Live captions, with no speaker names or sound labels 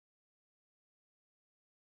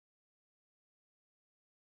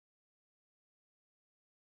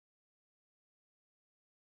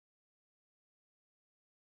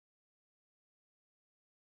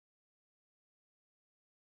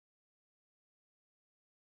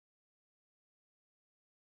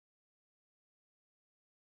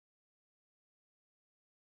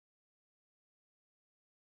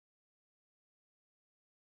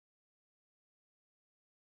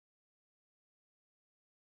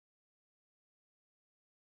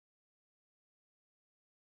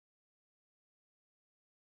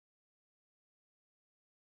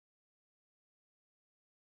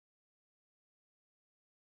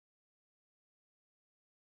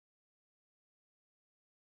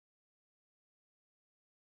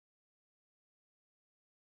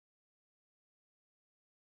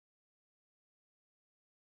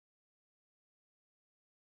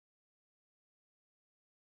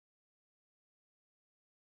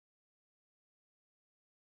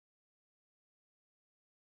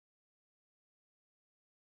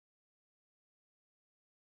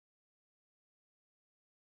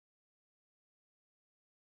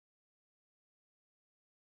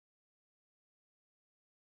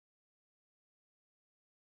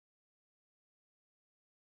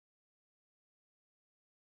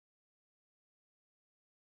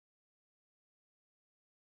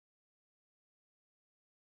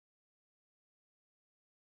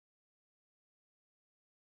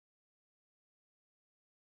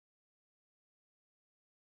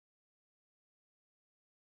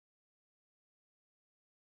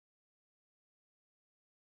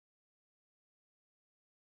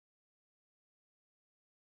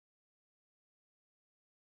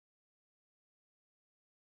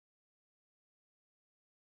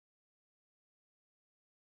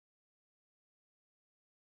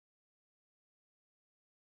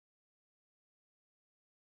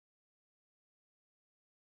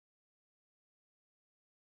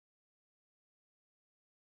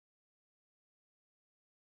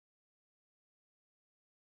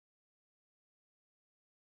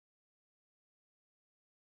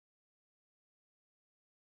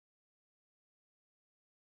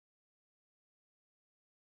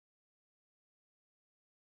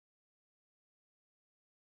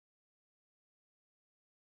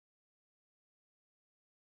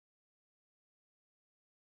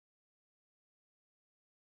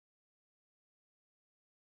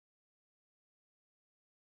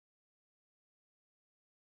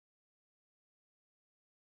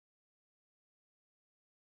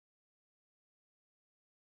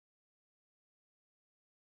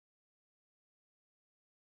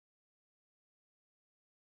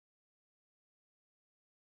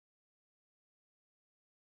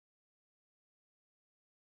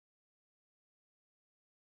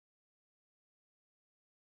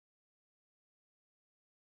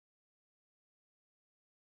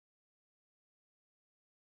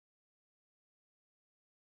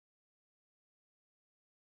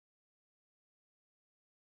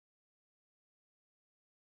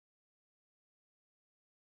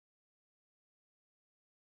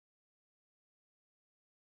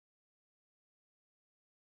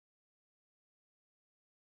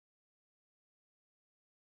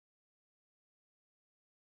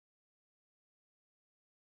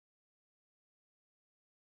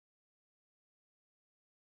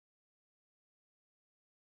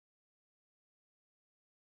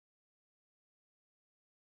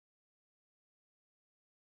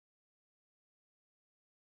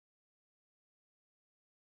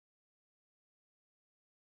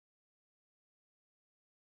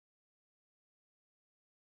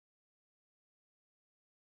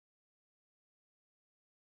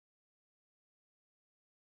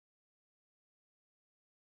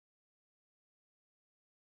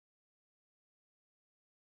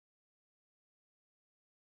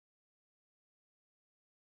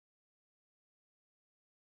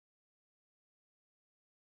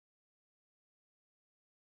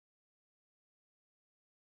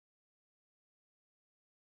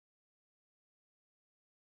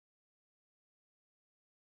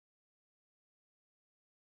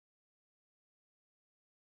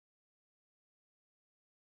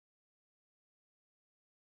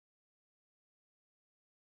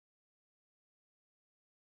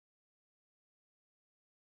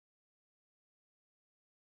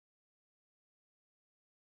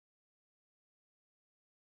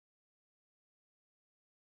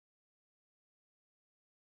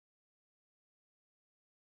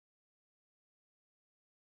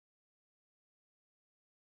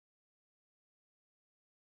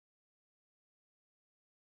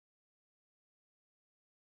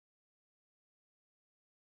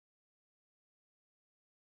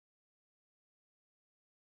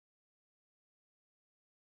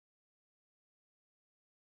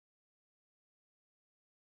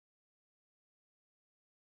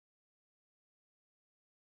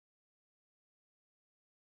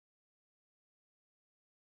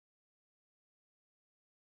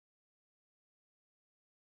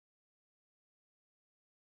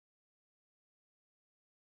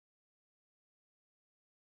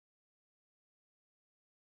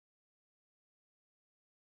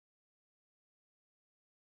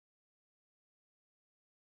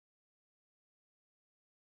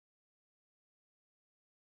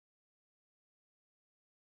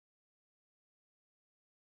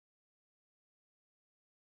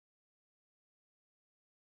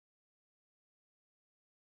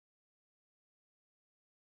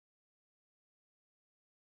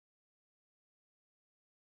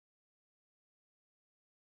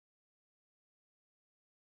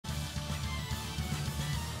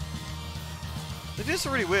It is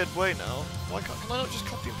a really weird way now. Why can I not just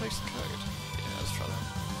copy and paste the code? Yeah, let's try that.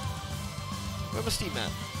 Where's my Steam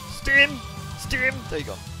man? Steam! Steam! There you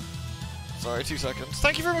go. Sorry, 2 seconds.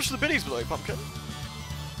 Thank you very much for the biddies, by the way, Pumpkin.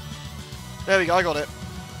 There we go, I got it.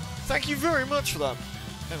 Thank you very much for that,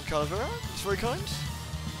 M. Calavera. It's very kind.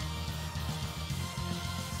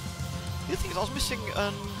 The other thing is, I was missing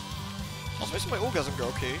my orgasm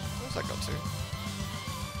girl key. Where's that got to?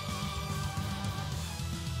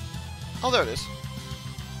 Oh, there it is.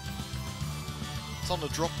 It's on the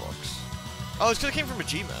Dropbox. Oh, it's because it came from a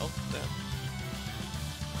Gmail. Damn.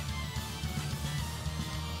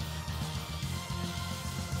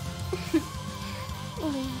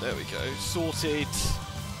 There we go. Sorted.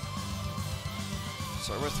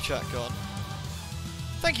 Sorry, where's the chat gone?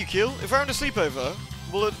 Thank you, Keel. If we're having a sleepover,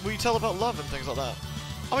 will you tell about love and things like that?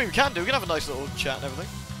 I mean, we can do. We can have a nice little chat and everything.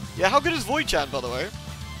 Yeah, how good is Void Chan, by the way?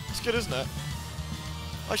 It's good, isn't it?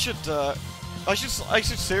 I should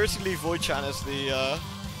seriously leave Void Chan as the.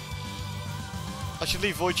 I should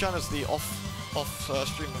leave Void Chan as the off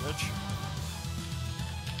stream image.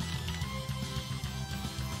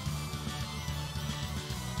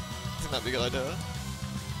 I think that'd be a good idea.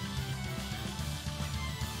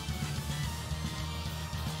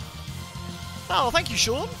 Oh, thank you,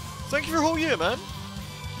 Sean. Thank you for a whole year, man.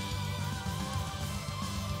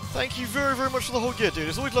 Thank you very, very much for the whole year, dude.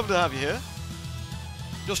 It's always lovely to have you here.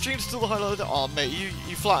 Your stream's still the highlight of the day. Oh, mate,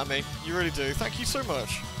 you flatter me. You really do. Thank you so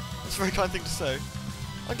much. That's a very kind thing to say.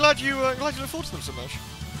 I'm glad you look forward to them so much.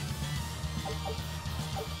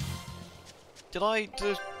 Did I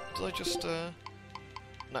just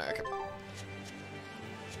No, okay.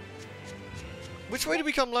 Which way did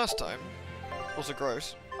we come last time? Was it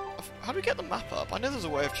gross? How do we get the map up? I know there's a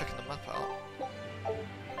way of checking the map out.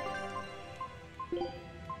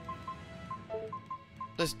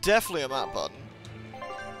 There's definitely a map button.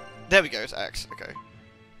 There we go, it's X, okay.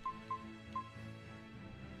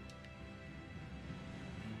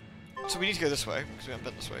 So we need to go this way, because we haven't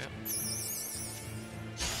been this way yet.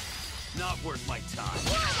 Not worth my time.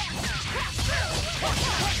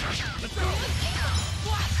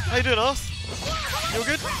 How you doing, Arth? You all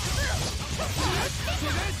good?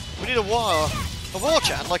 We need a war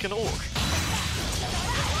chan, like an orc.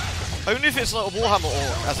 Only if it's like a Warhammer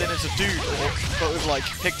orc, as in it's a dude orc, but with like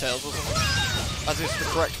pigtails or something. As is the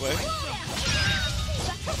correct way.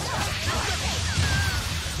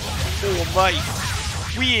 Oh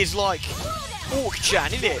mate, we is like orc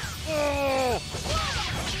chan, isn't it? Oh.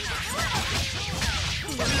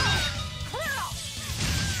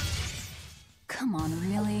 Come on,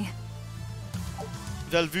 really?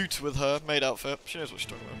 Delvoot with her maid outfit. She knows what she's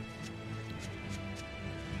talking about.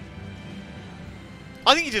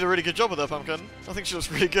 I think you did a really good job with her, Pumpkin. I think she looks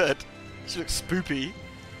really good. She looks spoopy.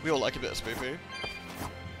 We all like a bit of spoopy.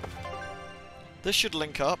 This should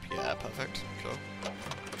link up. Yeah, perfect. Cool.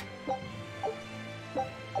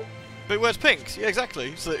 But where's Pinks? Yeah,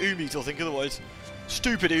 exactly. So the Umis will think otherwise.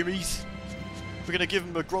 Stupid Umis. We're gonna give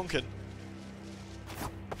them a Gronkin.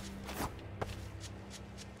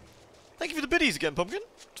 Thank you for the biddies again, Pumpkin.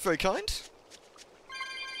 It's very kind.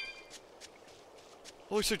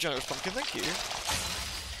 Always so generous, Pumpkin. Thank you.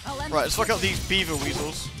 Right, let's fuck up these beaver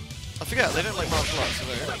weasels. I forget, they don't like martial arts, do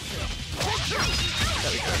they? There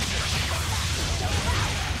we go.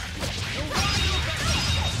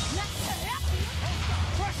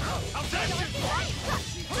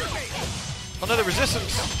 Oh no, the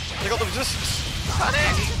resistance! They got the resistance!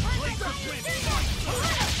 Panic!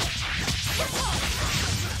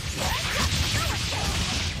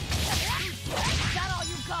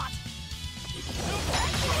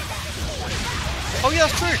 Oh yeah,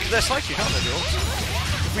 that's true, because they're psychic, aren't they, George?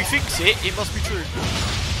 If we fix it, it must be true.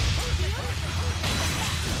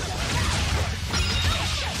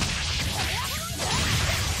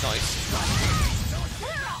 Nice.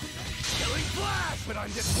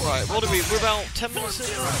 Right, what are we? We're about 10 minutes in?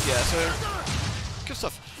 Yeah, so... Good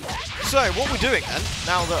stuff. So, what we're doing then,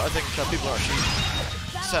 now that I think people are actually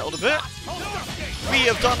settled a bit, we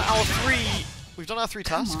have done our we've done our 3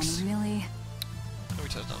 tasks. Come on, really? Let me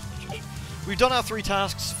turn it down. We've done our 3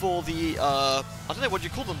 tasks for the, I don't know, what do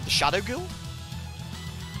you call them? The Shadow Guild?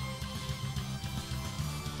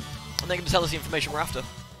 And they're going to tell us the information we're after.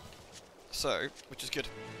 So, which is good.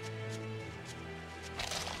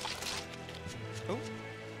 Oh,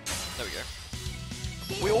 there we go.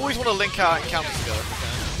 We always want to link our encounters together if we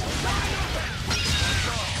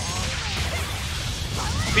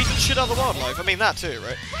can. Beating shit out of the wildlife. I mean, that too,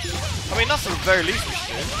 right? I mean, that's the very least we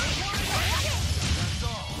should do.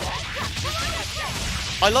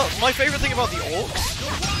 My favourite thing about the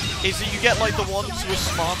orcs is that you get like the ones who are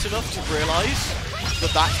smart enough to realise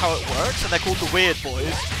that that's how it works, and they're called the weird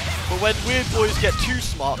boys. But when weird boys get too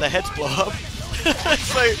smart, their heads blow up.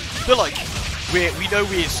 So they're like, we know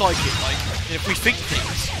we're psychic, like if we think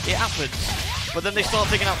things, it happens. But then they start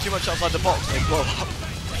thinking out too much outside the box and they blow up.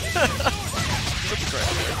 Such a great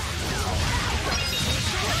idea.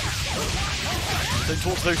 Don't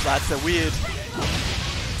talk to those lads, they're weird.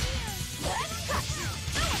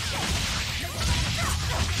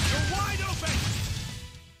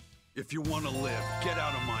 If you want to live, get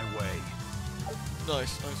out of my way.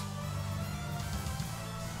 Nice, nice.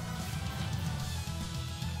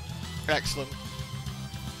 Excellent.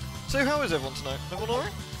 So how is everyone tonight? Everyone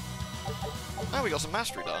alright? Oh, we got some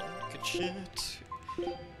mastery done. Good shit.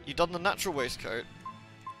 You done the natural waistcoat.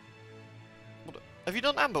 What, have you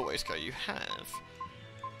done amber waistcoat? You have.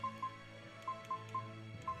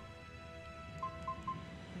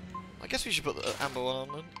 I guess we should put the amber one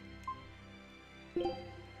on then.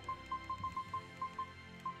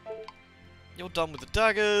 You're done with the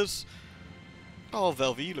daggers. Oh,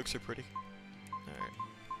 Velvy, you look so pretty.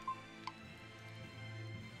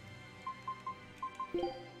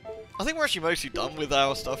 Alright. I think we're actually mostly done with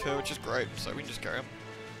our stuff here, which is great, so we can just carry on.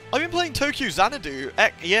 I've been playing Tokyo Xanadu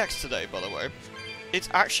EX today, by the way. It's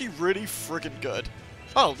actually really friggin' good.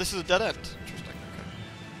 Oh, this is a dead end. Interesting, okay.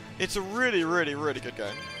 It's a really, really, really good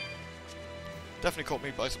game. Definitely caught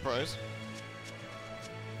me by surprise.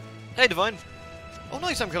 Hey, Divine. Oh,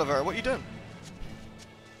 nice, I'm Calavera. What are you doing?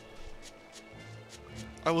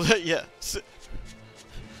 I will, yeah.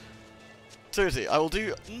 Seriously, I will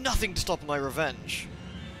do nothing to stop my revenge.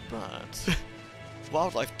 But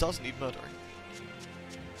wildlife does need murdering.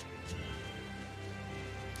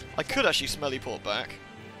 I could actually smelly port back.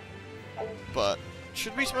 But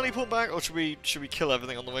should we smelly port back, or should we kill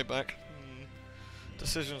everything on the way back?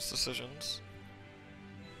 Decisions.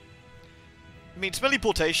 I mean, smelly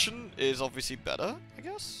portation is obviously better, I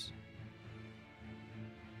guess.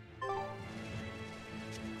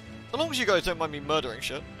 As long as you guys don't mind me murdering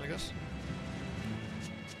shit, I guess.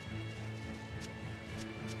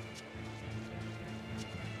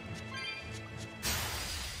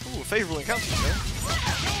 Ooh, a favourable encounter, sir.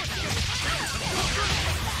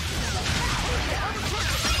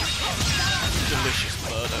 Delicious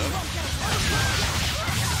murder.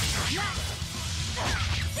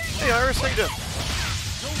 Hey Iris, how you doing?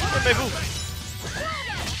 Hey Mabel.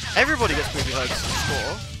 Everybody gets booby hugs to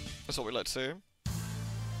score. That's what we like to see.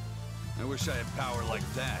 I wish I had power like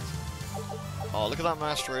that. Oh, look at that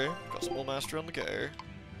mastery. Got some more mastery on the go.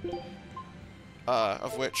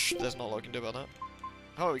 Of which there's not a lot we can do about that.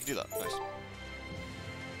 Oh, we can do that. Nice.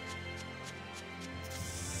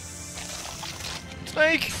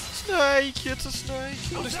 Snake! Snake! It's a snake!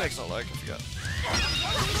 What do snakes not like? I forget.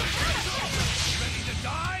 Ready to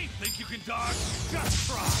die? Think you can dodge? Just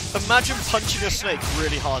try. Imagine punching a snake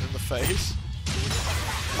really hard in the face.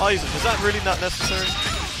 Isaac, is that really not necessary?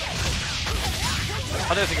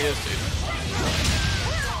 I don't think it is, dude.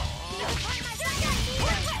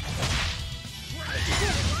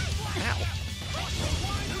 Ow.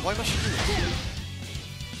 Why must you do this?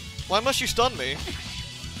 Why must you stun me?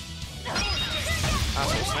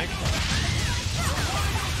 Asshole snake.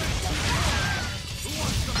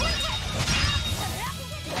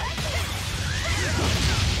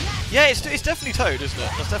 Yeah, it's definitely Toad, isn't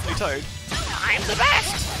it? That's definitely Toad. I'm the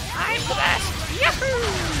best! I'm the best!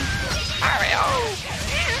 Yahoo! Mario!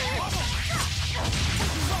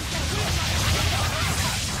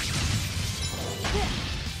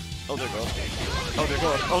 Oh dear god. Oh dear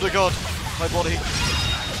god. Oh dear god. My body.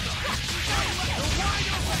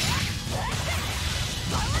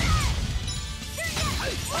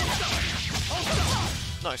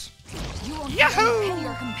 Nice. You won't Yahoo! get any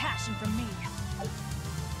your compassion from me.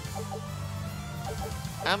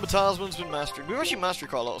 Amber Talisman's been mastered. We've actually mastered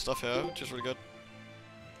quite a lot of stuff here, which is really good.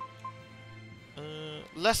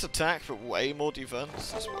 Less attack, but way more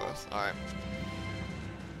defense. That's worth. Alright.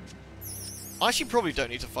 I actually probably don't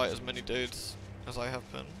need to fight as many dudes as I have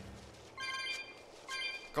been.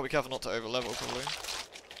 Gotta be careful not to overlevel, probably.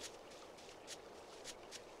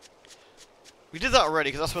 We did that already,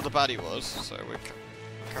 because that's where the baddie was, so we're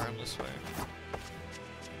carrying this way.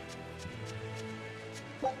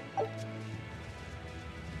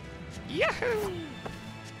 Yahoo!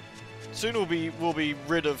 Soon we'll be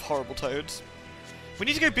rid of horrible toads. We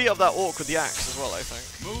need to go beat up that orc with the axe as well, I think.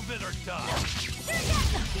 Move it or die.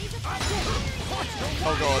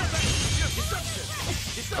 Oh god.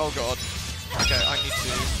 Oh god. Okay, I need to...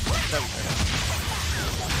 There we go.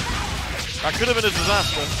 That could have been a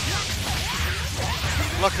disaster.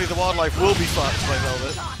 Luckily the wildlife will be fucked by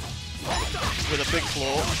Velvet. with a big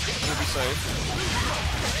claw. We'll be safe.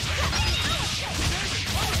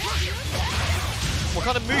 What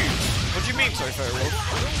kind of move? What do you mean, sorry, Fairy Wolf?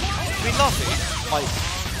 Do you mean Luffy? Like,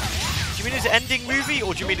 do you mean his ending movie,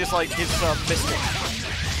 or do you mean it's like his mystic?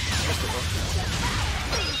 Mystic one.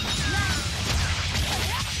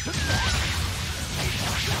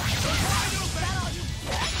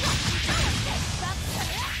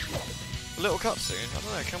 A little cutscene. I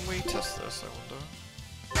don't know. Can we test this? I wonder.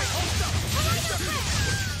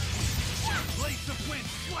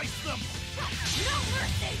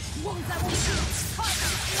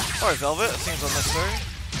 Alright, Velvet. It seems unnecessary.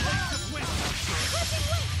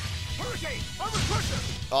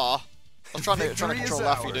 Ah, I was trying to control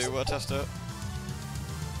Laffy to test it.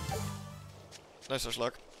 No such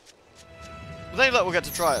luck. But then we'll get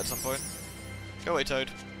to try it at some point. Go away, Toad.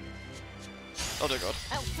 Oh dear God.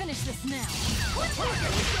 I'll finish this now.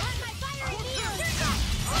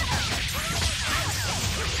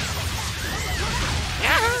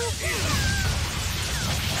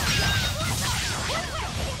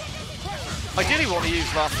 I really want to use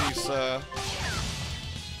Laffy's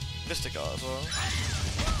Mystic Art as well.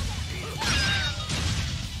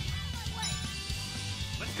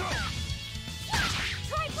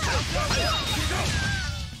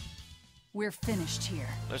 We're finished here.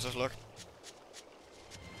 No such luck.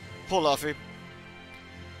 Poor Laffy.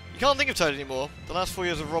 You can't think of Toad anymore. The last 4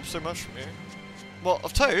 years have robbed so much from you. What,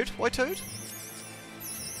 of Toad? Why Toad?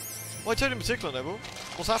 Why Toad in particular, Noble?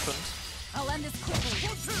 What's happened? I'll end this quickly.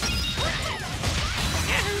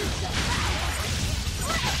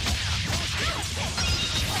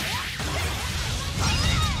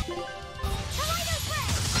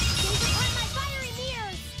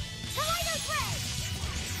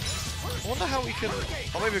 I wonder how we can...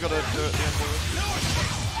 Oh, maybe we've got to do it at the end of it.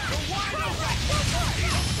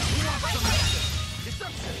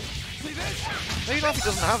 Maybe Laffy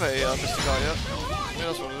doesn't have a Mystic Eye yet. Maybe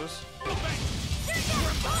that's what it is.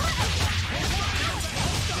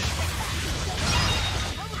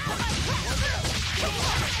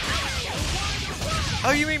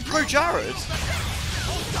 Oh, you mean Pro Jared?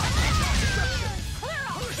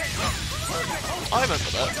 I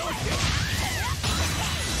remember that.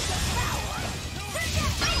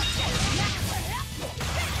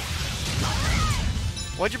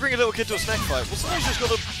 Why'd you bring a little kid to a snake fight? Well, somebody's just got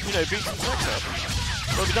to, you know, beat some snakes up.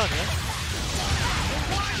 That'll be done, yeah?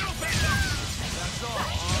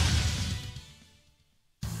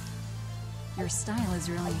 Your style is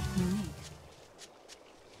really unique.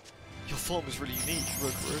 Your form is really unique,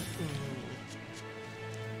 Ruguru.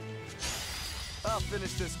 I'll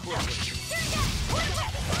finish this quickly.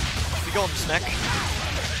 Be gone, Snack.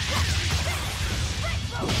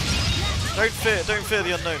 Don't fear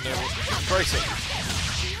the unknown, no. Embrace it.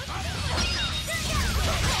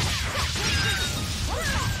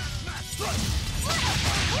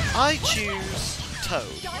 I choose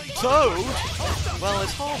Toad. Toad? Well,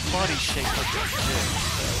 it's half body shaped like a dick.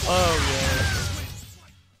 Oh yeah.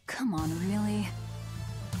 Come on, really?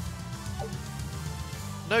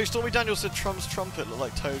 No, Stormy Daniels said Trump's trumpet looked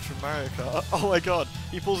like Toad from Mario Kart. Oh my God.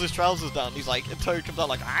 He pulls his trousers down. He's like, and Toad comes out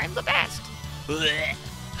like, I'm the best. Blech.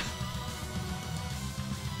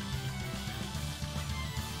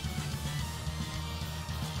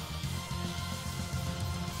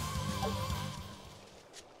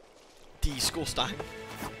 Die Skorstein.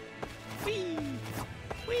 Whee!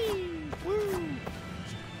 Whee! Woo!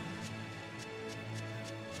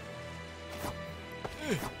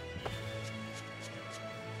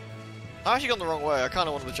 I actually gone the wrong way. I kind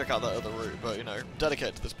of wanted to check out that other route, but you know, I'm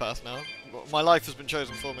dedicated to this path now. My life has been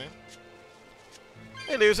chosen for me.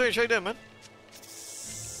 Hey Leo, how you doing, man?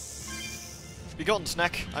 Be gone,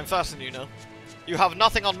 Snack. I'm faster than you now. You have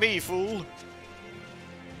nothing on me, fool!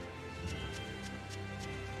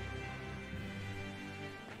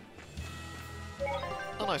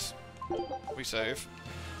 Oh, nice. We save.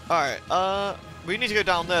 Alright, we need to go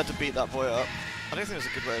down there to beat that boy up. I don't think there's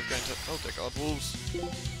a good way of going to... Oh dear God, wolves.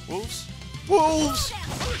 Wolves? Wolves!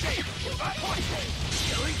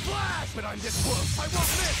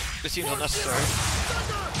 This seems unnecessary.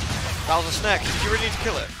 That was a snack. Did you really need to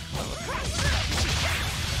kill it?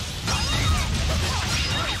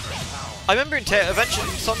 I remember in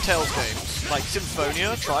some Tales games, like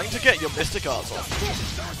Symphonia, trying to get your Mystic Arts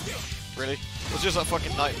off. Really? It was just a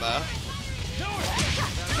fucking nightmare.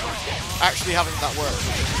 Actually having that work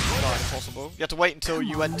was not impossible. You have to wait until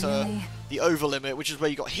you enter the over limit, which is where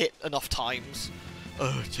you got hit enough times.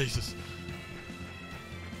 Oh, Jesus.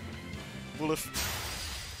 Wolf.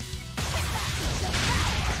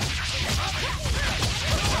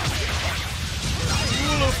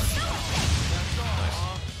 Wolf.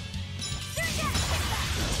 Nice.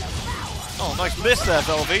 Oh, nice miss there,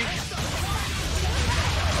 Velvy.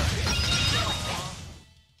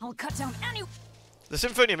 I'll cut down any. The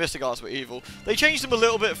Symphonia Mystic Arts were evil. They changed them a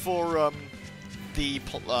little bit for the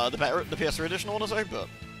PS3 edition, I want to say, but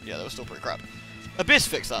yeah, they were still pretty crap. Abyss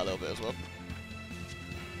fixed that a little bit as well.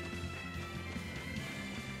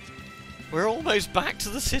 We're almost back to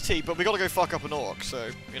the city, but we gotta go fuck up an orc, so,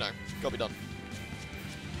 you know, gotta be done.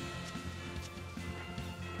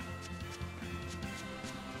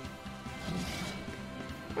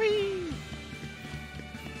 Whee!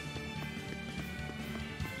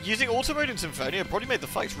 Using auto mode in Symphonia probably made the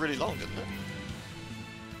fights really long, didn't it?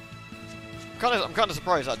 I'm kind of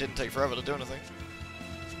surprised that didn't take forever to do anything.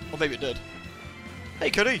 Or maybe it did. Hey,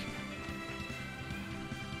 Cody!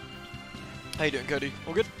 How you doing, Cody?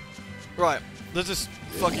 All good? Right, there's this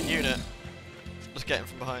fucking unit. Let's get him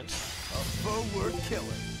from behind. A foe worth killing.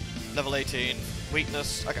 Level 18.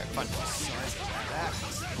 Weakness. Okay, fine.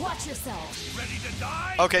 Watch yourself. Ready to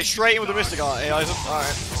die? Okay, straight in with the Mystic Art, hey, Isaac. Alright.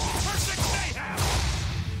 Perfect mayhem!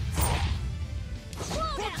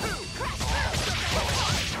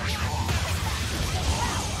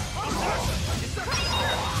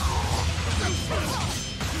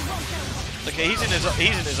 Okay, he's in his own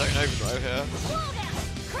overdrive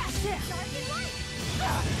here.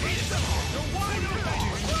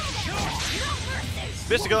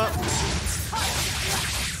 Mystic Art.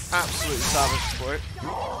 Absolute savage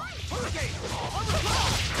boy.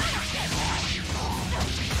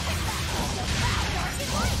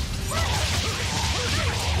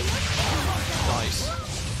 Nice.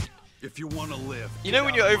 If you want to live, You know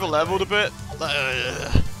when you're over leveled a bit?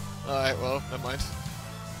 Alright, well, never mind.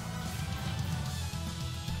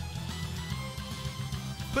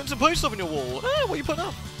 Putting some posts up on your wall. What are you putting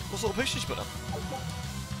up? What sort of posters you putting up?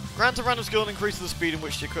 Grant a random skill and increases the speed in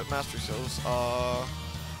which the equipped mastery skills are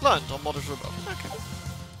learned on models or above. Okay.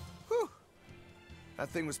 Whew. That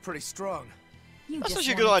thing was pretty strong. You That's just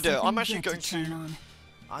actually a good wanted idea. I'm something actually good going train to... on.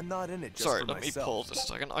 I'm not in it just Sorry, for let me myself. pause this a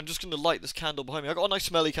second. I'm just going to light this candle behind me. I got a nice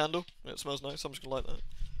smelly candle. It smells nice, so I'm just going to light that.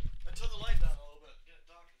 And turn the light down a little bit. Get it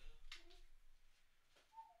darker.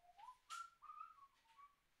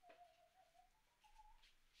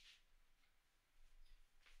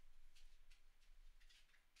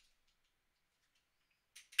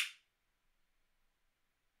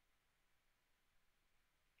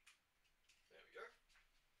 There we go.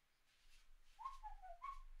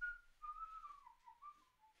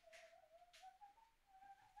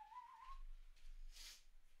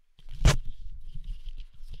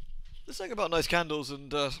 There's something about nice candles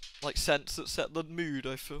and like scents that set the mood,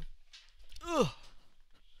 I feel. Ugh.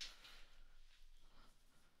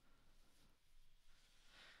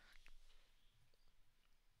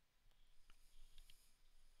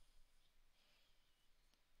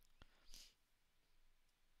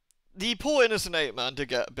 The poor innocent ape man did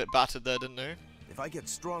get a bit battered there, didn't he? If I get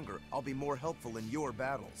stronger, I'll be more helpful in your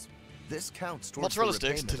battles. This counts towards the Mozzarella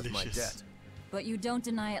sticks, repayment of my delicious. debt. But you don't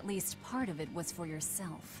deny at least part of it was for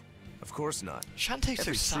yourself. Of course not. Shantae's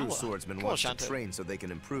Every so true sour. swordsman Come on, wants to Shantae. train so they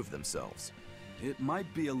can improve themselves. it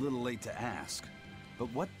might be a little late to ask,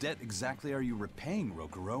 but what debt exactly are you repaying,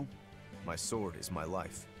 Rokuro? My sword is my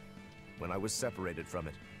life. When I was separated from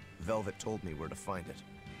it, Velvet told me where to find it.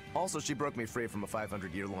 Also, she broke me free from a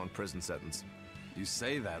 500-year-long prison sentence. You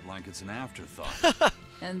say that like it's an afterthought.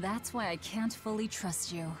 And that's why I can't fully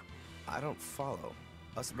trust you. I don't follow.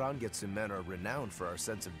 Us Rangetsu men are renowned for our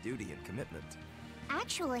sense of duty and commitment.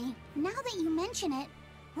 Actually, now that you mention it,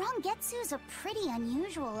 Rangetsu's a pretty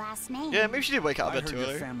unusual last name. Yeah, maybe she did wake up I a bit heard too your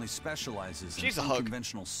early. family specializes She's in a hug.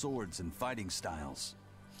 unconventional swords and fighting styles.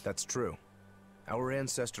 That's true. Our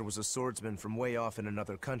ancestor was a swordsman from way off in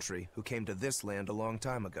another country who came to this land a long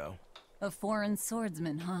time ago. A foreign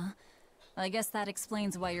swordsman, huh? I guess that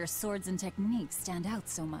explains why your swords and techniques stand out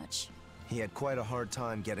so much. He had quite a hard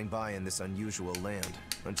time getting by in this unusual land,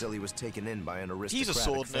 until he was taken in by an aristocratic He's a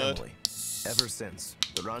sword nerd. family. Ever since,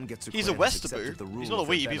 the Rangetsu He's a clan has Westerbu. accepted the rule He's not a of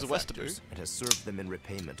their weeb, he's a benefactors Westerbu. and has served them in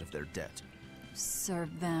repayment of their debt.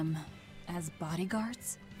 Serve them as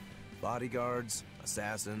bodyguards? Bodyguards,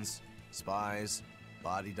 assassins, spies,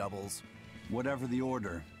 body doubles. Whatever the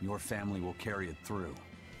order, your family will carry it through.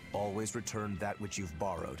 Always return that which you've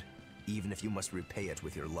borrowed, even if you must repay it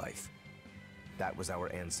with your life. That was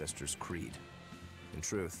our ancestors' creed. In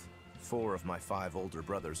truth, 4 of my 5 older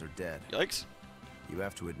brothers are dead. Yikes. You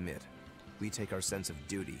have to admit, we take our sense of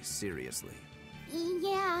duty seriously.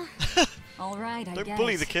 Yeah. All right, I Don't get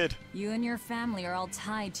bully it. the kid. You and your family are all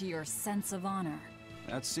tied to your sense of honor.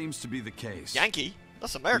 That seems to be the case. Yankee?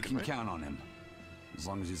 That's We American, can right? count on him. As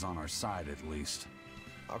long as he's on our side, at least.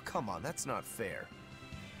 Oh, come on, that's not fair.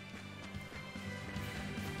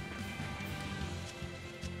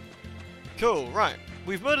 Cool, right.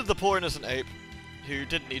 We've murdered the poor innocent ape, who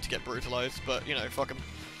didn't need to get brutalized, but, you know, fuck him.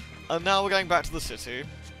 And now we're going back to the city.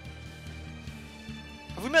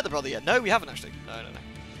 Have we met the brother yet? No, we haven't actually. No.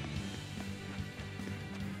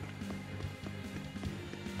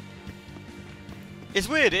 It's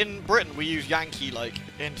weird, in Britain we use Yankee, like,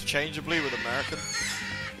 interchangeably with American.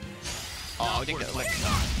 Oh, I didn't get a link.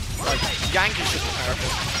 Like, Yankee should be American.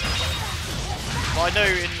 But I know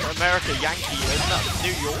in America, Yankee, isn't that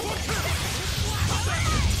New York?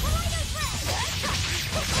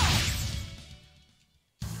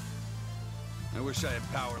 I wish I had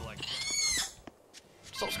power like...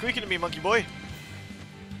 Stop squeaking at me, monkey boy.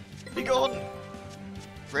 Be gone.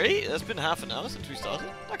 Really? It's been half an hour since we started?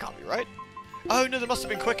 That can't be right. Oh no, that must have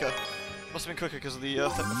been quicker. Must have been quicker because of the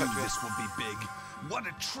effect. This will be big. What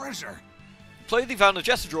a treasure! Clothing found in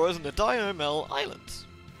chest of drawers in the Diomel Islands.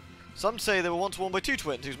 Some say they were once worn by two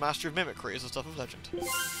twins whose mastery of mimicry is the stuff of legend.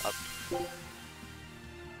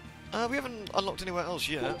 We haven't unlocked anywhere else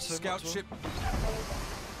yet, so Scout ship.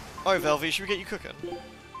 Oh, Velvy, should we get you cooking?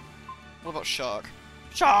 What about Shark?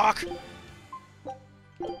 Shark! Food's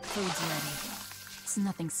ready. It's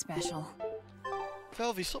nothing special.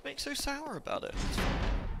 Velvy, stop being so sour about it.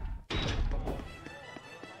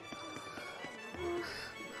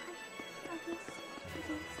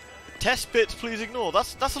 Test bits, please ignore.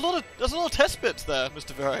 That's a lot of test bits there,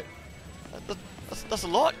 Mr. Verite. That's a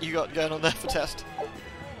lot you got going on there for test.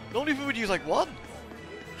 Normally people would use like one.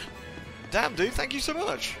 Damn, dude, thank you so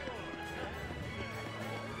much.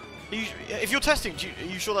 If you're testing, are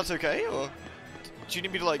you sure that's okay, or do you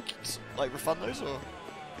need me to like refund those, or?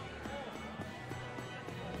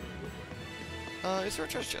 Is there a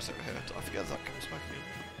treasure chest over here? I forget that comes back again.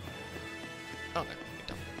 Oh no, you're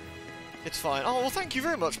done. It's fine. Oh well, thank you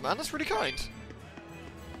very much, man. That's really kind.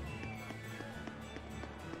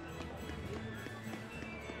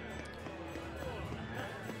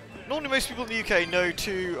 Normally, most people in the UK know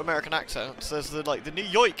two American accents. There's the New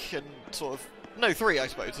York and sort of three, I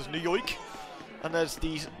suppose. There's New York, and there's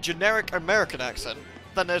the generic American accent.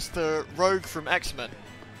 Then there's the Rogue from X-Men.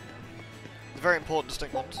 The very important,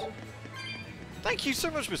 distinct ones. Thank you so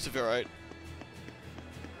much, Mr. Verite.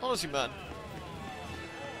 Honestly, man.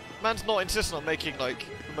 Man's not insisting on making, like,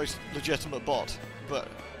 the most legitimate bot, but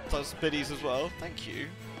does biddies as well. Thank you.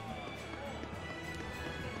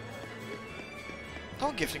 I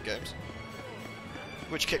want gifting games.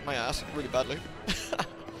 Which kicked my ass really badly.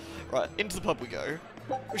 Right, into the pub we go.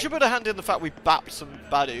 We should put a hand in the fact we bapped some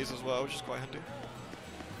baddies as well, which is quite handy.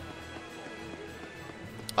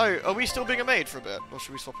 Oh, are we still being a maid for a bit? Or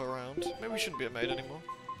should we swap around? Maybe we shouldn't be a maid anymore.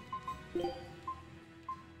 Maybe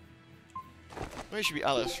we should be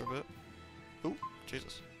Alice for a bit. Ooh,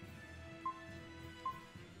 Jesus.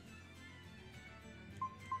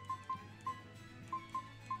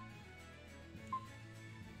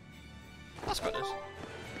 That's quite nice.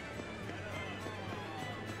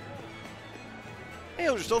 Hey,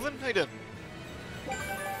 Eldritch Dolphin, how you doing?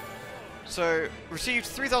 So, received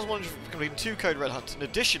 3,100 for completing 2 code red hunts in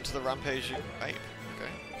addition to the rampaging ape. Okay.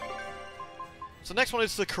 So next one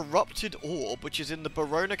is the corrupted orb, which is in the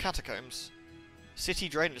Barona Catacombs. City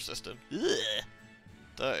drainage system. Ugh.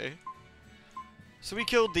 Dirty. So we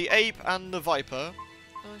killed the ape and the viper.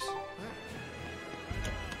 Nice. Right.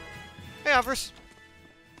 Hey, Avarice.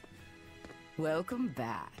 Welcome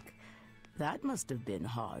back. That must have been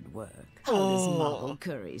hard work. How does marble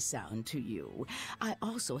curry sound to you? I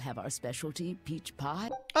also have our specialty peach pie.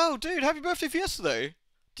 Oh, dude, happy birthday for yesterday.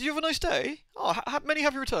 Did you have a nice day? Oh, many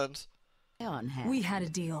happy returns. On hand. We had a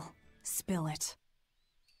deal. Spill it.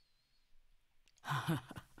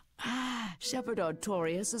 Shepherd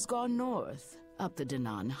Artorius has gone north, up the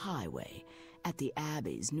Danan Highway, at the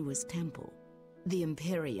Abbey's newest temple, the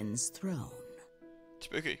Empyrean's throne.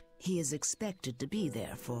 Spooky. He is expected to be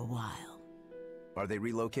there for a while. Are they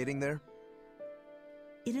relocating there?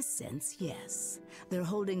 In a sense, yes. They're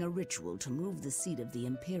holding a ritual to move the seat of the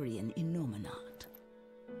Empyrean Innominat.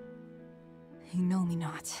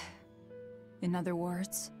 Innominat. In other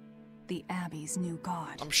words, the Abbey's new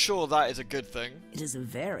god. I'm sure that is a good thing. It is a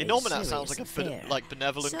very Innominat serious sounds like affair. a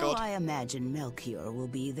benevolent so god. I imagine Melchior will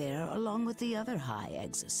be there along with the other high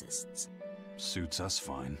exorcists. Suits us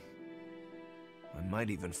fine. I might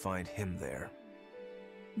even find him there.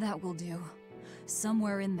 That will do.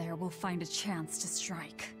 Somewhere in there we'll find a chance to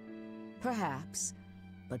strike. Perhaps,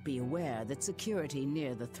 but be aware that security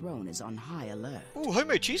near the throne is on high alert. Ooh,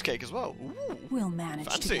 homemade cheesecake as well. Ooh. We'll manage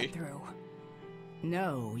Fancy. to get through.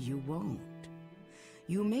 No, you won't.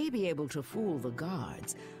 You may be able to fool the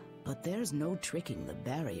guards, but there's no tricking the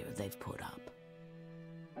barrier they've put up.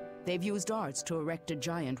 They've used arts to erect a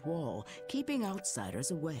giant wall, keeping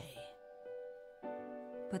outsiders away.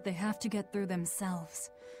 but they have to get through themselves.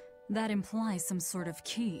 That implies some sort of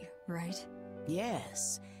key, right?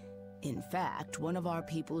 Yes. In fact, one of our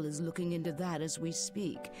people is looking into that as we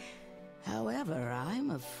speak. However,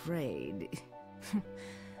 I'm afraid...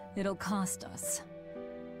 It'll cost us.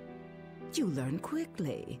 You learn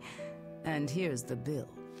quickly. And here's the bill.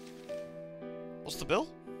 What's the bill?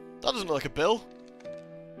 That doesn't look like a bill.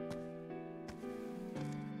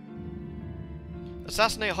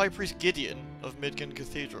 Assassinate High Priest Gideon of Midgard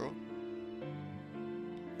Cathedral.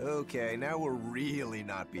 Okay, now we're really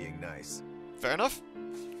not being nice. Fair enough.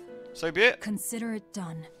 So be it. Consider it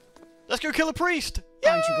done. Let's go kill a priest!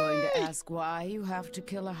 Aren't you going to Yay! ask why you have to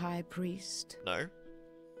kill a high priest? No.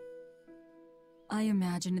 I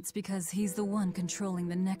imagine it's because he's the one controlling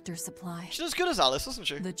the nectar supply. She's as good as Alice, isn't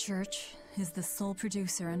she? The church is the sole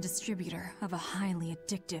producer and distributor of a highly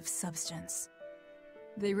addictive substance.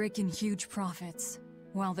 They rake in huge profits,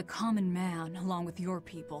 while the common man, along with your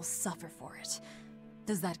people, suffer for it.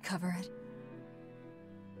 Does that cover it?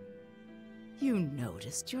 You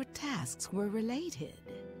noticed your tasks were related.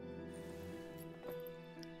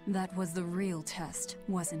 That was the real test,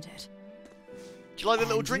 wasn't it? Do you like the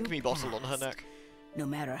little And drink you me bottle on her passed. neck? No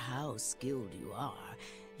matter how skilled you are,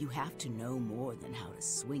 you have to know more than how to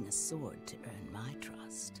swing a sword to earn my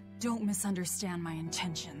trust. Don't misunderstand my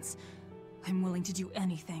intentions. I'm willing to do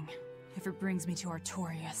anything, if it brings me to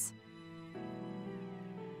Artorias.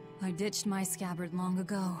 I ditched my scabbard long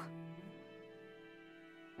ago.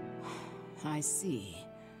 I see.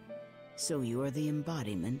 So you are the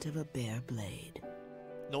embodiment of a bare blade.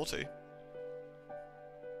 Naughty.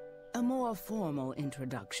 A more formal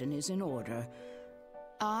introduction is in order.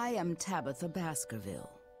 I am Tabitha Baskerville,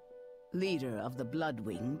 leader of the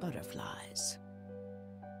Bloodwing Butterflies.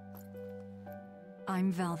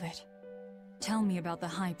 I'm Velvet. Tell me about the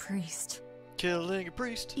High Priest. Killing a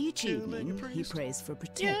priest. Each Killing a evening, he priest. prays for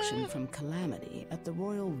protection Yeah. from calamity at the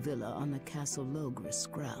royal villa on the Castle Logris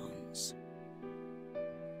grounds.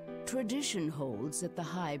 Tradition holds that the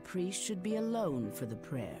High Priest should be alone for the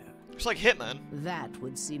prayer. It's like Hitman. That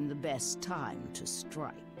would seem the best time to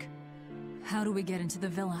strike. How do we get into the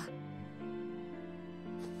villa?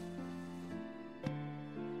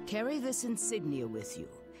 Carry this insignia with you,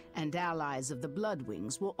 and allies of the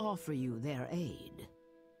Bloodwings will offer you their aid.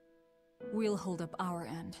 We'll hold up our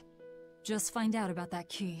end. Just find out about that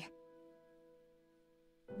key.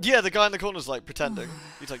 Yeah, the guy in the corner's like pretending.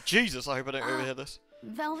 He's like, Jesus, I hope I don't overhear this.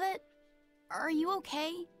 Velvet, are you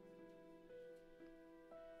okay?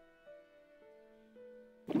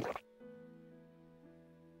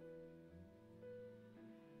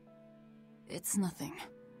 It's nothing.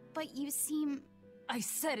 But you seem... I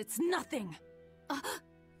said it's nothing!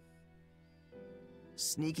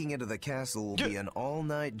 Sneaking into the castle will be an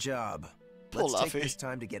all-night job. Poor Let's take Luffy. this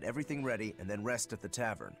time to get everything ready and then rest at the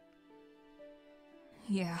tavern.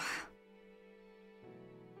 Yeah.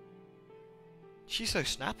 She's so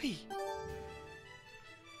snappy.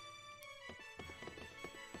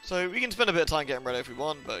 So we can spend a bit of time getting ready if we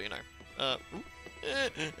want, but you know.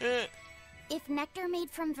 If nectar made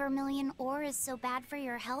from vermilion ore is so bad for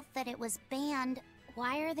your health that it was banned,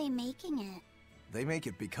 why are they making it? They make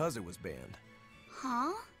it because it was banned.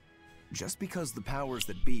 Huh? Just because the powers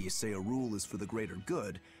that be say a rule is for the greater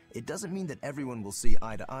good, it doesn't mean that everyone will see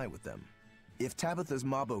eye to eye with them. If Tabitha's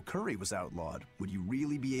Mabo curry was outlawed, would you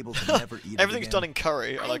really be able to never eat it Everything's again? done in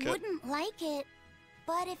curry. I like it. wouldn't like it,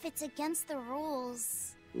 but if it's against the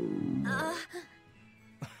rules...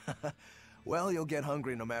 Well, you'll get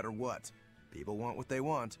hungry no matter what. People want what they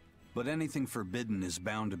want. But anything forbidden is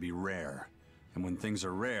bound to be rare. And when things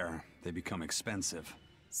are rare, they become expensive.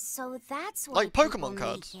 So that's why Like people Pokemon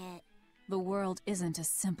cards. make it. The world isn't a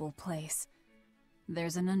simple place.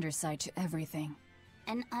 There's an underside to everything.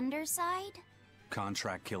 An underside?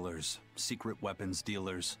 Contract killers, secret weapons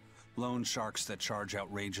dealers, loan sharks that charge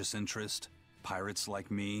outrageous interest, pirates like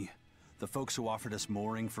me, the folks who offered us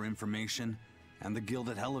mooring for information, and the Guild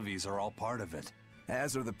at Helives are all part of it.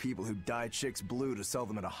 As are the people who dye chicks blue to sell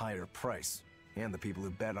them at a higher price. And the people who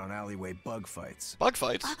bet on alleyway bug fights. Bug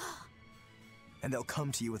fights. And they'll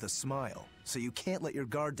come to you with a smile, so you can't let your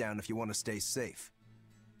guard down if you want to stay safe.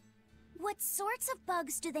 What sorts of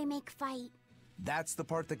bugs do they make fight? That's the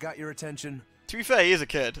part that got your attention? To be fair, he is a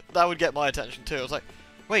kid. That would get my attention too. I was like,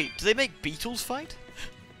 wait, do they make beetles fight?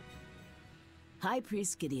 High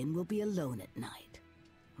Priest Gideon will be alone at night.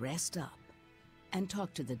 Rest up, and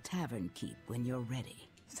talk to the tavern keep when you're ready.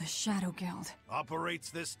 The Shadow Guild. Operates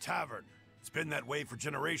this tavern. It's been that way for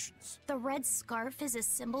generations. The red scarf is a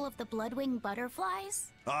symbol of the Bloodwing Butterflies?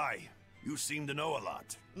 Aye, you seem to know a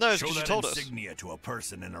lot. No, it's Show 'cause you that told us. insignia to a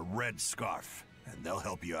person in a red scarf, and they'll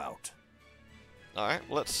help you out. Alright,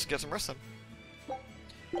 well, let's get some rest then.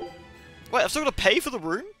 Wait, I've still got to pay for the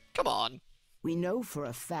room? Come on. We know for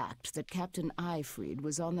a fact that Captain Eyfried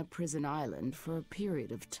was on the prison island for a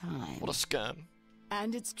period of time. What a scam.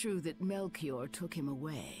 And it's true that Melchior took him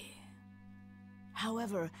away.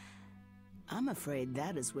 However, I'm afraid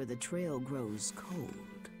that is where the trail grows cold.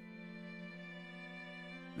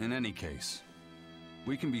 In any case,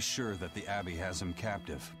 we can be sure that the Abbey has him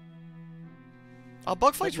captive. Are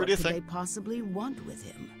bug fights really a What could thing? they possibly want with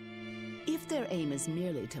him? If their aim is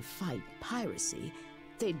merely to fight piracy,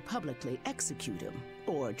 they'd publicly execute him,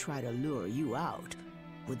 or try to lure you out,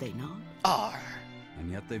 would they not? Arr.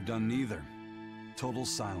 And yet they've done neither. Total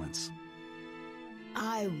silence.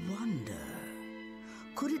 I wonder...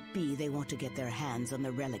 Could it be they want to get their hands on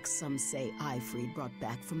the relics some say Eyfried brought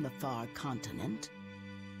back from the far continent?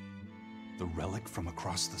 The relic from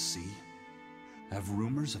across the sea? Have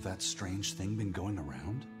rumors of that strange thing been going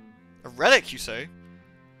around? A relic, you say?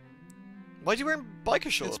 Why are you wearing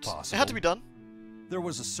biker shorts? It's possible. It had to be done. There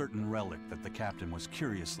was a certain relic that the captain was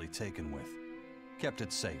curiously taken with. Kept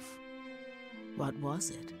it safe. What was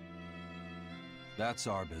it? That's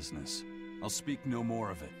our business. I'll speak no more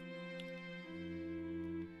of it.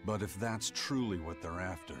 But if that's truly what they're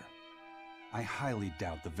after, I highly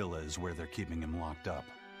doubt the villa is where they're keeping him locked up.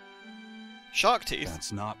 Shark teeth?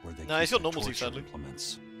 That's not where they No, keep he's got their normal teeth, torture sadly.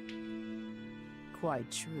 implements. Quite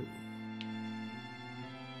true.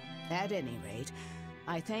 At any rate,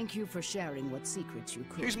 I thank you for sharing what secrets you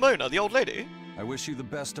could. Who's Mona, the old lady? I wish you the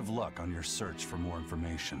best of luck on your search for more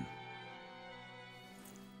information.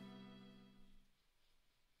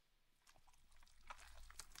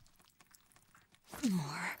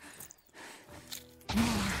 More.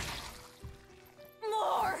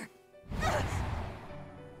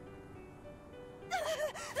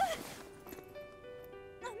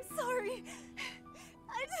 I'm sorry.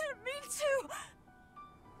 I didn't mean to.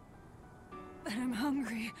 But I'm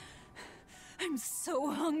hungry. I'm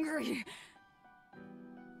so hungry.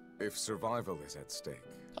 If survival is at stake,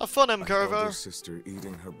 Have fun, a M. elder sister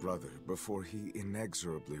eating her brother before he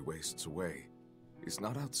inexorably wastes away is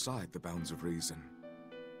not outside the bounds of reason.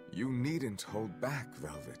 You needn't hold back,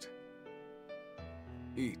 Velvet.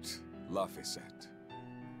 Eat, Laphicet.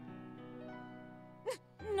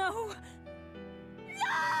 No. No!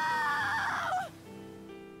 Ah!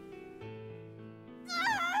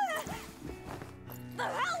 The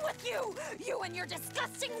hell with you! You and your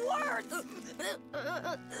disgusting words!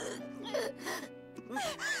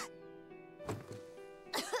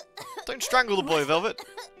 Don't strangle the boy, Velvet.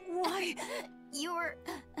 Why? You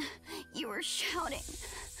were shouting.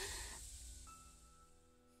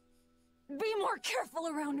 Be more careful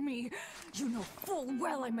around me. You know full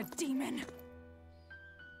well I'm a demon.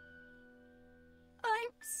 I'm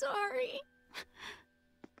sorry.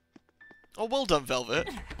 Oh, well done, Velvet.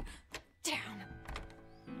 Damn.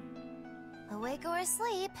 Awake or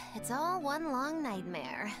asleep, it's all one long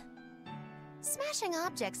nightmare. Smashing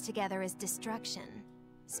objects together is destruction.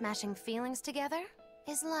 Smashing feelings together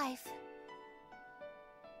is life.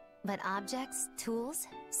 But objects, tools,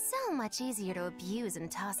 so much easier to abuse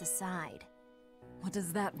and toss aside. What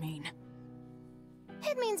does that mean?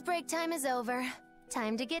 It means break time is over.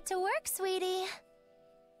 Time to get to work, sweetie.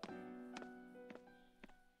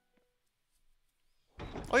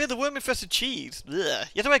 Oh yeah, the worm-infested cheese. Ugh. You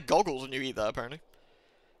have to wear goggles when you eat that, apparently.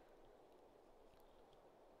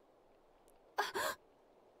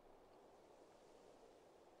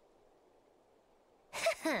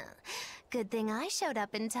 Good thing I showed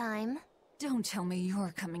up in time. Don't tell me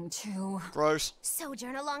you're coming too. Gross.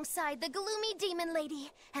 Sojourn alongside the gloomy demon lady,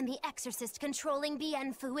 and the exorcist controlling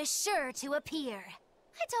Bienfu is sure to appear.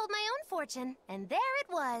 I told my own fortune, and there it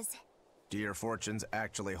was. Do your fortunes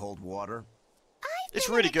actually hold water? I've It's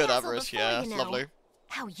been really in a good, castle Avarice. before, Yeah, you it's know. lovely.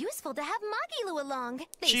 How useful to have Magilu along.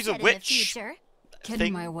 They She's said a in witch. the future. Get Thing.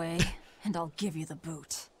 in my way, and I'll give you the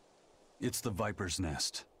boot. It's the Viper's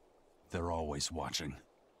Nest. They're always watching.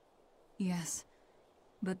 Yes,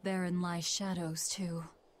 but therein lie shadows too.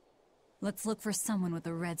 Let's look for someone with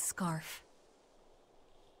a red scarf.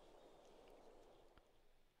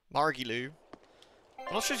 Margilu.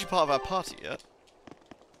 I'm not sure she's part of our party yet.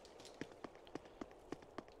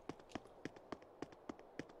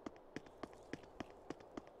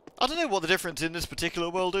 I don't know what the difference in this particular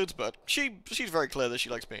world is, but she's very clear that she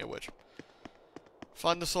likes being a witch.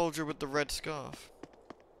 Find the soldier with the red scarf.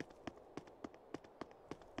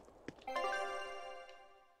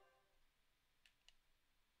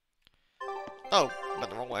 Oh, went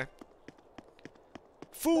the wrong way.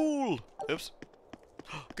 Fool! Oops.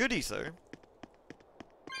 Goodies, though.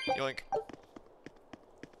 Yoink.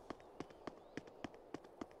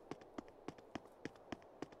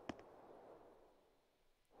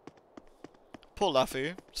 Poor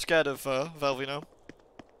Laffy. Scared of Velvy now.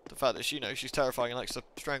 The fact that she knows she's terrifying and likes to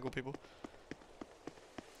strangle people.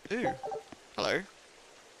 Ooh. Hello.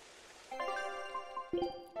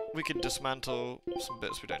 We can dismantle some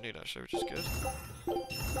bits we don't need actually, which is good.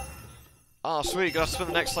 Ah, sweet, gonna have to spend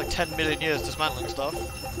the next like 10 million years dismantling stuff.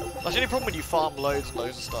 That's the only problem when you farm loads and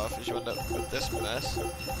loads of stuff, is you end up with this mess.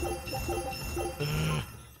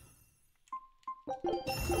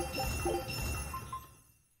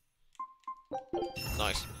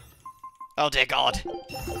 Nice. Oh dear God!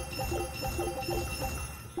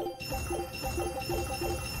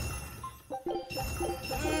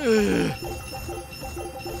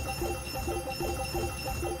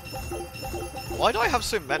 Why do I have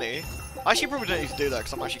so many? I actually probably don't need to do that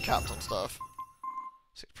because I'm actually capped on stuff.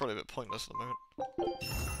 So it's probably a bit pointless at the moment.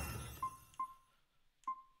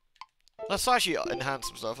 Let's actually enhance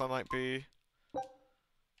some stuff. I might be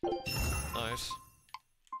nice.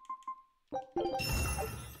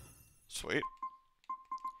 Sweet.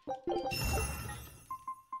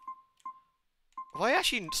 Have I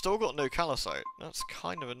actually still got no calcite? That's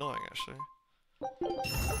kind of annoying, actually.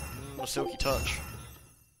 A silky touch.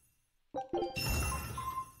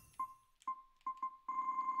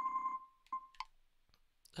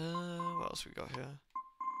 What else we got here?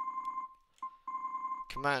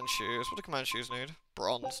 Command shoes. What do command shoes need?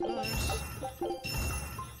 Bronze. Nice.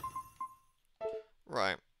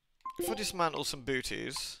 Right. If I dismantle some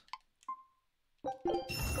booties.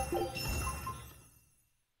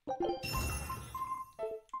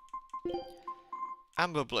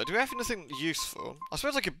 Amber blood. Do we have anything useful? I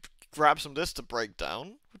suppose I could grab some of this to break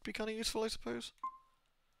down. Would be kind of useful, I suppose.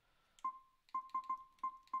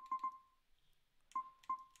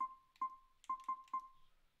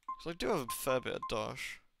 Because I do have a fair bit of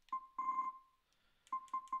dosh.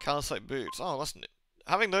 Calcite boots. Oh, that's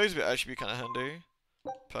having those would actually be kind of handy.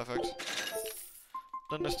 Perfect.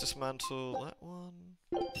 Then let's dismantle that one.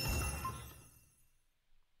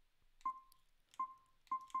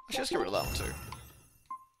 Actually, let's get rid of that one too.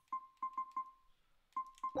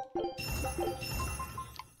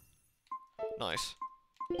 Nice.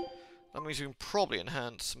 That means we can probably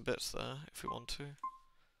enhance some bits there if we want to.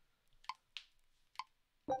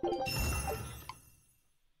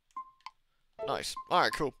 Nice.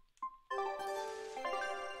 Alright, cool.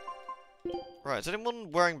 Right, is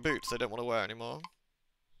anyone wearing boots they don't want to wear anymore?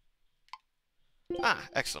 Ah,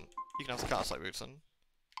 excellent. You can have the calcite boots then.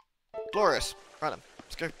 Glorious. Right then,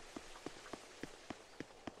 let's go.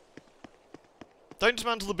 Don't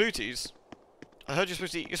dismantle the booties. I heard you're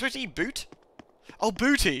supposed to eat. You're supposed to eat boot? Oh,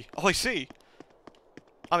 booty! Oh, I see.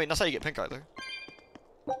 I mean, that's how you get pink eye, though.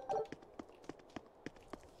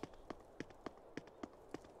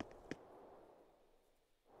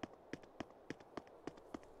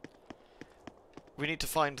 We need to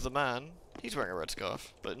find the man. He's wearing a red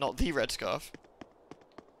scarf, but not the red scarf.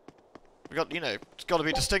 We got, you know, it's got to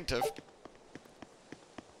be distinctive.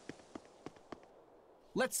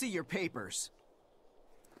 Let's see your papers.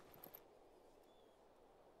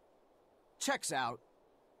 Checks out.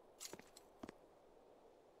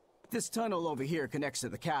 This tunnel over here connects to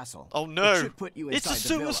the castle. Oh no! It should put you inside it's a the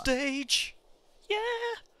sewer villa. stage! Yeah!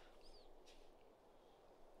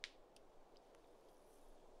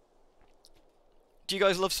 Do you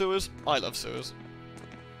guys love sewers? I love sewers.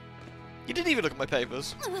 You didn't even look at my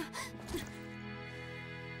papers.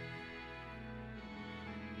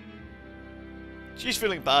 She's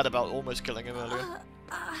feeling bad about almost killing him earlier.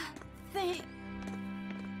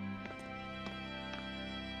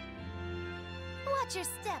 Watch your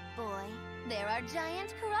step, boy. There are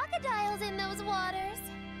giant crocodiles in those waters.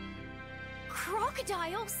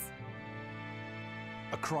 Crocodiles?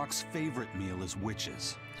 A croc's favorite meal is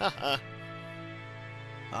witches. Haha.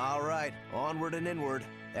 All right, onward and inward.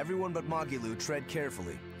 Everyone but Magilu, tread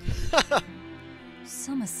carefully.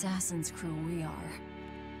 Some assassin's crew we are.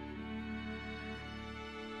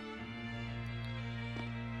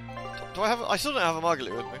 Do I have? I still don't have a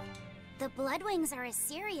Margaret with me. The Bloodwings are a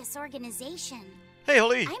serious organization. Hey,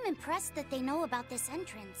 Holly. I'm impressed that they know about this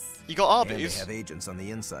entrance. You got And they Arby's. have agents on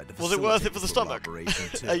the inside to Was it worth it facilitate for the this little stomach? operation,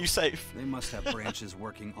 too. Are you safe? They must have branches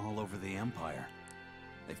working all over the Empire.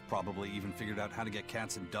 They've probably even figured out how to get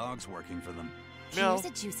cats and dogs working for them. Meow. Here's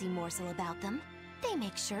a juicy morsel about them. They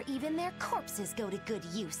make sure even their corpses go to good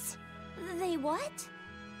use. They what?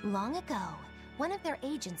 Long ago, one of their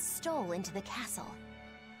agents stole into the castle.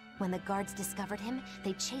 When the guards discovered him,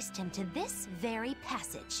 they chased him to this very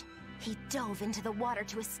passage. He dove into the water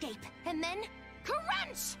to escape, and then...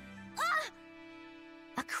 crunch! Ah!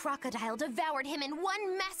 A crocodile devoured him in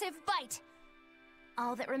one massive bite.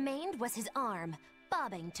 All that remained was his arm,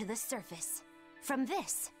 bobbing to the surface. From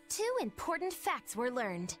this, 2 important facts were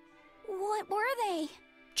learned. What were they?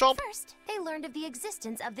 Chomp. First, they learned of the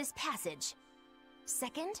existence of this passage.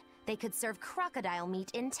 Second, they could serve crocodile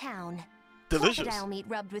meat in town. Delicious. Crocodile meat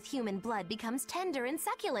rubbed with human blood becomes tender and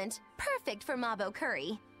succulent, perfect for Mabo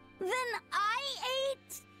curry. Then I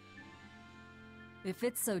ate... If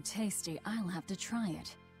it's so tasty, I'll have to try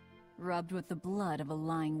it. Rubbed with the blood of a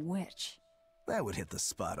lying witch. That would hit the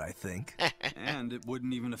spot, I think. And it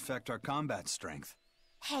wouldn't even affect our combat strength.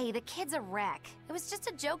 Hey, the kid's a wreck. It was just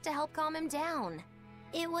a joke to help calm him down.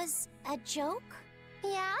 It was a joke?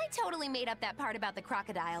 Yeah, I totally made up that part about the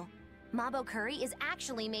crocodile. Mabo curry is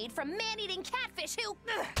actually made from man-eating catfish who...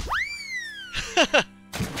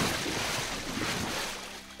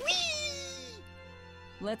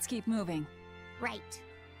 Let's keep moving. Right.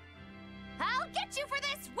 I'll get you for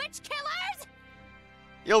this, witch killers!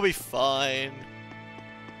 You'll be fine.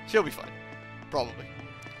 She'll be fine. Probably.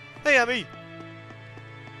 Hey, Emmy!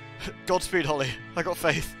 Godspeed, Holly. I got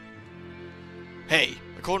faith. Hey,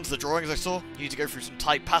 according to the drawings I saw, you need to go through some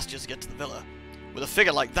tight passages to get to the villa. With a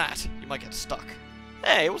figure like that, you might get stuck.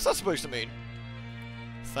 Hey, what's that supposed to mean?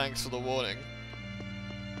 Thanks for the warning.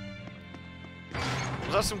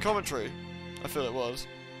 Was that some commentary? I feel it was.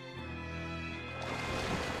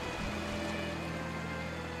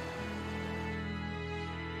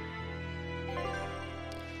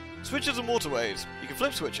 Switches and waterways. You can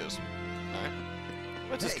flip switches. Alright.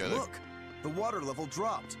 Where's this Hey, go? look! The water level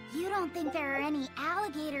dropped. You don't think there are any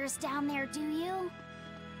alligators down there, do you?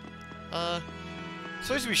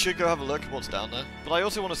 Suppose we should go have a look at what's down there. But I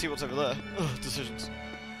also want to see what's over there. Ugh, decisions.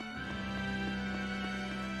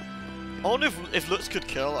 I wonder if looks could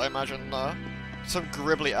kill. I imagine some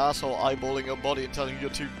gribbly asshole eyeballing your body and telling you you're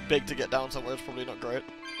too big to get down somewhere is probably not great.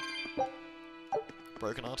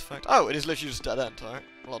 Broken artifact. Oh, it is literally just dead end. Alright,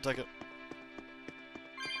 well, I'll take it.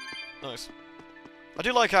 Nice. I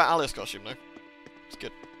do like our Alice costume though. It's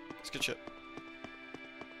good. It's good shit.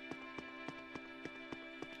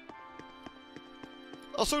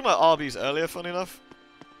 I was talking about Arby's earlier, funny enough.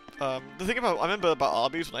 The thing I remember about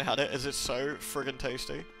Arby's when I had it is it's so friggin'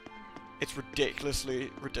 tasty. It's ridiculously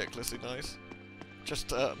nice.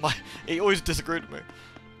 Just, he always disagreed with me.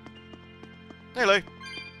 Hello.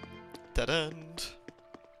 Dead end.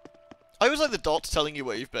 I always like the dots telling you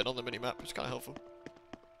where you've been on the minimap, it's kinda helpful.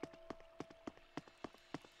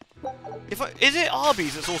 Is it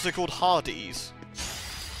Arby's that's also called Hardee's?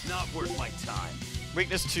 Not worth my time.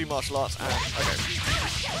 Weakness to martial arts and... okay.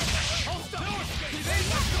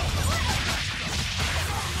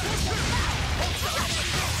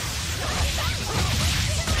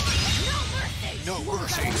 No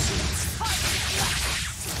mercy.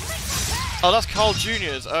 Oh, that's Carl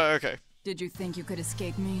Jr.'s. Oh, okay. Did you think you could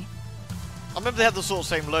escape me? I remember they had the sort of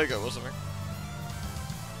same logo or something.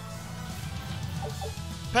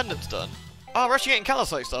 Pendant's done. Oh, we're actually getting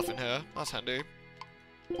calcite stuff in here. That's handy.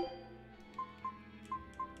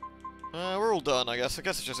 We're all done, I guess. I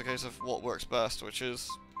guess it's just a case of what works best, which is,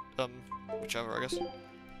 whichever, I guess.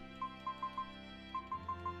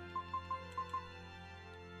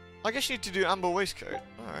 I guess you need to do amber waistcoat.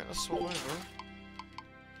 Alright, let's swap over.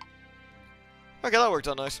 Okay, that worked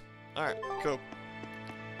out nice. Alright, cool.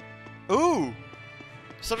 Ooh!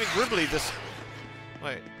 Something gribbly this...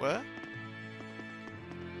 Wait, where?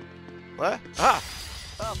 Where? Ah!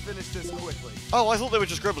 I'll finish this quickly. Oh, I thought they were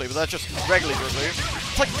just gribbly, but they're just regularly gribbly.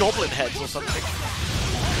 It's like goblin heads or something.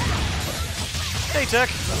 Hey, Tech!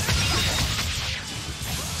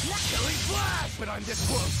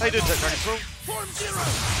 How you doing, Tech Dragonfall?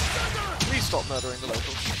 Please stop murdering the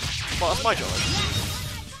locals. Well, that's my job.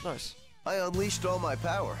 Nice. I unleashed all my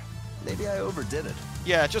power. Maybe I overdid it.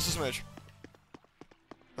 Yeah, just a smidge.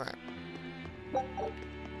 Alright.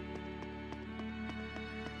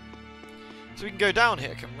 So we can go down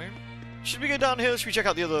here, can we? Should we go down here or should we check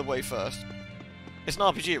out the other way first? It's an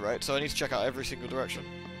RPG, right? So I need to check out every single direction.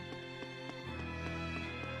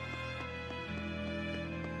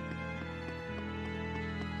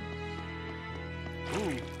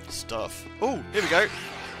 Ooh, stuff. Ooh, here we go.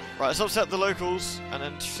 Right, let's upset the locals and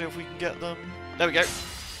then see if we can get them. There we go.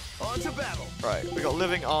 On to battle. Right, we got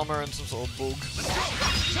living armor and some sort of bug.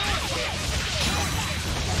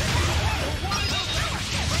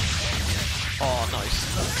 Oh, nice.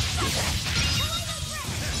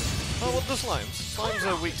 Oh, what the slimes? Slimes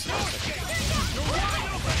are weak to this.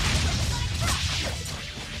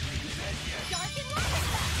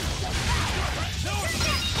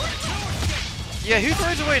 Yeah, who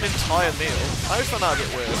throws away an entire meal? I always found that a bit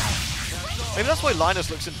weird. Maybe that's why Linus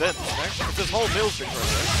looks in bins, you know? If this whole meal's been thrown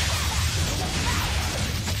away.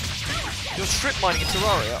 You're strip mining in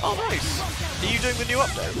Terraria. Oh, nice. Are you doing the new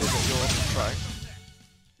update? Is it you're trying?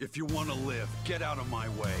 If you want to live, get out of my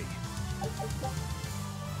way.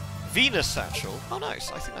 Venus satchel. Oh,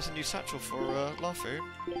 nice. I think that's a new satchel for Lafu.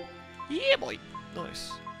 Yeah, boy.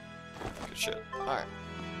 Nice. Good shit. Alright.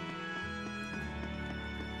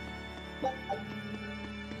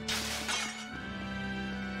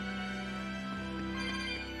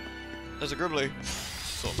 There's a Gribbly.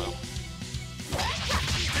 Sort them out.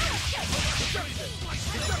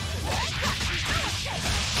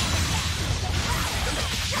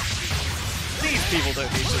 These people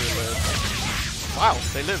don't need to live. Wow,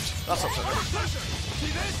 they lived. That's upsetting.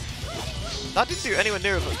 That didn't do anywhere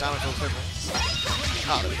near as much damage as him.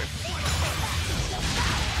 Ah, there we go.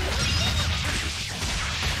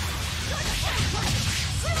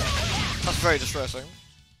 That's very distressing.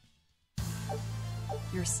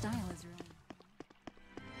 Your style is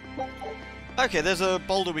right. Okay, there's a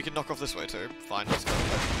boulder we can knock off this way too. Fine, let's go.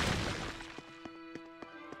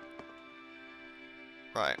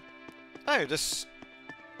 Right. Oh, this...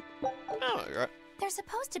 Oh, right. They're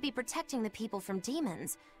supposed to be protecting the people from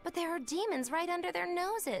demons, but there are demons right under their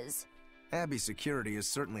noses. Abbey's security is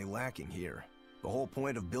certainly lacking here. The whole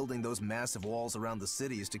point of building those massive walls around the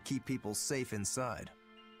city is to keep people safe inside.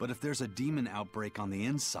 But if there's a demon outbreak on the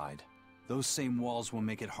inside, those same walls will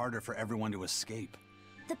make it harder for everyone to escape.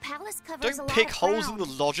 The palace covers a Don't lot pick of holes in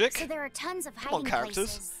ground, the logic. so there are tons of Come on, hiding characters.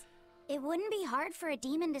 places. It wouldn't be hard for a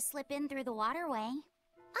demon to slip in through the waterway.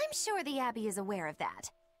 I'm sure the Abbey is aware of that.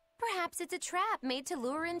 Perhaps it's a trap made to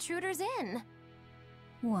lure intruders in.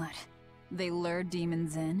 What? They lure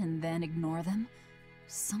demons in and then ignore them?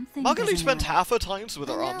 Something Margaret doesn't spent add- half her times with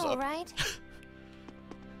her I arms know, up. right?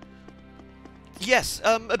 Yes,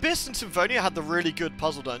 Abyss and Symphonia had the really good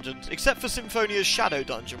puzzle dungeons, except for Symphonia's Shadow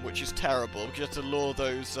Dungeon, which is terrible, because you have to lure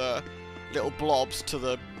those little blobs to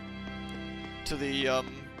the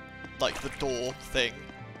like the door thing,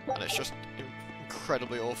 and it's just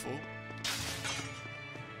incredibly awful.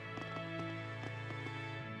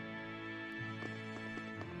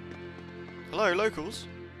 Hello, locals.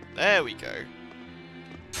 There we go.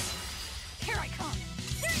 Here I come!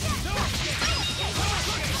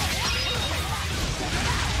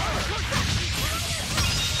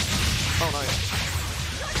 Oh, nice.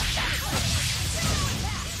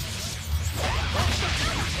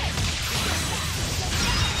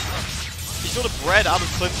 You sort of bread out of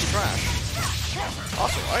Clint's trash.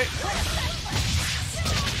 That's alright.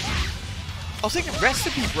 I was thinking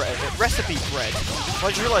recipe bread. I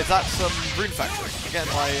just realised that's Rune Factory. Again,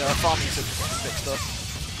 my farming sims mixed up.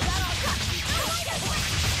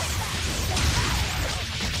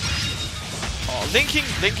 Oh,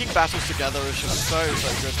 linking battles together is just so good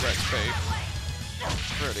for XP.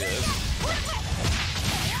 It really is.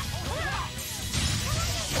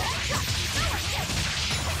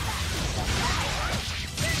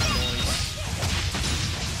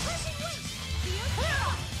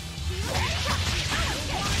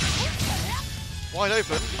 Wide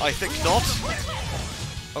open? I think not.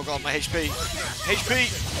 Oh god, my HP. HP!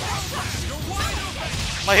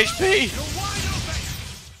 My HP!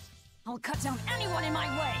 I'll cut down anyone in my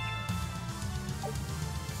way!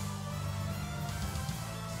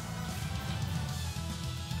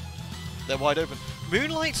 They're wide open.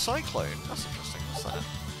 Moonlight Cyclone? That's interesting. What's that?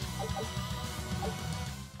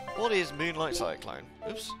 What is Moonlight Cyclone?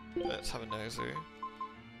 Oops. Let's have a nosy.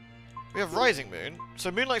 We have Rising Moon.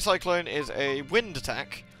 So Moonlight Cyclone is a wind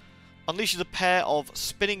attack. Unleashes a pair of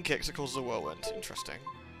spinning kicks that causes a whirlwind. Interesting.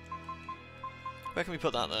 Where can we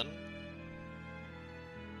put that then?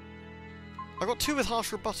 I got 2 with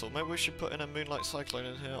Harsh Rebuttal. Maybe we should put in a Moonlight Cyclone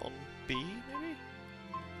in here on B,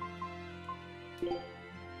 maybe?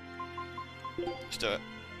 Let's do it.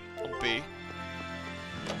 On B.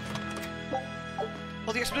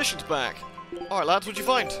 Oh, the expedition's back! Alright lads, what'd you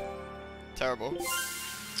find? Terrible.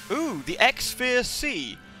 Ooh, the X-Sphere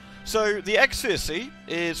C. So, the X-Sphere C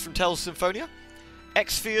is from Tales of Symphonia.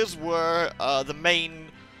 X-Spheres were the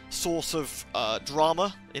main source of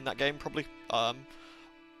drama in that game, probably. How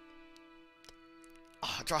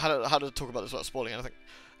to talk about this without spoiling anything.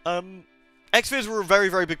 X-Spheres were a very,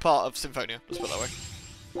 very big part of Symphonia, let's put it that way.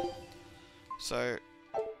 So,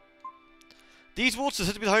 these waters are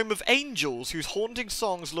said to be the home of angels, whose haunting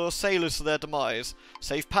songs lure sailors to their demise.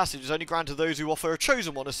 Safe passage is only granted those who offer a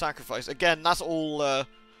chosen one as sacrifice. Again, that's all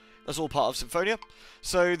part of Symphonia.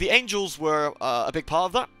 So the angels were a big part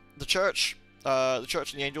of that. The church and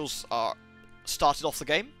the angels started off the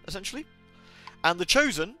game essentially, and the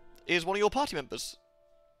chosen is one of your party members,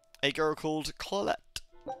 a girl called Claudette.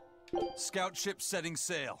 Scout ship setting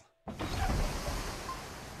sail.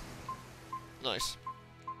 Nice.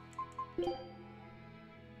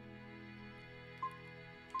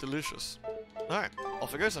 Delicious. Alright,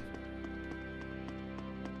 off it goes then.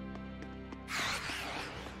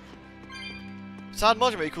 Sad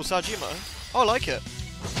monument equals Sajima. Oh, I like it.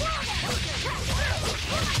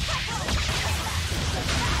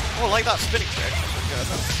 Oh, I like that spinning kick.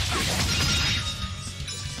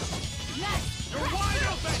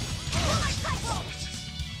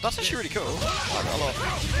 That's actually really cool. I like that a lot.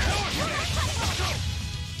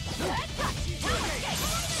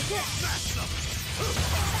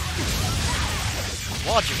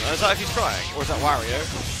 Wajima, is that if he's crying? Or is that Wario?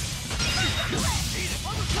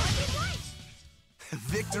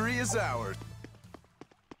 Victory is ours.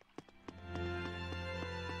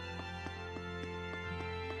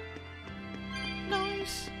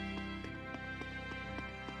 Nice.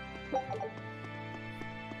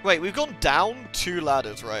 Wait, we've gone down 2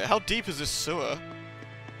 ladders, right? How deep is this sewer?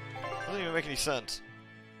 Doesn't even make any sense.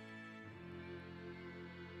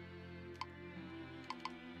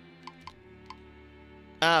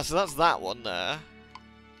 Ah, so that's that one there.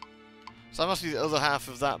 So that must be the other half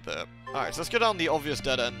of that bit. Alright, so let's go down the obvious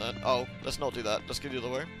dead end then. Oh, let's not do that. Let's go the other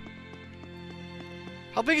way.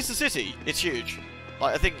 How big is the city? It's huge.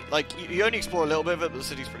 Like, I think, like, you only explore a little bit of it, but the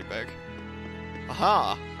city's pretty big.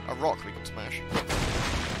 Aha! A rock we can smash.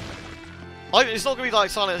 Like, it's not going to be like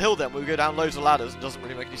Silent Hill then, where we go down loads of ladders. It doesn't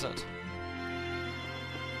really make any sense.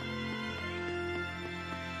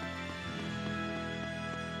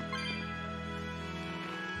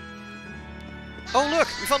 Oh look!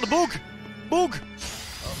 We found the bug! Bug! A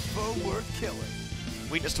foe worth killing.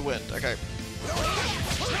 Weakness to wind, okay. Ready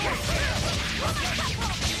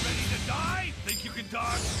to die? Think you can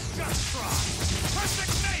dodge? Just try!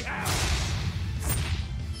 Perfect mayhem!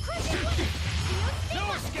 No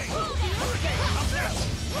escape! How's that?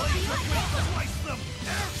 Blaze of wind to slice them!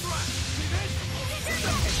 Air thrust!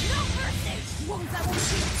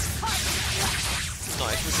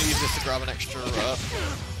 Nice, we can use this to grab an extra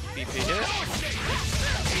BP here.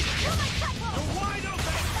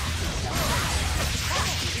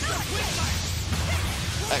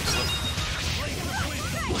 Excellent.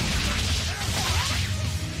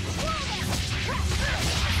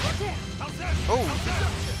 Oh!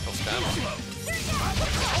 Got scammed.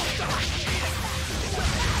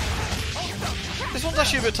 This one's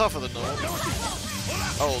actually a bit tougher than normal.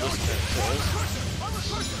 Oh, this is it.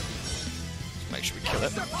 Make sure we kill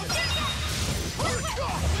it.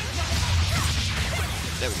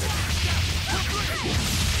 There we go.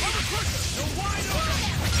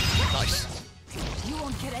 Nice. You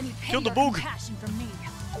won't get any pain Kill the or bug. compassion from me.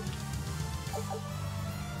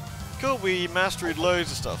 Cool, we mastered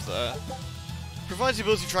loads of stuff there. Provides the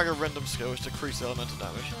ability to trigger a random skill which decreases elemental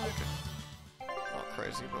damage. Oh, okay. Not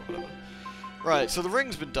crazy, but whatever. Right, so the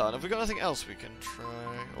ring's been done. Have we got anything else we can try?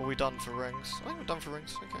 Or are we done for rings? I think we're done for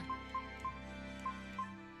rings. Okay.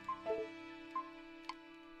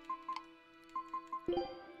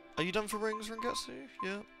 Are you done for rings, Rengetsu?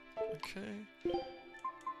 Yeah. Okay.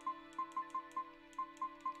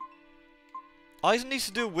 Aizen needs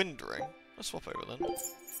to do a wind ring. Let's swap over then.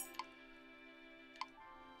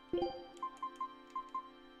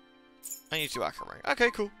 I need to do Aqua ring.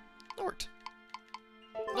 Okay, cool. That worked.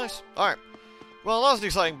 Nice. Alright. Well, that was an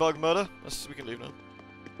exciting bug murder. We can leave now.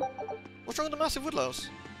 What's wrong with the massive woodlouse?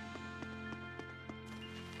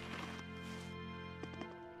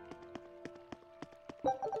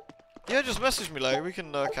 Yeah, just message me later. We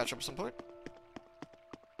can catch up at some point.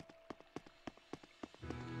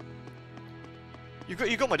 You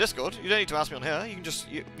got my Discord. You don't need to ask me on here. You can just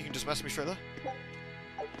message me straight there.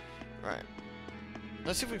 Right.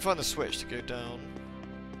 Let's see if we can find the switch to go down.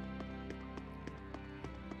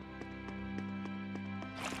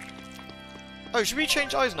 Oh, should we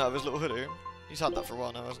change Aizen out of his little hoodie? He's had that for a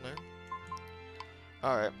while now, hasn't he?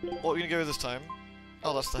 Alright. What are we gonna go with this time?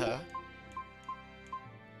 Oh, that's the hair.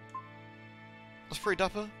 That's pretty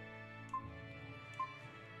dapper.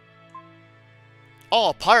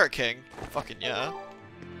 Oh, Pirate King! Fucking yeah.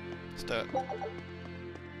 Let's do it.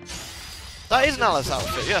 That is an Alice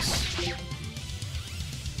outfit, yes.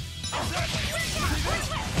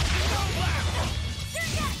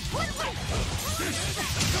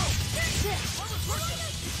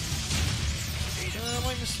 Am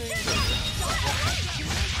I missing?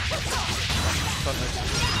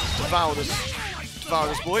 Devour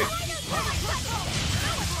this boy.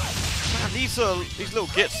 Man, these little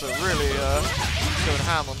gits are really going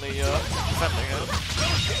ham on the defending it.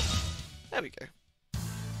 There we go.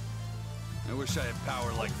 I wish I had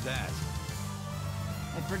power like that.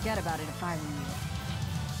 I'd forget about it if I were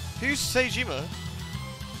you. Who's Seijima?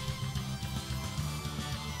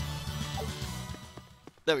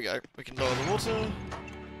 There we go. We can lower the water.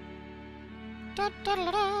 Da, da,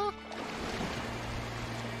 da, da.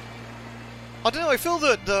 I don't know, I feel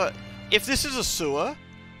that if this is a sewer,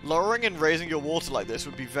 lowering and raising your water like this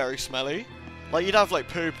would be very smelly. Like, you'd have, like,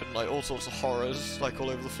 poop and, like, all sorts of horrors, like, all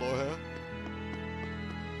over the floor here.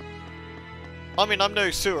 I mean, I'm no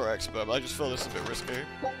sewer expert, but I just feel this is a bit risky.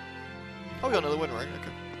 Oh, we got another wind ring.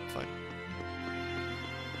 Okay, fine.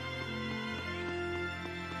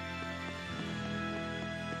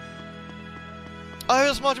 Oh,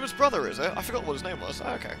 that's Marjorie's brother, is it? I forgot what his name was.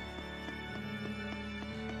 Oh, okay.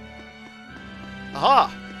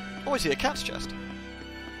 Aha! Oh, I see a cat's chest.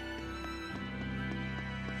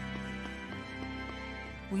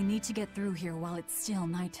 We need to get through here while it's still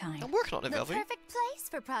nighttime. I'm working on it, The Velvy. perfect place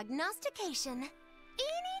for prognostication.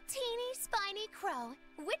 Eeny, teeny, spiny crow.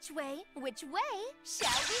 Which way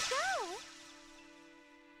shall we go?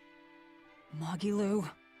 Moggy-Loo.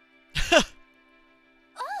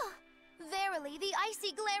 Oh, verily the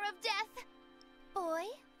icy glare of death. Boy,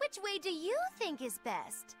 which way do you think is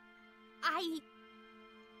best?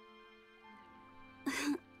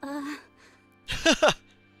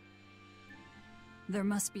 There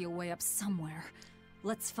must be a way up somewhere.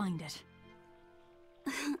 Let's find it.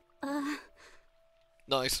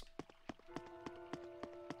 Nice.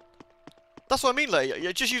 That's what I mean, like,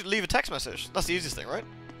 you just leave a text message. That's the easiest thing, right?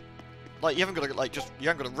 Like, you haven't got to, like, you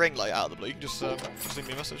haven't got to ring, like, out of the blue. You can just leave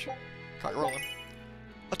me a message. Can't go wrong then.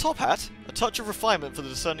 A top hat? A touch of refinement for the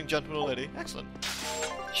discerning gentleman or lady. Excellent.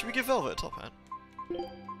 Should we give Velvet a top hat?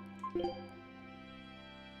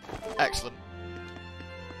 Excellent.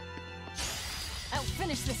 I'll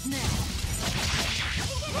finish this now.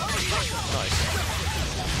 Nice.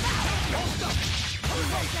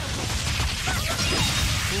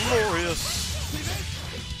 Glorious.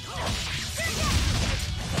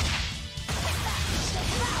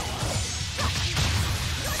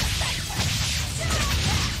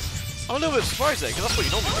 I'm a little bit surprised there, because that's what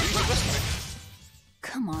you normally do. You investigate.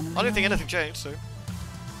 Come on, I don't think really? anything changed, so you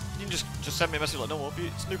can just send me a message like normal.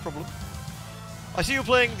 It's no problem. I see you're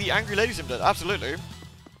playing the Angry Lady Sim Dead. Absolutely.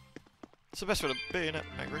 It's the best way to be, isn't it?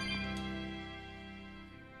 Angry.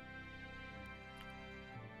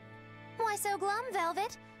 Why so glum,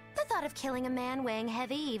 Velvet? The thought of killing a man weighing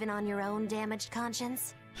heavy even on your own damaged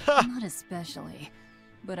conscience? Not especially.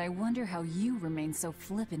 But I wonder how you remain so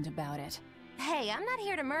flippant about it. Hey, I'm not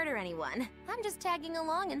here to murder anyone. I'm just tagging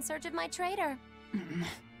along in search of my traitor.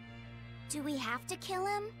 Do we have to kill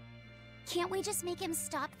him? Can't we just make him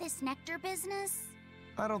stop this nectar business?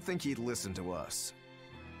 I don't think he'd listen to us.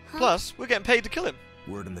 Huh? Plus, we're getting paid to kill him.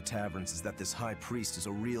 Word in the taverns is that this high priest is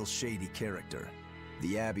a real shady character.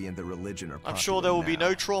 The Abbey and their religion are I'm sure there will be now,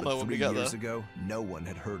 no trauma but when we 3 get years there. ago, no one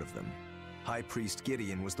had heard of them. High Priest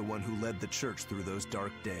Gideon was the one who led the church through those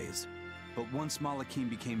dark days. But once Malachim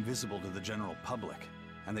became visible to the general public,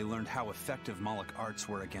 and they learned how effective Moloch arts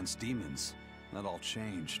were against demons, that all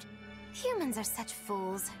changed. Humans are such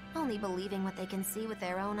fools, only believing what they can see with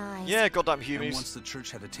their own eyes. Yeah, goddamn And humies. once the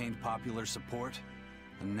church had attained popular support,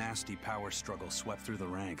 a nasty power struggle swept through the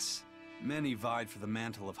ranks. Many vied for the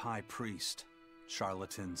mantle of High Priest.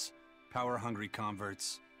 Charlatans, power-hungry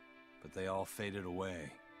converts, but they all faded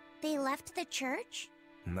away. They left the church?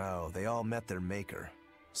 No, they all met their maker.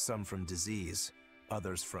 Some from disease,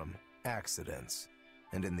 others from accidents.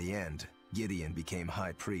 And in the end, Gideon became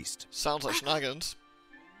High Priest. Sounds like shenanigans.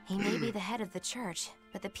 He may be the head of the church,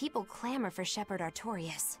 but the people clamor for Shepherd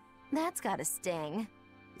Artorius. That's gotta sting.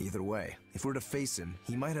 Either way, if we're to face him,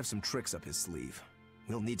 he might have some tricks up his sleeve.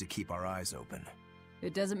 We'll need to keep our eyes open.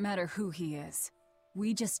 It doesn't matter who he is.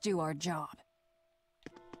 We just do our job.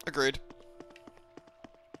 Agreed.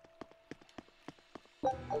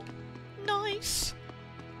 Nice.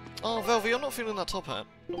 Oh, Velvy, I'm not feeling that top hat.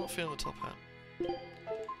 I'm not feeling the top hat.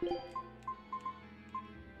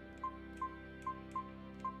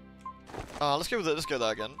 Let's go with it. Let's go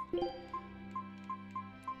there again.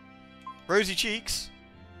 Rosy cheeks.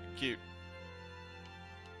 Cute.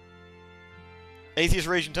 Atheist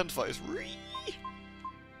raging tentifiers.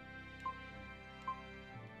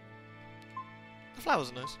 The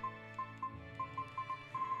flowers are nice.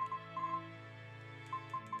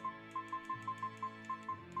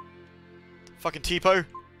 Fucking Tipo.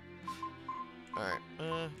 Alright,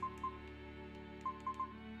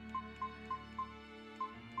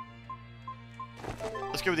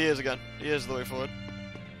 let's go with the ears again. The ears are the way forward.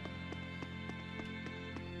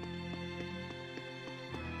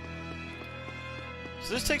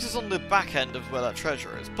 So this takes us on the back end of where that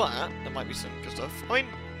treasure is, but there might be some good stuff. I mean,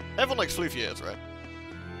 everyone likes floofy ears, right?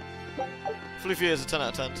 Floofy ears are 10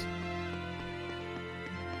 out of 10s.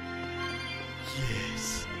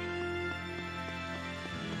 Yes.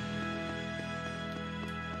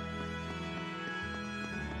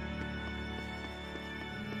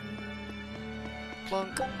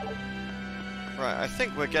 clunk. Right, I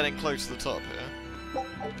think we're getting close to the top here.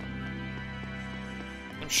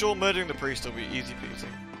 I'm sure murdering the priest will be easy peasy.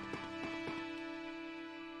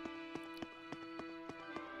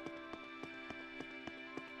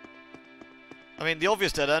 I mean, the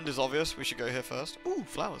obvious dead end is obvious. We should go here first. Ooh,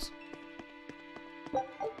 flowers.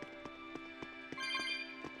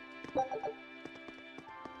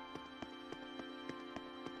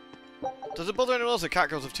 Does it bother anyone else that cat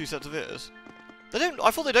girls have 2 sets of ears? They don't. I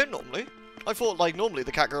thought they don't normally. I thought, like, normally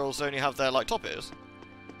the cat girls only have their, like, top ears.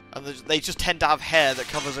 And they just tend to have hair that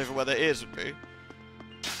covers over where their ears would be.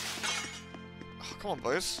 Oh, come on,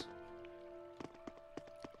 boys.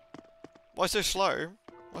 Why so slow?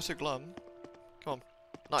 Why so glum? Come on.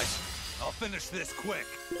 Nice. I'll finish this quick.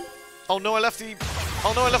 Oh no, I left the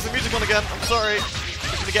music on again. I'm sorry.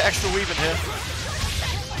 I'm gonna get extra weave in here.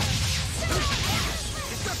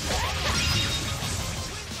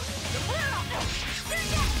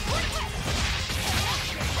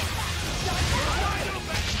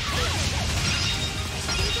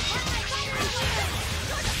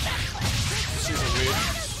 Super weird.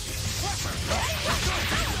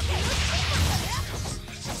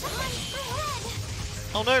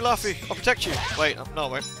 Oh no, Luffy! I'll protect you! Wait, no,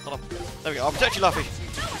 wait, hold on. There we go, I'll protect you, Luffy!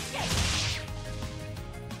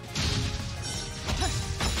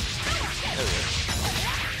 There we go.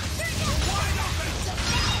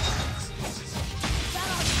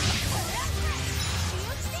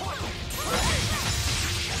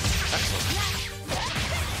 Excellent.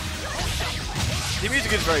 The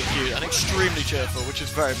music is very cute and extremely cheerful, which is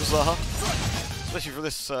very bizarre. Especially for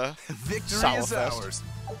this, Victory is ours.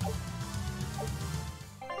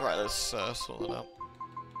 Right, let's sort that out.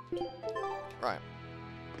 Right.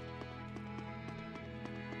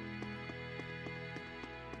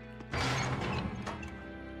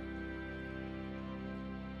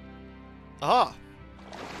 Aha!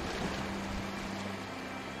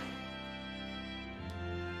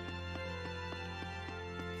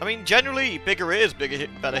 I mean, generally, bigger ears,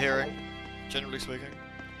 better hearing. Generally speaking.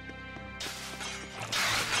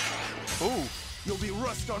 Ooh. You'll be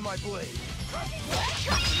rust on my blade.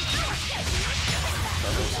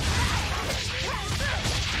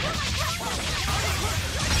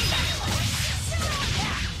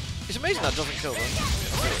 It's amazing that doesn't kill them.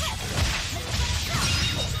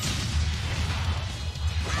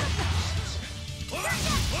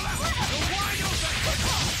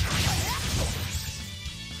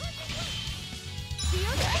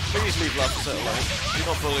 Please leave love to settle alone. Do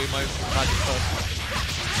not bully my magic person.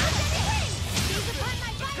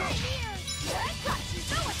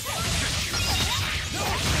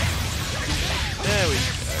 There we go.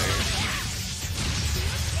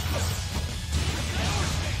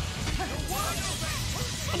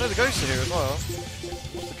 Oh no, the ghosts are here as well.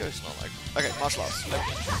 What's the ghost not like? Okay, martial arts.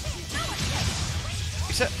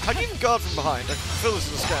 Except, how do you even guard from behind? I feel this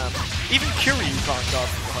is a scam. Even Kiryu can't guard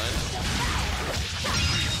from behind.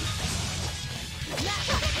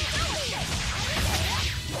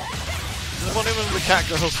 There's one of the cat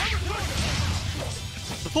girls.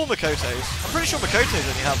 The poor Makotes. I'm pretty sure Makotes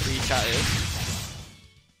only have the cat ears.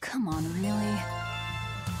 Come on, really?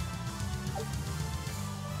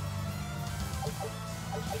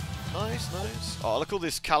 Nice, nice. Oh, look at all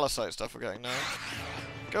this callocyte stuff we're getting now.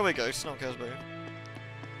 Go away, ghost. No one cares about you.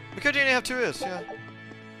 Makoti only have 2 ears, yeah.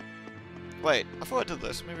 Wait, I thought I did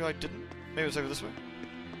this. Maybe I didn't. Maybe it's over this way.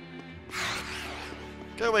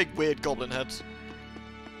 Go away, weird goblin heads.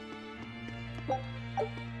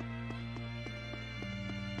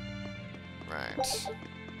 Right.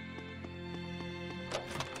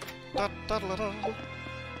 Da, da, da, da.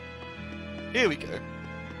 Here we go.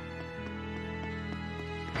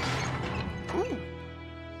 Ooh.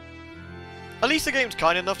 At least the game's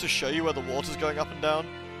kind enough to show you where the water's going up and down.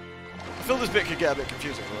 I feel this bit could get a bit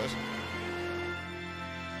confusing otherwise.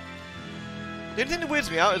 The only thing that weirds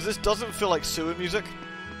me out is this doesn't feel like sewer music.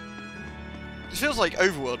 It feels like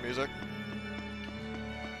overworld music.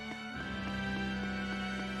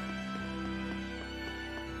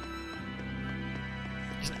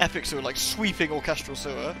 It's an epic sewer, like sweeping orchestral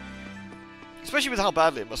sewer. Especially with how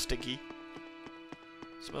badly it must stinky.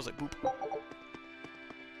 Smells like poop. What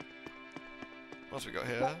else we got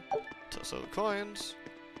here? Silver coins.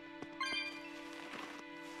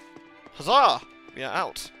 Huzzah! We are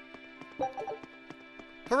out.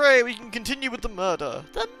 Hooray! We can continue with the murder.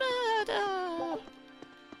 The murder!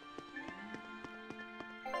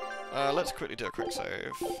 Let's quickly do a quick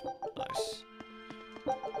save. Nice.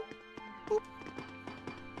 Boop.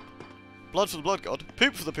 Blood for the blood god.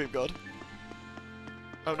 Poop for the poop god.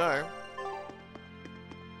 Oh no.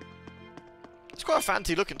 It's quite a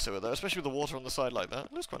fancy look into it though, especially with the water on the side like that.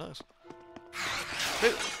 It looks quite nice.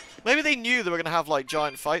 Maybe they knew they were going to have like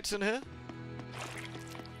giant fights in here.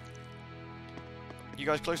 You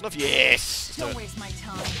guys close enough? Yes! Don't waste my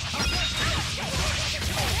time.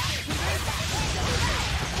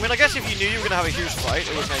 I mean, I guess if you knew you were going to have a huge fight,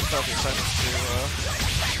 it would make perfect sense to,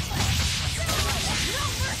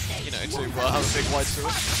 you know, to have a big wide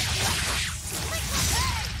sword.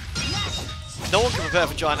 No one can prepare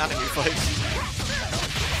for giant anime fights.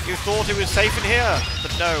 You thought it was safe in here,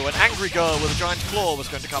 but no, an angry girl with a giant claw was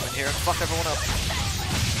going to come in here and fuck everyone up.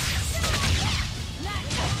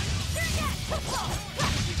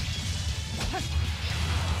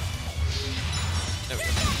 There we go.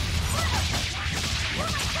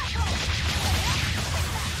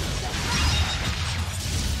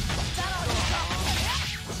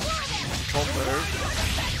 Combo.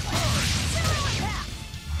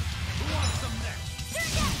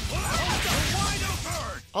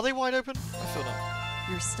 Are they wide open? I feel not.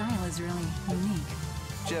 Your style is really unique.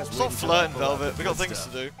 Just Stop flirting, Velvet. We got things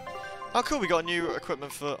to do. Oh, cool. We got new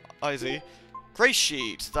equipment for IZ. Grace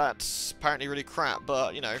sheet. That's apparently really crap,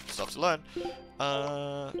 but you know, stuff to learn.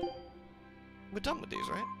 We're done with these,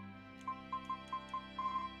 right?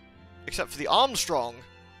 Except for the Armstrong.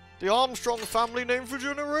 The Armstrong family name for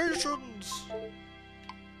generations. I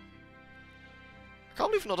can't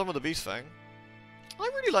believe we're not done with the Beast Fang. I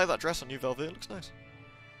really like that dress on you, Velvet. It looks nice.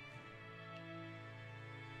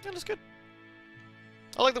 Yeah, that's good.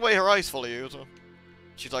 I like the way her eyes follow you as well.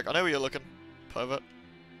 She's like, I know where you're looking, pervert.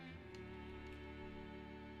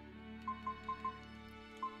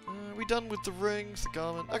 Are we done with the rings, the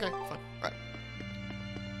garment? Okay, fine. Right.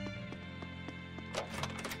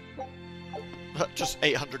 Just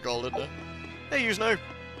 800 gold in there. Hey, you know.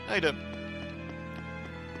 How you doing?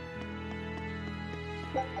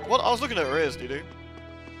 What? I was looking at her ears, dude.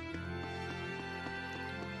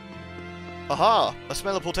 Aha! A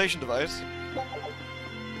teleportation device.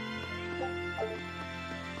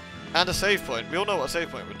 And a save point. We all know what a save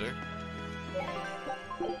point would do.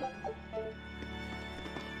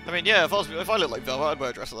 I mean, yeah, if I look like Velvet, I'd wear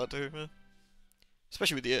a dress like that too. Yeah.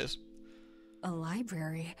 Especially with the ears. A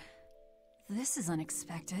library? This is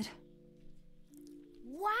unexpected.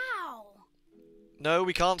 Wow! No,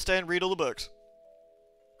 we can't stay and read all the books.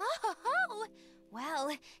 Oh,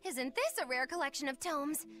 well, isn't this a rare collection of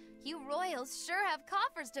tomes? You royals sure have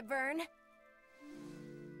coffers to burn.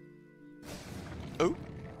 Oh.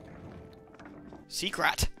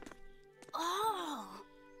 Secret. Oh,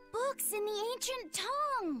 books in the ancient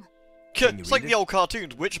tongue. It's like the old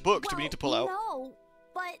cartoons. Which books do we need to pull out? No,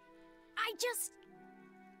 but I just...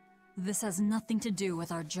 This has nothing to do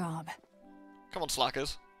with our job. Come on,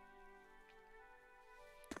 slackers.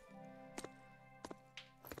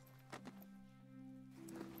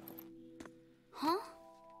 Huh?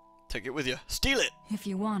 Take it with you. Steal it! If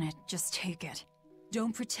you want it, just take it.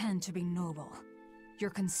 Don't pretend to be noble. You're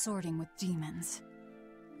consorting with demons.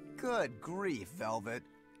 Good grief, Velvet.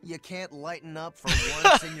 You can't lighten up for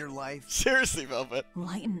once in your life? Seriously, Velvet.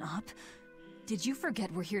 Lighten up? Did you forget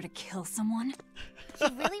we're here to kill someone? You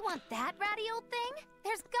really want that ratty old thing?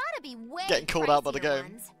 There's gotta be way Getting called out by the pricier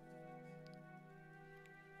game. ones.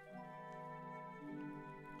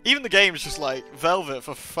 Even the game's just like, Velvet,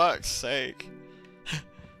 for fuck's sake.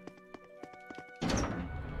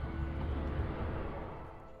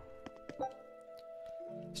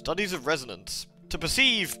 Studies of resonance. To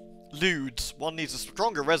perceive lewds, one needs a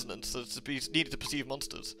stronger resonance than to be needed to perceive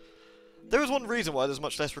monsters. There is one reason why there's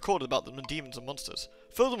much less recorded about them than demons and monsters.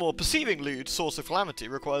 Furthermore, perceiving lewd, source of calamity,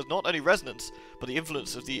 requires not only resonance, but the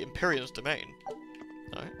influence of the Empyrean's domain.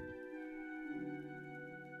 Alright.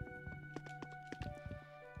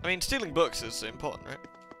 I mean, stealing books is important, right?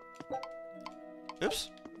 Oops.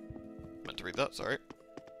 Meant to read that, sorry.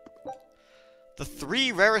 The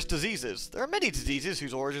 3 rarest diseases. There are many diseases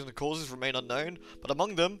whose origins and causes remain unknown, but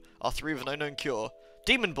among them are 3 with an unknown cure.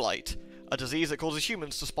 Demon Blight, a disease that causes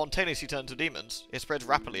humans to spontaneously turn to demons. It spreads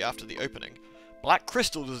rapidly after the opening. Black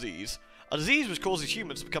Crystal Disease, a disease which causes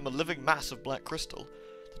humans to become a living mass of black crystal.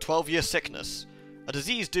 The 12-year Sickness, a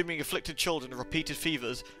disease dooming afflicted children of repeated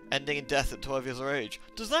fevers, ending in death at 12 years of age.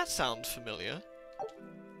 Does that sound familiar?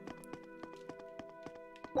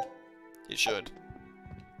 It should.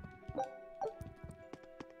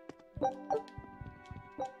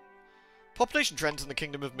 Population trends in the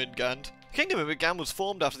Kingdom of Midgand. The Kingdom of Midgand was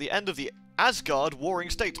formed after the end of the Asgard Warring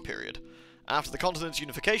States period. After the continent's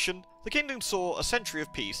unification, the kingdom saw a century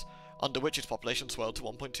of peace, under which its population swelled to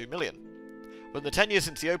 1.2 million. Within the 10 years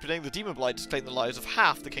since the opening, the Demon Blight has claimed the lives of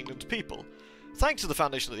half the kingdom's people. Thanks to the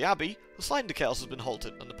foundation of the Abbey, the slide into chaos has been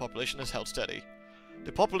halted and the population has held steady.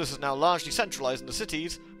 The populace is now largely centralized in the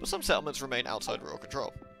cities, but some settlements remain outside royal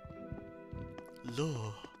control.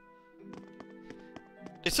 Lore.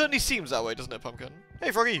 It certainly seems that way, doesn't it, Pumpkin?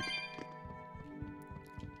 Hey, Froggy!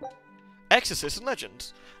 Exorcists and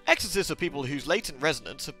legends. Exorcists are people whose latent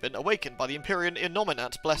resonance have been awakened by the Empyrean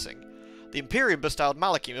Innominat's blessing. The Empyrean bestowed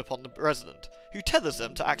Malachim upon the resident, who tethers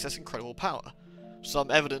them to access incredible power. Some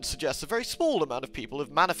evidence suggests a very small amount of people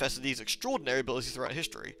have manifested these extraordinary abilities throughout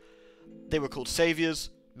history. They were called saviors,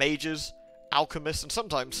 mages, alchemists, and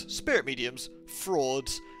sometimes spirit mediums,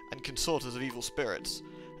 frauds, and consorters of evil spirits.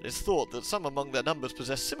 It is thought that some among their numbers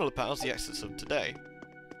possess similar powers to the exorcists of today.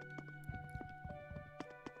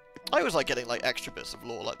 I always like getting like extra bits of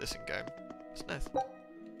lore like this in game. It's nice.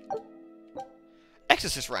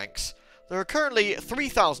 Exorcist ranks. There are currently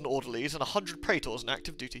 3,000 orderlies and 100 praetors in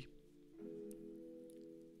active duty.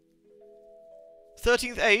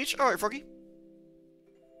 13th age. Alright, Froggy.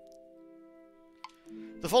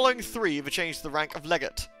 The following three have changed to the rank of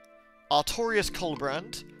legate. Artorius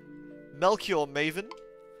Colbrand, Melchior Maven,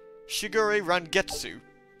 Shigure Rangetsu.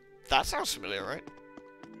 That sounds familiar, right?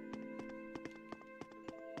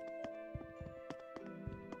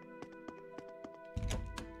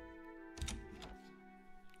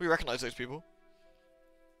 We recognize those people.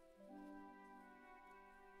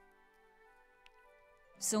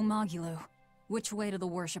 So, Magulu, which way to the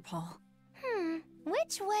worship hall?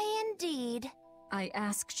 Which way indeed? I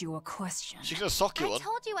asked you a question. She's gonna sock you I on.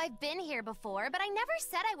 told you I've been here before, but I never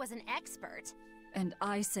said I was an expert. And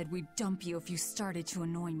I said we'd dump you if you started to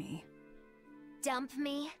annoy me. Dump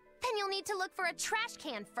me? Then you'll need to look for a trash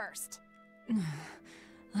can first.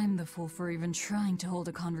 I'm the fool for even trying to hold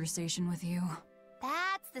a conversation with you.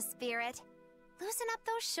 That's the spirit. Loosen up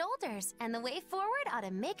those shoulders, and the way forward ought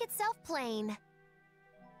to make itself plain.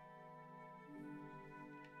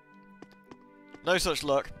 No such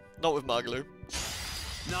luck. Not with Magalu.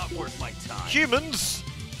 Not worth my time. Humans!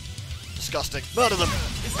 Disgusting. Murder them!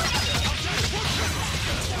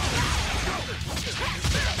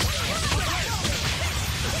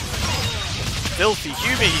 Filthy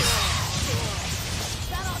humies!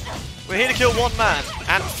 We're here to kill one man,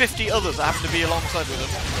 and 50 others that happen to be alongside with him.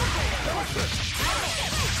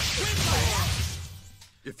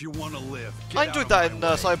 If you want to live, I enjoyed that in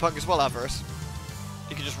Cyberpunk as well, Avarice.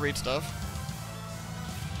 You can just read stuff.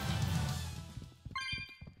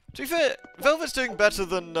 To be fair, Velvet's doing better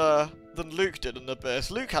than Luke did in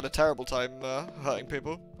Abyss. Luke had a terrible time hurting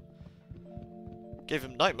people. Gave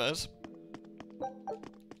him nightmares.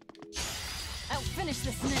 I'll finish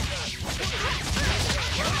this now.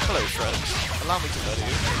 Hello, friends. Allow me to murder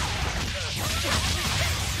you.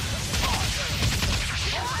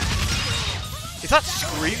 Is that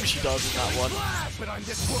scream she does in that one? But I'm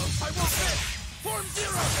this close. I will fit. Form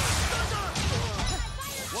zero.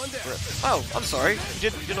 One down. Oh, I'm sorry.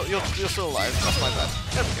 You're still alive. That's my bad.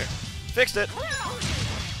 There we go. Fixed it.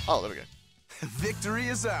 Oh, there we go. Victory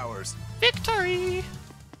is ours. Victory!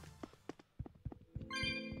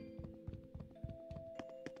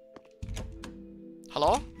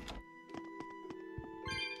 Hello?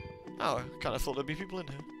 Oh, I kind of thought there'd be people in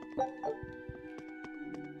here.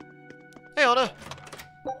 Hey, Honor!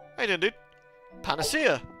 How you doing, dude?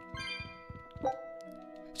 Panacea!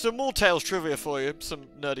 Some more Tales trivia for you, some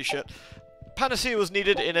nerdy shit. Panacea was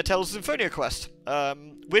needed in a Tales of Symphonia quest.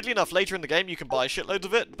 Weirdly enough, later in the game you can buy shitloads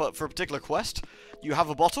of it, but for a particular quest, you have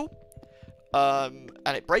a bottle, and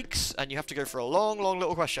it breaks, and you have to go for a long, long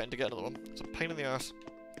little quest chain to get another one. It's a pain in the ass.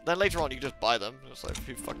 Then later on you can just buy them. It's like,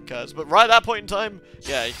 who fucking cares? But right at that point in time,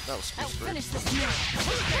 yeah, that was I'll screwed. finish this now.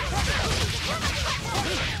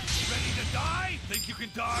 Ready to die? Think you can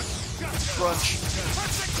dodge? Just Crunch.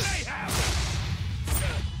 perfect mayhem.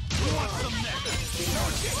 You want some next?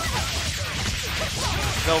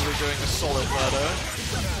 Velvet doing a solid murder.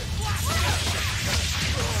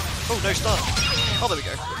 Oh, no stun. Oh, there we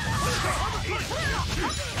go.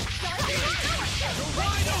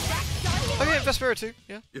 Oh yeah, Vesperia too,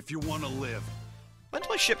 yeah. if you want to live. When's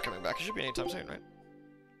my ship coming back? It should be anytime soon, right?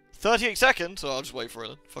 38 seconds? So I'll just wait for it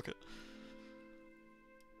then. Fuck it.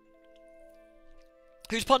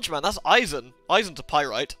 Who's Punch Man? That's Eisen. Eisen's a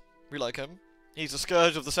pyrite. We like him. He's a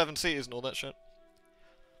scourge of the Seven Seas and all that shit.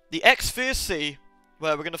 The X-Fierce Sea,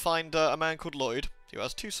 where we're going to find a man called Lloyd, who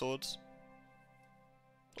has 2 swords.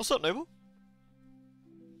 What's up, Noble?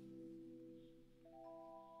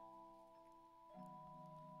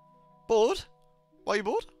 Bored? Why are you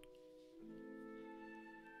bored?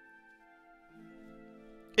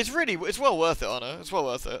 It's well worth it, Anna. It's well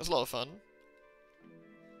worth it. It's a lot of fun.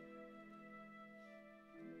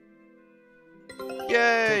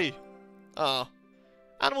 Yay! Ah.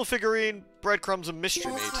 Animal figurine breadcrumbs and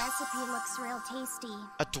mystery This meat. recipe looks real tasty.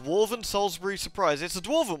 A dwarven Salisbury surprise. It's a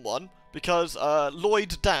dwarven one because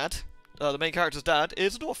Lloyd's dad, the main character's dad,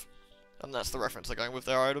 is a dwarf. And that's the reference they're going with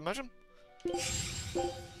there, I'd imagine.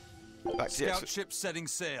 Back to Scout ship setting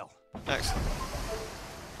sail. Excellent.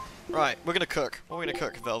 Right, we're gonna cook. What are we gonna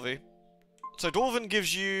cook, Velvy? So Dwarven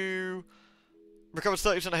gives you... recovers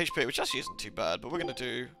 30% of HP, which actually isn't too bad, but we're gonna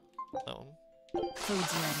do that one.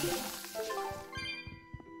 Food's ready.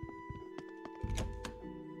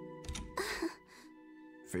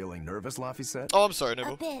 Feeling nervous, Laffy said? Oh, I'm sorry, A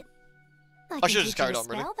Nibble. bit. I should have just carried on,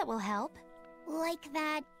 really. Spell that will help. Like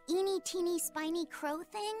that eeny teeny spiny crow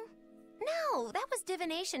thing? No, that was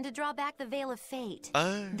divination to draw back the Veil of Fate.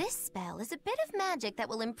 Oh. This spell is a bit of magic that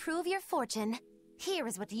will improve your fortune. Here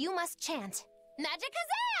is what you must chant.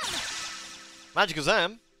 Magicazam!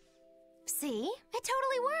 Magicazam? See? It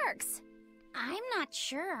totally works. I'm not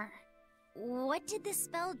sure. What did the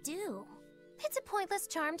spell do? It's a pointless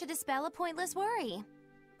charm to dispel a pointless worry.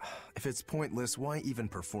 If it's pointless, why even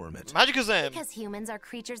perform it? Magicazam! Because humans are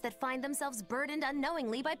creatures that find themselves burdened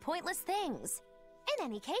unknowingly by pointless things. In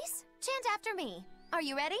any case, chant after me. Are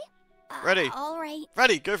you ready? Ready. All right.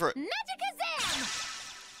 Ready, go for it. Magicazam!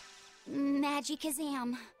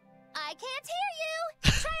 Magicazam. I can't hear you!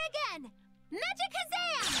 Try again!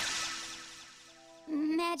 Magicazam!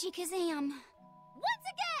 Magicazam. Once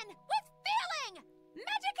again, with feeling!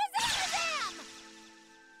 Magicazam!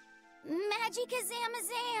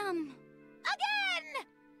 Magicazamazam. Again!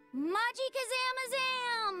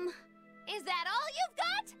 Magicazamazam. Is that all you've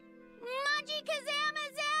got?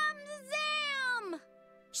 Magicazamazam.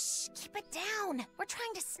 Shh, keep it down. We're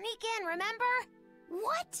trying to sneak in, remember?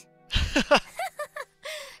 What?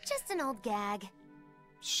 Just an old gag.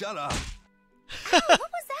 Shut up. What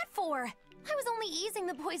was that for? I was only easing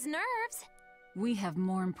the boy's nerves. We have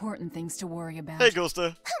more important things to worry about. Hey,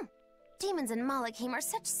 Ghoster. Demons and Malachim are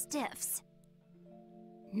such stiffs.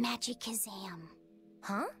 Magicazam.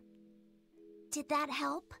 Huh? Did that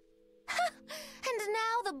help? And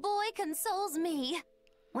now the boy consoles me.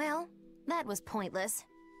 Well, that was pointless.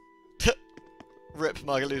 Rip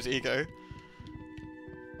Margalu's ego.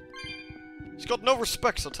 She's got no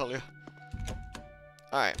respect, I'll tell you.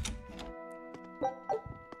 Alright.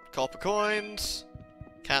 Copper coins.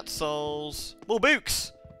 Cat souls. More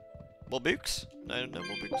books! More books? No, no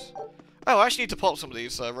more books. Oh, I actually need to pop some of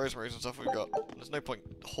these rosemaries and stuff we've got. There's no point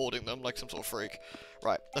hoarding them like some sort of freak.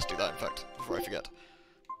 Right, let's do that, in fact, before I forget.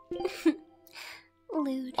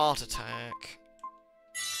 Lewd. Art attack.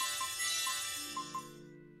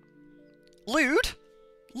 Lewd?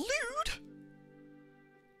 Lewd?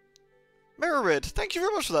 Mirrorid, thank you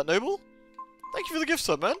very much for that, Noble. Thank you for the gift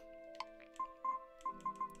sub, man.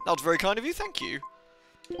 That was very kind of you, thank you.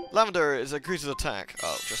 Lavender is increases attack.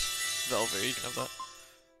 Oh, just Velvy, you can have that.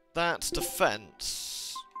 That's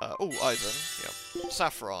defense. Oh, Eisen, yeah.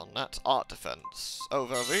 Saffron, that's art defense. Oh,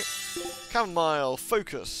 Velvy. Chamomile,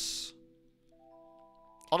 focus.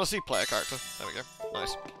 Honestly, player character. There we go.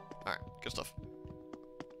 Nice. Alright, good stuff.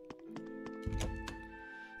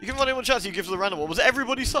 You can find anyone chat you give to the random one. Was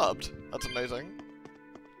everybody subbed? That's amazing.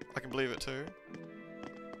 I can believe it too.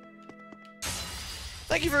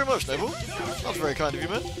 Thank you very much, Noble. That was very kind of you,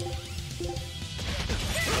 man.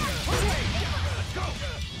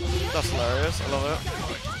 That's hilarious. I love it.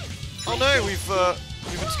 Oh no, we've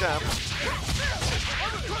been scammed.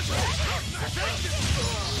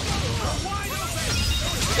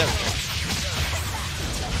 There we go.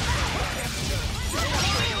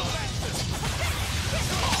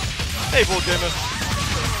 Hey, board gamer.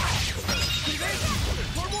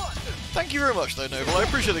 Thank you very much, though, Noble. I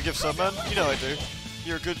appreciate the gift sub, man. You know I do.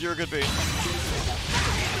 You're a good bean.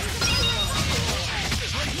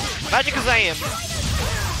 Magicazam!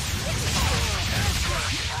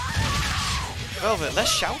 Velvet, less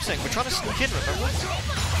shouting. We're trying to sneak in, remember?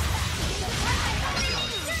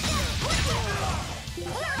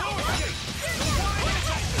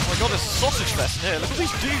 Oh my god, there's a sausage fest in here. Look at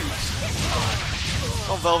these dudes.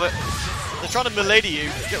 Come on, Velvet. They're trying to milady you.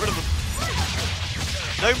 Get rid of them.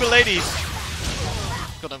 No miladies.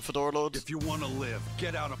 Got them Fedora Lords. If you want to live,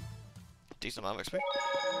 get out of... Decent amount of XP.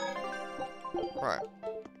 Right.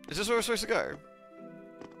 Is this where we're supposed to go?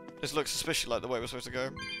 This looks suspiciously like the way we're supposed to go.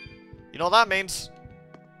 You know what that means?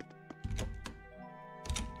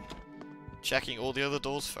 Checking all the other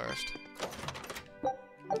doors first.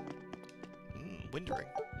 Wind ring.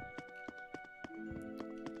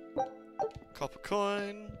 Copper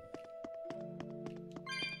coin.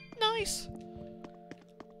 Nice.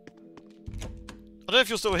 I don't know if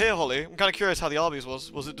you're still here, Holly. I'm kind of curious how the Arby's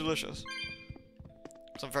was. Was it delicious?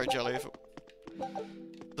 Because I'm very jelly if it...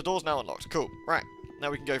 The door's now unlocked. Cool. Right. Now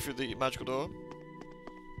we can go through the magical door.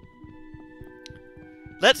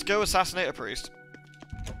 Let's go assassinate a priest.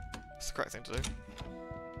 That's the correct thing to do.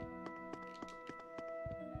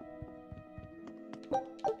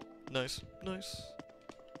 Nice, nice.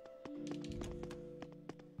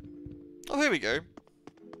 Oh, here we go.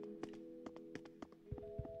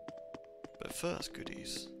 But first,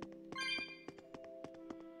 goodies.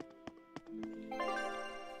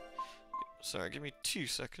 Sorry, give me 2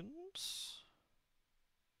 seconds.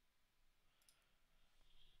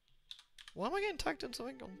 Why am I getting tagged in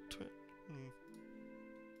something on Twitter?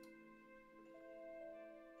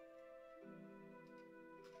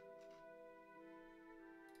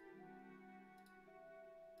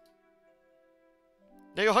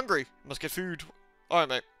 Now you're hungry. Must get food. Alright,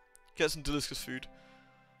 mate. Get some delicious food.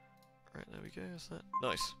 Right, there we go. Is that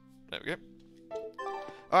nice? There we go.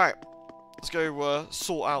 Alright. Let's go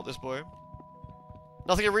sort out this boy.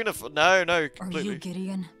 Nothing arena for. No, completely. Are you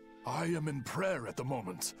Gideon? I am in prayer at the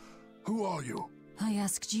moment. Who are you? I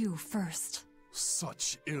asked you first.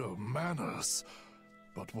 Such ill manners.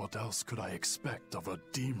 But what else could I expect of a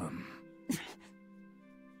demon?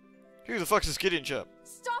 Who the fuck is this Gideon chap?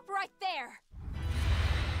 Stop right there!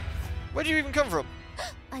 Where do you even come from?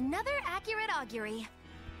 Another accurate augury.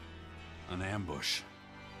 An ambush.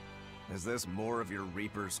 Is this more of your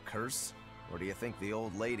Reaper's curse? Or do you think the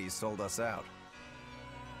old lady sold us out?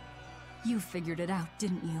 You figured it out,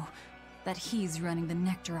 didn't you? That he's running the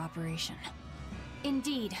Nectar operation.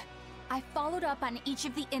 Indeed. I followed up on each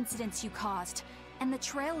of the incidents you caused, and the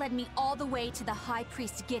trail led me all the way to the High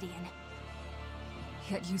Priest Gideon.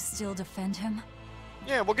 Yet you still defend him?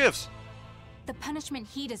 Yeah, what gives? The punishment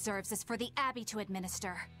he deserves is for the Abbey to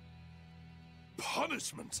administer.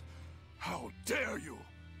 Punishment? How dare you?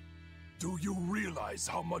 Do you realize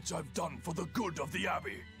how much I've done for the good of the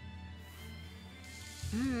Abbey?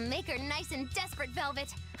 Make her nice and desperate,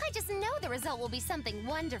 Velvet. I just know the result will be something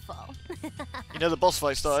wonderful. You know the boss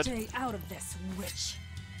fight started. Stay out of this, witch.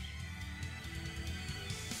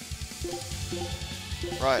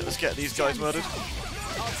 Right, let's get these guys murdered.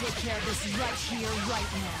 I'll take care of this right here,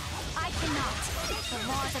 right now. I cannot. The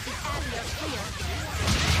laws of the Abbey are clear.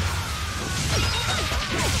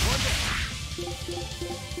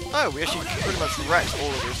 Oh, we actually pretty much wrecked all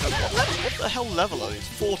of these. What the hell level are these?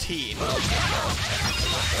 14.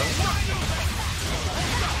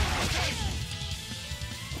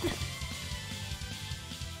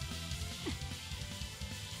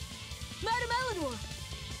 Madam Eleanor!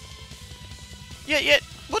 Yeah,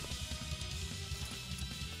 what?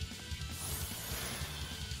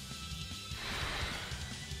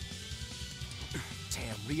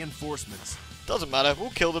 Damn, reinforcements. Doesn't matter,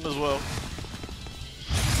 we'll kill them as well.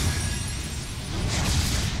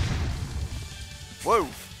 Whoa!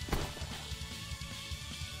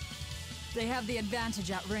 They have the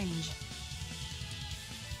advantage at range.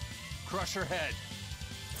 Crush her head.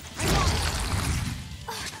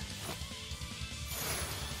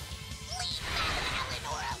 Leave Madame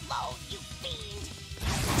Eleanor alone, you fiend!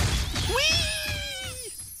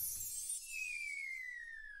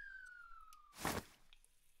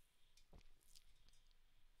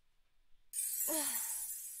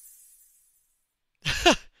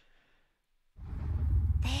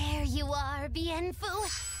 There you are, Bienfu.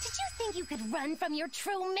 Did you think you could run from your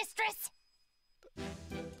true mistress?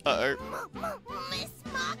 Uh-oh. Miss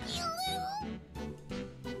Makilu!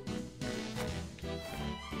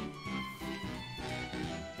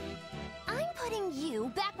 I'm putting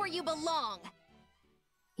you back where you belong.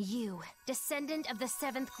 You, descendant of the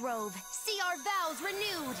Seventh Grove, see our vows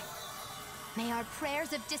renewed. May our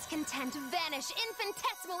prayers of discontent vanish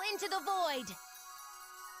infinitesimal into the void.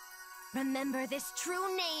 Remember this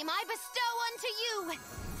true name I bestow unto you,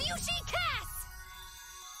 Fushi Cass!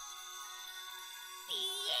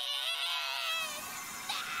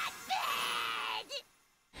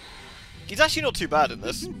 He's actually not too bad in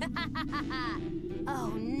this.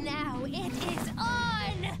 Oh, now it is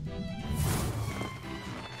on!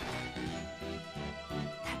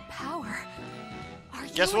 That power. Are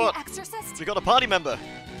you Guess an what? exorcist? We got a party member.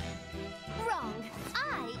 Wrong.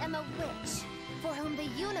 I am a witch, for whom the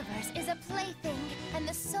universe is a plaything, and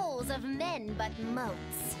the souls of men but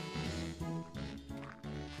motes.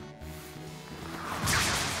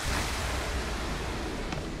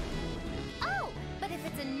 Oh, but if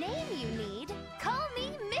it's a name you need, call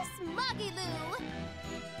me Miss Magilu.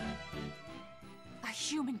 A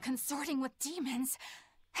human consorting with demons?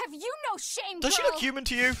 Have you no shame, Does she girl? look human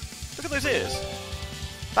to you? Look at those ears.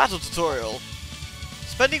 Battle tutorial.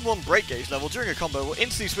 Spending one break gauge level during a combo will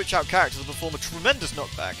instantly switch out characters and perform a tremendous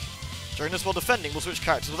knockback. During this while defending, will switch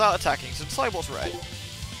characters without attacking, so decide what's right.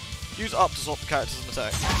 Use up to swap the characters and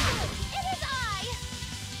attack. It is I!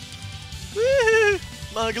 Woohoo!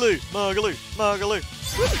 Margaloo! Margaloo! Margaloo!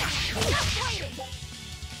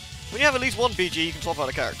 When you have at least one BG, you can swap out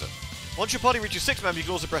a character. Once your party reaches 6 members, you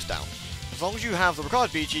can also press down. As long as you have the required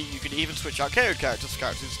BG, you can even switch out KO'd characters for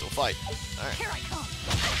characters who still fight. Alright. Here I come!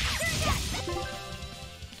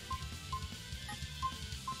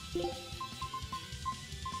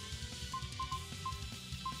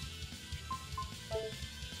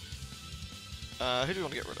 Who do we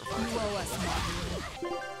want to get rid of? You owe us,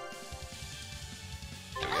 Margaret.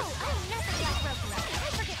 Oh, I'm nothing like Rokuroku. I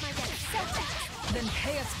forget my debt so fast. Then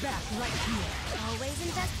pay us back right here. Always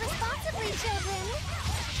invest responsibly, children.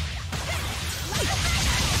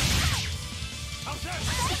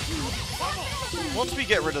 Once we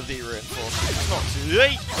get rid of the reinforcements, it's not too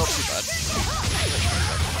late, not too bad.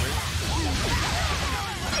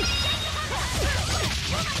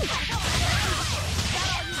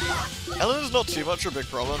 Eleanor's not too much of a big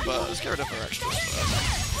problem, but let's get rid of her extras first.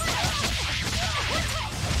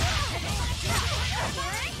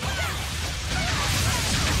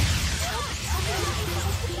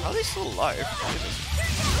 Are they still alive?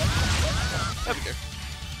 There we go.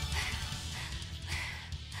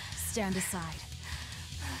 Stand aside.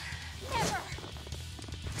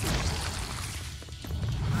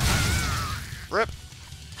 Rip.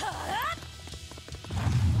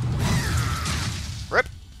 Rip.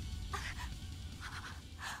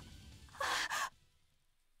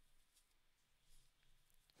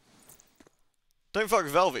 Don't fuck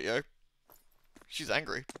Velvet, yo. She's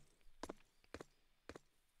angry.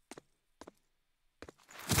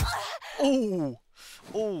 Oh!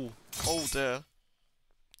 Oh! Oh dear.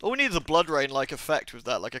 All we need is a blood rain-like effect with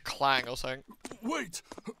that, like a clang or something. Wait!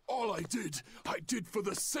 All I did for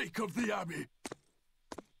the sake of the Abbey.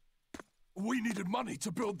 We needed money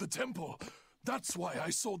to build the temple. That's why I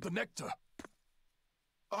sold the nectar.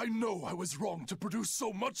 I know I was wrong to produce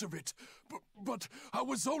so much of it, but I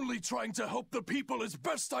was only trying to help the people as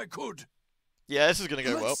best I could. Yeah, this is gonna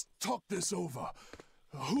go well. Let's talk this over.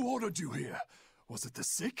 Who ordered you here? Was it the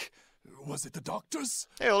sick? Was it the doctors?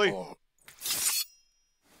 Hey, Ollie. Or...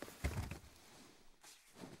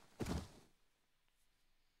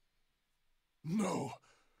 No.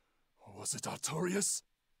 Was it Artorias?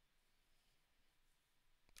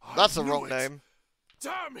 That's I the knew wrong it. name.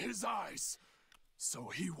 Damn his eyes! So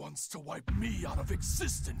he wants to wipe me out of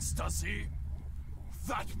existence, does he?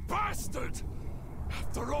 That bastard!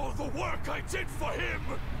 After all the work I did for him!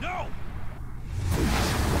 No!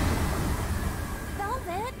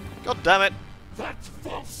 Velvet? God damn it. That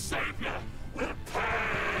false savior will pay!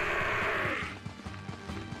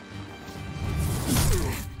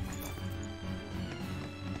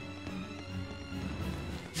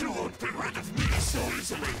 You won't be rid of me so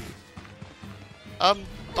easily!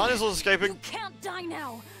 Dinosaurs escaping. You can't die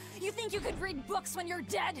now! You think you could read books when you're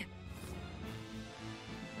dead?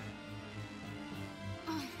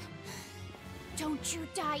 Don't you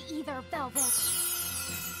die either, Velvet.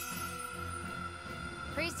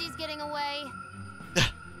 Priesty's getting away.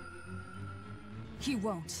 He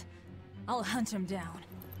won't. I'll hunt him down.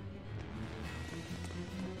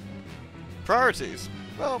 Priorities.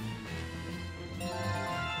 Well.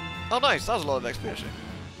 Oh, nice. That was a lot of XP, actually.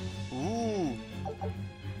 Ooh.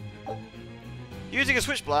 Using a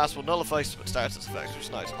switch blast will nullify status effects, which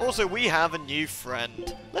is nice. Also, we have a new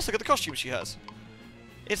friend. Let's look at the costume she has.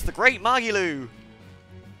 It's the Great Margaloo.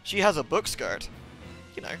 She has a book skirt.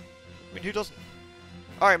 You know, I mean, who doesn't?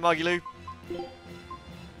 Alright, Margaloo.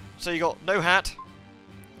 So you got no hat.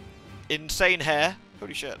 Insane hair.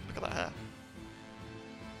 Holy shit, look at that hair.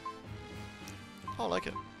 Oh, I like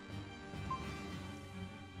it.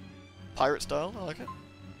 Pirate style, I like it.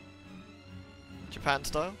 Japan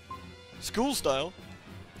style. School style.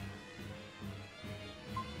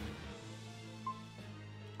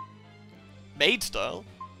 Maid style.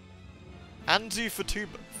 Anzu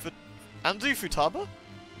Futaba?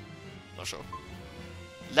 Not sure.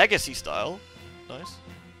 Legacy style. Nice.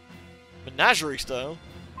 Menagerie style.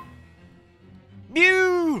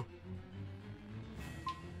 Mew!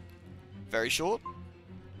 Very short.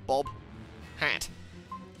 Bob. Hat.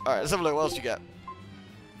 Alright, let's have a look. What else you get?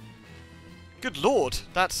 Good lord,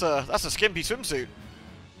 that's a skimpy swimsuit.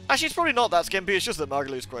 Actually, it's probably not that skimpy, it's just that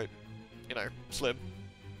Margaloo's quite, you know, slim.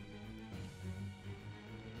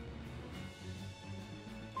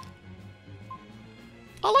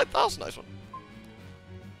 I like that. That's a nice one.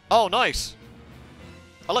 Oh, nice.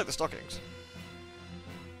 I like the stockings.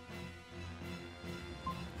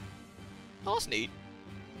 Oh, that's neat.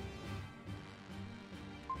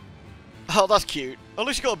 Oh, that's cute. At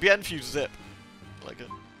least you got a bien fused zip. I like it.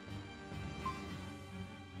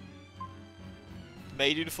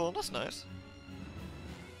 maid uniform, that's nice.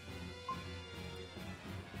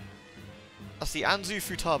 That's the Anzu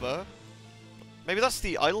Futaba. Maybe that's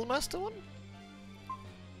the Idolmaster one?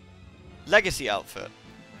 Legacy outfit.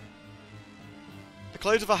 The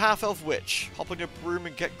clothes of a half-elf witch. Hop on your broom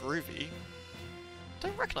and get groovy.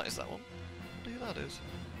 Don't recognise that one. I wonder who that is.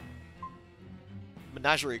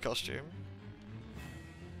 Menagerie costume.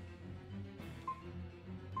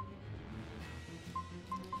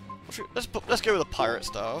 Let's go with a pirate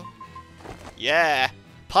style. Yeah!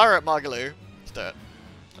 Pirate Margaloo! Let's do it.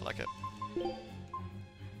 I like it.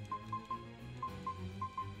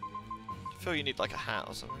 I feel you need like a hat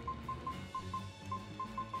or something.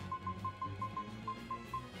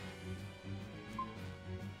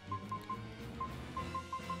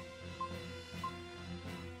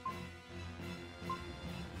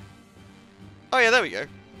 Oh yeah, there we go.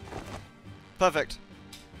 Perfect.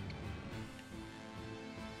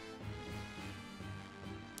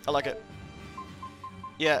 I like it.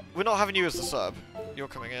 Yeah, we're not having you as the sub. You're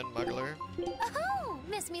coming in, Magaloo. Oh,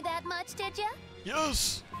 miss me that much, did ya?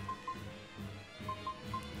 Yes!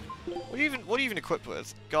 What are you even equipped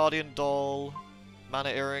with? Guardian doll, mana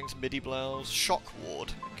earrings, midi blouse, shock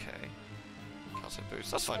ward. Okay. Can't say boots.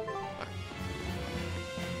 That's fine. Right.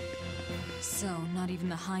 So, not even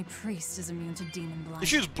the High Priest is immune to demon blight. If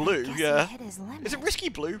she was blue, Guess yeah. he hit his limit. Is it risky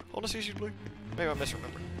blue? Honestly, she's blue. Maybe I'm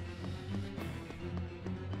misremembering.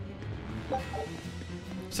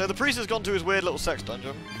 So the priest has gone to his weird little sex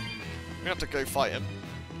dungeon. We have to go fight him.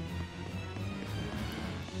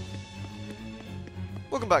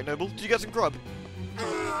 Welcome back, Noble. Did you get some grub?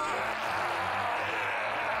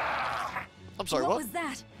 I'm sorry, what? What was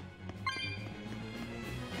that?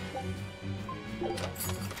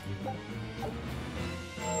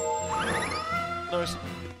 Nice.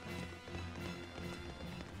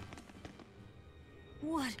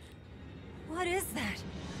 What is that?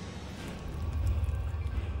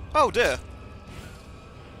 Oh dear.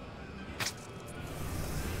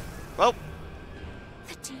 Well.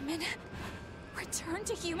 The demon returned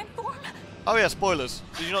to human form? Oh yeah, spoilers.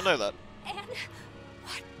 Did you not know that? And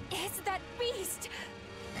what is that beast?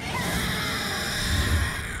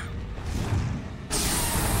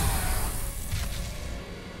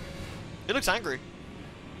 It looks angry.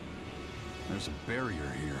 There's a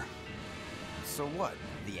barrier here. So what?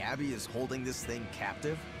 The Abbey is holding this thing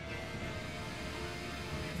captive?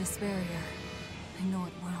 This barrier. I know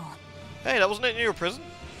it well. Hey, that wasn't it in your prison?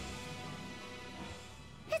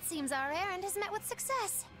 It seems our errand has met with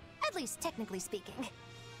success. At least technically speaking.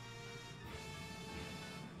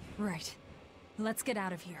 Right. Let's get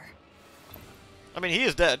out of here. I mean, he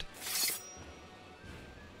is dead.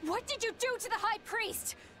 What did you do to the High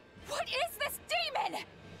Priest? What is this demon?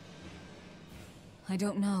 I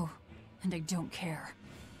don't know, and I don't care.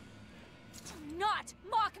 Do not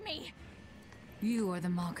mock me! You are the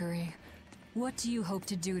mockery. What do you hope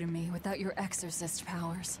to do to me without your exorcist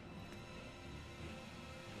powers?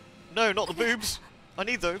 No, not the boobs. I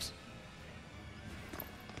need those.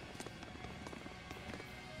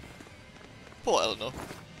 Poor Eleanor.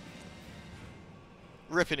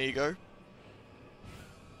 Ripping ego.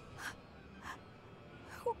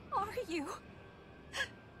 Who are you?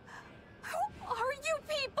 Who are you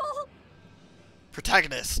people?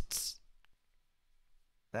 Protagonists.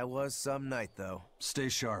 That was some night, though. Stay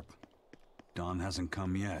sharp. Dawn hasn't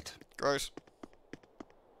come yet. Gross.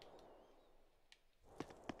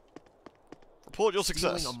 Report your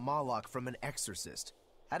success. Stealing a Moloch from an exorcist.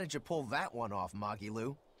 How did you pull that one off,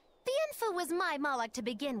 Magilu? Bienfu was my Moloch to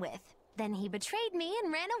begin with. Then he betrayed me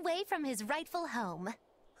and ran away from his rightful home.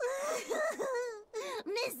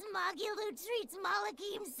 Miss Magilu treats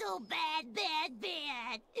Malakim so bad.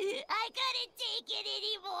 I couldn't take it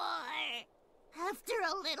anymore. After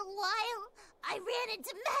a little while, I ran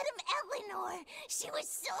into Madame Eleanor. She was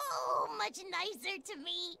so much nicer to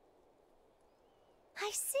me.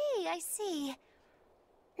 I see.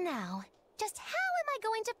 Now, just how am I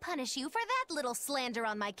going to punish you for that little slander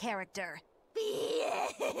on my character? The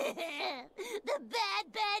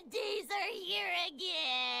bad days are here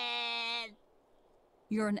again.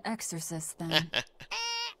 You're an exorcist, then. I'm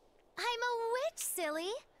a witch,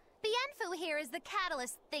 silly. Bienfu here is the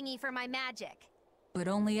catalyst thingy for my magic. But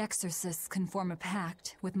only exorcists can form a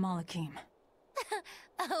pact with Malakim.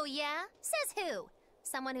 Oh yeah? Says who?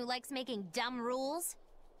 Someone who likes making dumb rules?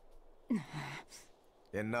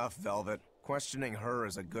 Enough, Velvet. Questioning her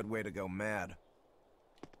is a good way to go mad.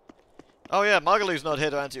 Oh yeah, Margalu's not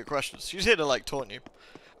here to answer your questions. She's here to, like, taunt you.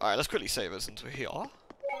 Alright, let's quickly save us into here.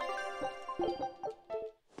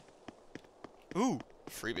 Ooh,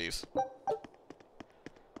 freebies.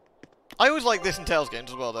 I always like this in Tales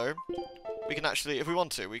games as well, though. we can actually, if we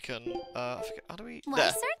want to, we can, I forget, how do we, Why,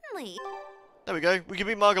 there. certainly. There we go. We can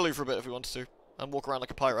be Margaloo for a bit if we wanted to, and walk around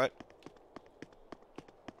like a pirate.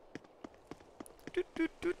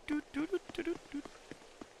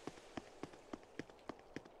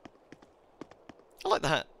 I like the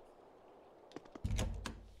hat.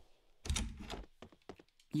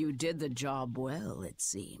 You did the job well, it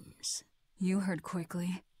seems. You heard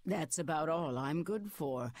quickly. That's about all I'm good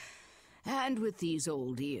for. And with these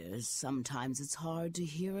old ears, sometimes it's hard to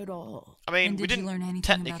hear it all. I mean, And we did didn't you learn anything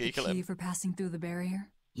about technically the kill key him. for passing through the barrier?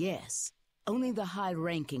 Yes. Only the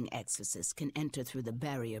high-ranking exorcist can enter through the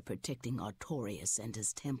barrier protecting Artorias and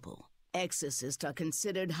his temple. Exorcists are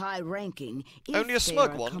considered high-ranking if Only a they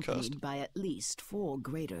smug are one, accompanied cursed. by at least 4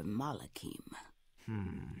 greater Malakim.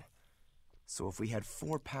 So if we had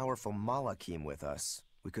 4 powerful Malakim with us,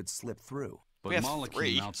 we could slip through. But We have Malakim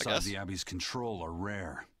 3, I outside guess. the Abbey's control are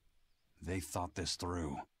rare. They thought this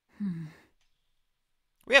through.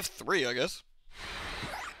 We have 3, I guess.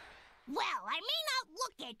 Well, I may not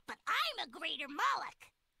look it, but I'm a greater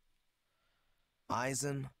Moloch.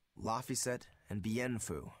 Aizen, Laphicet, and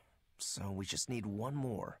Bienfu. So we just need 1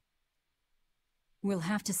 more. We'll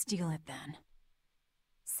have to steal it then.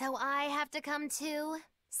 So I have to come too?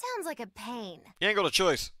 Sounds like a pain. You ain't got a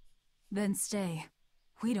choice. Then stay.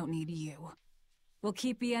 We don't need you. We'll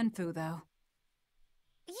keep Bienfu, though.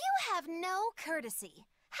 You have no courtesy.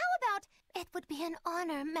 How about, it would be an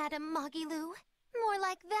honor, Madame Magilou? More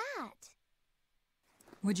like that.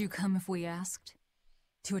 Would you come if we asked?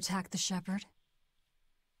 To attack the shepherd?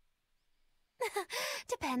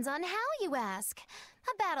 Depends on how you ask.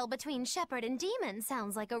 A battle between shepherd and demon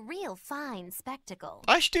sounds like a real fine spectacle.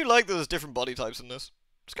 I actually do like that there's different body types in this.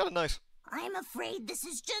 It's kind of nice. I'm afraid this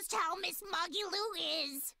is just how Miss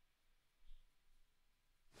Magilou is.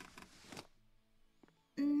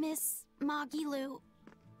 Miss Magilou,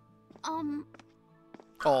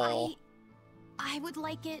 Oh, I would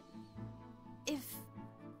like it if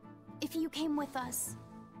you came with us.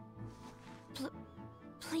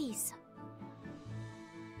 Please.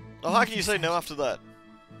 oh, how can you say no after that?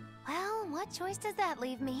 Well, what choice does that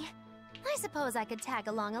leave me? I suppose I could tag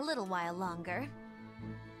along a little while longer.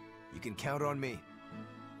 You can count on me.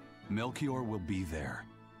 Melchior will be there.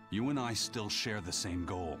 You and I still share the same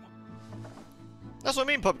goal. That's what I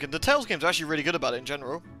mean, Pumpkin. The Tales games are actually really good about it in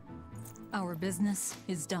general. Our business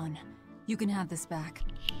is done. You can have this back.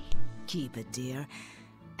 Keep it, dear.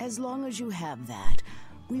 As long as you have that,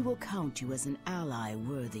 we will count you as an ally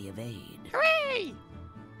worthy of aid. Hooray!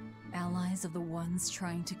 Allies of the ones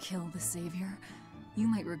trying to kill the Savior? You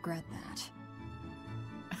might regret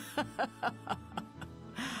that.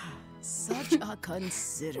 Such a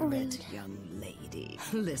considerate young lady.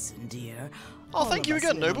 Listen, dear. Oh, thank all you of us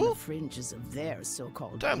again, live on Noble. the fringes of their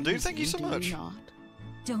so-called Damn, dude, thank you so reason, do much. not?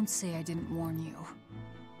 Don't say I didn't warn you.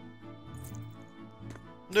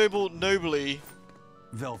 Noble, nobly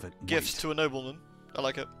Velvet, gifts wait. to a nobleman. I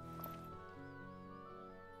like it.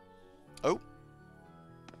 Oh,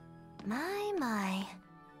 My.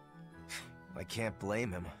 I can't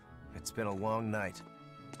blame him. It's been a long night.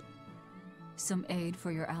 Some aid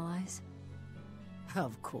for your allies?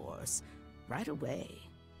 Of course. Right away.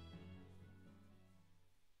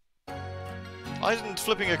 Aizen's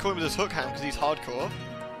flipping a coin with his hook hand because he's hardcore.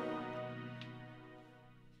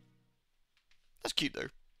 That's cute though.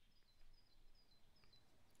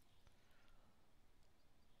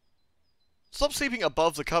 Stop sleeping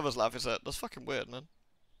above the covers, Laphicet. That's fucking weird, man.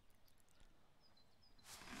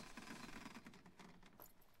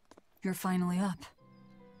 You're finally up.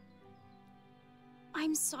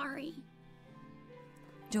 I'm sorry.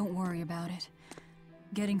 Don't worry about it.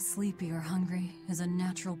 Getting sleepy or hungry is a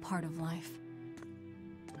natural part of life.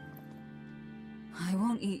 I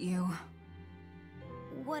won't eat you.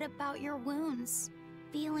 What about your wounds?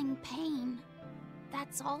 Feeling pain?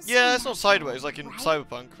 That's also Yeah, it's not natural, sideways like in right?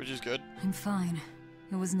 Cyberpunk, which is good. I'm fine.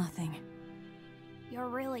 It was nothing. You're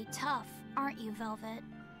really tough, aren't you, Velvet?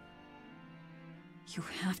 You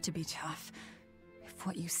have to be tough if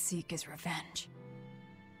what you seek is revenge.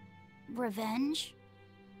 Revenge?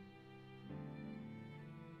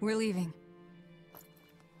 We're leaving.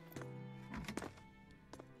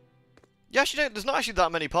 Yeah, actually, there's not actually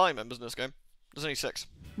that many party members in this game. There's only 6.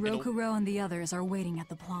 Rokuro and the others are waiting at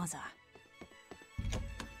the plaza.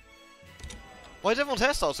 Why is everyone's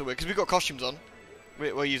hairstyle so weird? Because we've got costumes on.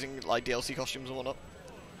 We're using like DLC costumes and whatnot.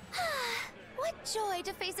 What joy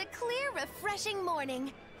to face a clear, refreshing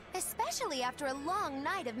morning. Especially after a long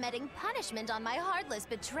night of meting punishment on my heartless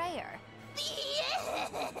betrayer.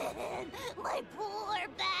 My poor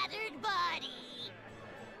battered body.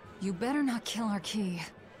 You better not kill our key.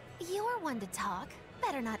 You're one to talk.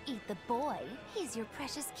 better not eat the boy. He's your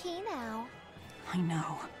precious key now. I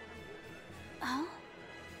know. Oh?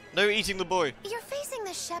 No eating the boy. You're facing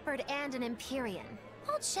the Shepherd and an Empyrean.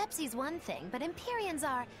 Old Shepsy's one thing, but Empyreans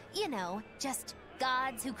are, you know, just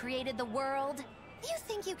gods who created the world. You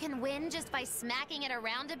think you can win just by smacking it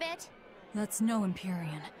around a bit? That's no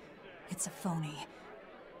Empyrean. It's a phony.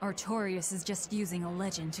 Artorias is just using a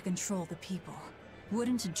legend to control the people.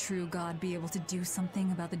 Wouldn't a true god be able to do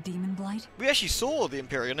something about the demon blight? We actually saw the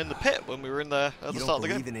Empyrean in the pit when we were in there at the start of the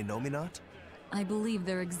game. You don't believe in Innominat? I believe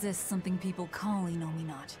there exists something people call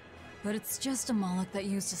Innominat. But it's just a Moloch that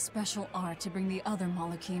used a special art to bring the other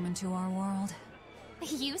Molochim into our world.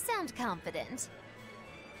 You sound confident.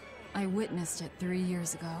 I witnessed it 3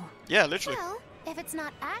 years ago. Yeah, literally. Well, if it's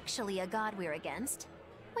not actually a god we're against,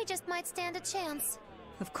 we just might stand a chance.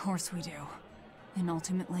 Of course we do. And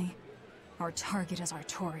ultimately, our target is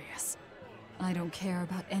Artorias. I don't care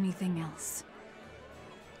about anything else.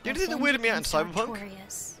 Do you think that weirded me out in Cyberpunk?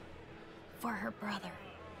 Artorias. For her brother.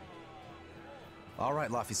 All right,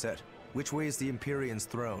 Laphicet. Which way is the Empyrean's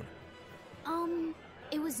throne?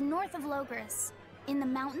 It was north of Logris, in the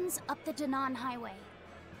mountains up the Danan Highway.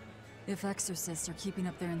 If exorcists are keeping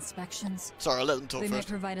up their inspections, Sorry, I'll let them talk they might first.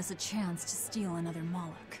 provide us a chance to steal another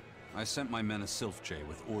Moloch. I sent my men a Sylph-J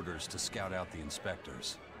with orders to scout out the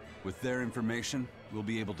inspectors. With their information, we'll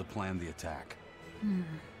be able to plan the attack.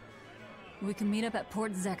 We can meet up at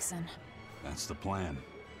Port Zexon. That's the plan.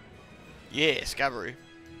 Yeah, Scabbery.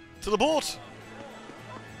 To the boat!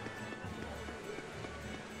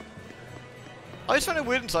 I just found it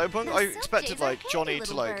weird in Cyberpunk. I expected, like, Johnny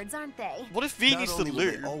to, like... Birds, aren't they? What if V Not needs to only will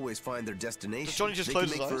loot? they always find their destination, Does Johnny just they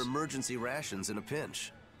close can his make for eyes? emergency rations in a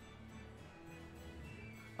pinch.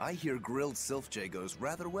 I hear grilled Sylph-J goes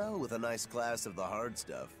rather well with a nice glass of the hard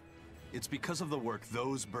stuff. It's because of the work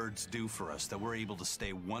those birds do for us that we're able to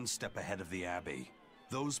stay one step ahead of the Abbey.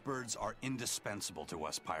 Those birds are indispensable to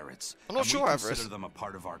us pirates. I'm not and sure, we Everest. consider them a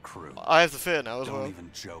part of our crew. I have the fear now as Don't well. even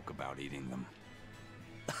joke about eating them.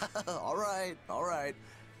 all right.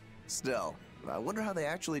 Still, I wonder how they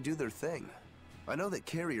actually do their thing. I know that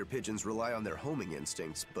carrier pigeons rely on their homing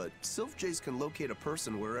instincts, but Sylph-J's can locate a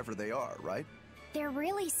person wherever they are, right? They're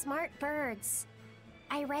really smart birds.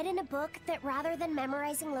 I read in a book that rather than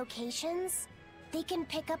memorizing locations, they can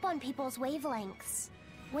pick up on people's wavelengths.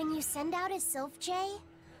 When you send out a Sylph-J,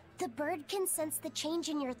 the bird can sense the change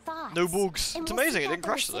in your thoughts. No bugs. And It's will amazing, seek it out didn't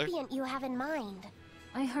crash the though. recipient you have in mind.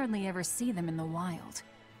 I hardly ever see them in the wild.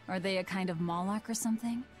 Are they a kind of Moloch or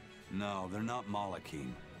something? No, they're not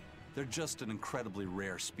Molochim. They're just an incredibly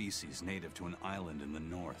rare species native to an island in the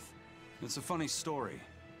north. It's a funny story.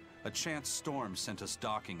 A chance storm sent us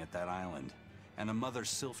docking at that island, and a mother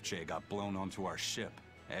Sylph-J got blown onto our ship,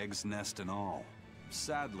 eggs, nest, and all.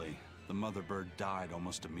 Sadly, the mother bird died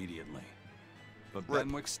almost immediately. But Rip.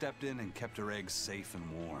 Benwick stepped in and kept her eggs safe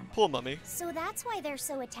and warm. Poor mummy. So that's why they're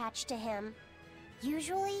so attached to him.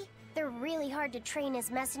 Usually, they're really hard to train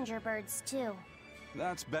as messenger birds, too.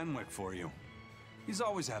 That's Benwick for you. He's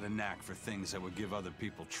always had a knack for things that would give other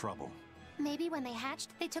people trouble. Maybe when they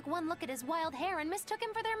hatched, they took one look at his wild hair and mistook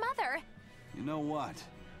him for their mother. You know what?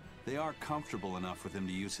 They are comfortable enough with him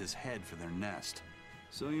to use his head for their nest.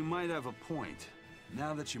 So you might have a point.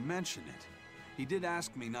 Now that you mention it, he did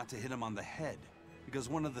ask me not to hit him on the head, because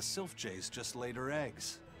one of the Sylph-J's just laid her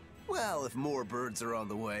eggs. Well, if more birds are on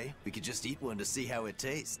the way, we could just eat one to see how it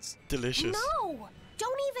tastes. Delicious. No!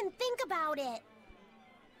 Don't even think about it!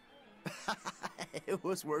 It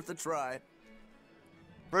was worth a try.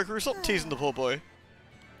 Broker, stop teasing the poor boy.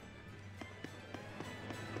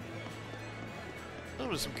 Oh,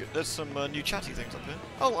 there's some new chatty things up here.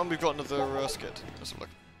 Oh, and we've got another skit. Let's have a look.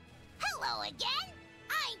 Hello again!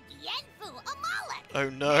 I'm Bienfu, a Moloch! Oh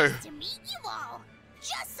no. Nice to meet you all!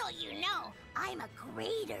 Just so you know, I'm a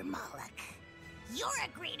greater Moloch. You're a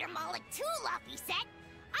greater Moloch too, Laphicet!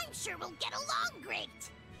 I'm sure we'll get along great!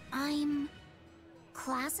 I'm...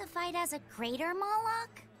 classified as a greater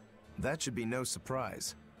Moloch? That should be no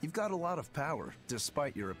surprise. You've got a lot of power,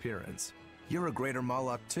 despite your appearance. You're a greater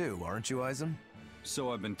Moloch too, aren't you, Eisen?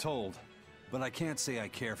 So I've been told, but I can't say I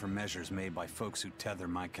care for measures made by folks who tether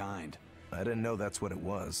my kind. I didn't know that's what it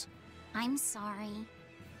was. I'm sorry.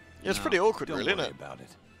 Yeah, it's No, pretty awkward, don't really, worry isn't it? about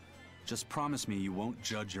it. Just promise me you won't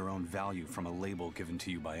judge your own value from a label given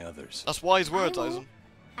to you by others. That's wise words, I won't. Eisen.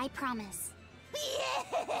 I promise.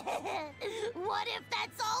 What if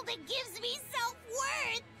that's all that gives me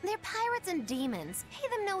self-worth? They're pirates and demons. Pay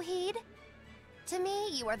them no heed. To me,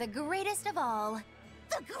 you are the greatest of all.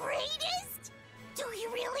 The greatest? Do you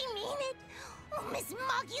really mean it? Oh, Miss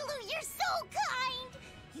Magulu, you're so kind!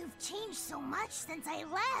 You've changed so much since I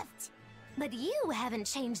left. But you haven't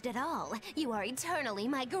changed at all. You are eternally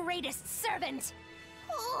my greatest servant.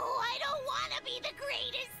 Oh, I don't want to be the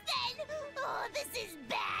greatest then. Oh, this is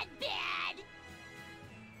bad, bad.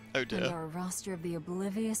 Oh And dear. our roster of the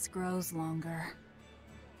oblivious grows longer.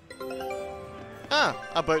 Ah,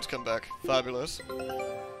 our boat's come back. Fabulous.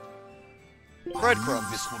 Breadcrumb.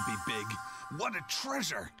 This will be big. What a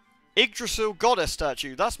treasure! Yggdrasil goddess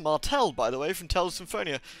statue. That's Martel, by the way, from Tales of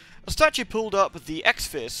Symphonia. A statue pulled up with the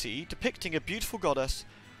X-Sphere Sea, depicting a beautiful goddess.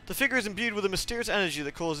 The figure is imbued with a mysterious energy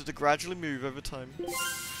that causes it to gradually move over time.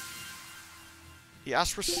 The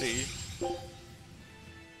Astra Sea.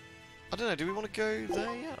 I don't know, do we want to go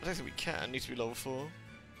there yet? I don't think we can. Needs to be level 4.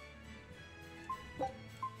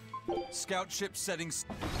 Scout ship settings.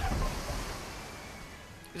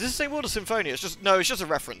 Is this the same world as Symphonia? It's just... No, it's just a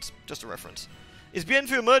reference. Just a reference. Is bien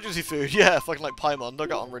for emergency food? Yeah, fucking like Paimon. They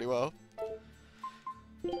got on really well.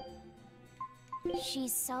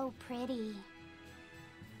 She's so pretty.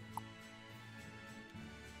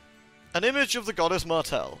 An image of the goddess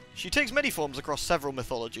Martel. She takes many forms across several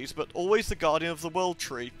mythologies, but always the guardian of the world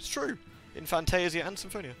tree. It's true. In Fantasia and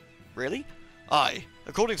Symphonia. Really? Aye.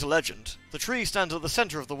 According to legend, the tree stands at the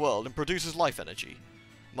center of the world and produces life energy.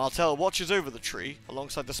 Martel watches over the tree,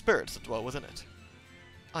 alongside the spirits that dwell within it.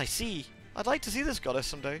 I see. I'd like to see this goddess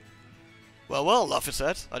someday. Well, well, Luffy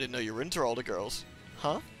said. I didn't know you were into older girls.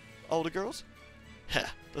 Huh? Older girls? Heh.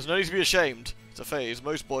 There's no need to be ashamed. It's a phase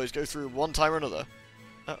most boys go through one time or another.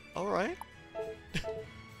 Alright.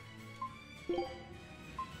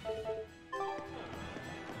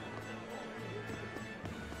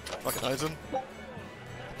 Recognize him.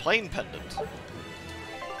 Plain pendant.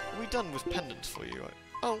 Are we done with pendants for you?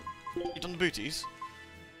 Oh, you done the booties?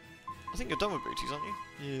 I think you're done with booties, aren't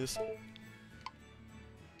you? Yes.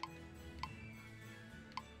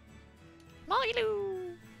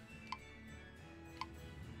 Milo!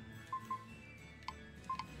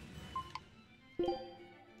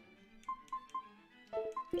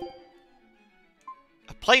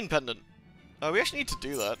 A plain pendant. Oh, we actually need to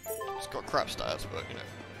do that. It's got crap stats, but you know.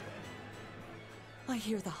 I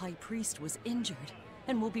hear the High Priest was injured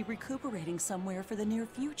and will be recuperating somewhere for the near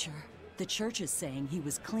future. The church is saying he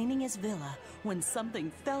was cleaning his villa when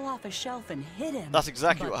something fell off a shelf and hit him. That's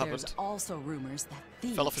exactly what There's happened. also rumors that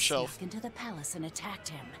thieves Fell off a shelf. snuck into the palace and attacked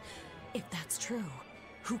him. If that's true,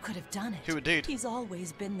 who could have done it? Who indeed? He's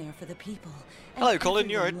always been there for the people. And Hello, Colin,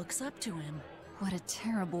 you're everyone right. looks up to him. What a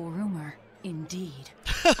terrible rumor. Indeed.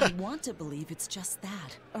 I want to believe it's just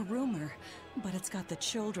that, a rumor, but it's got the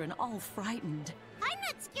children all frightened. I'm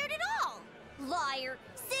not scared at all. Liar.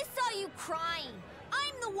 Sis saw you crying.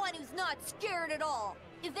 I'm the one who's not scared at all.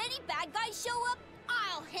 If any bad guys show up,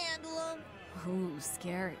 I'll handle them. Ooh,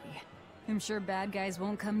 scary. I'm sure bad guys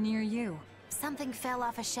won't come near you. Something fell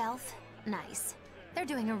off a shelf? Nice. They're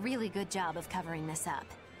doing a really good job of covering this up.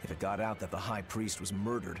 If it got out that the High Priest was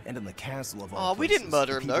murdered and in the castle of all Oh, we didn't places,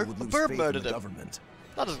 murder him people though. would A lose bird faith in murdered the him. government.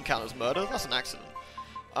 That doesn't count as murder. That's an accident.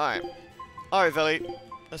 Alright. Alright, Veli.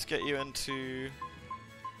 Let's get you into...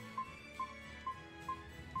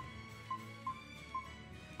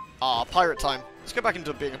 Ah, pirate time. Let's go back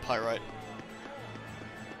into being a pirate.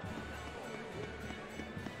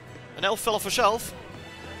 An elf fell off a shelf.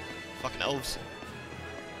 Fucking elves.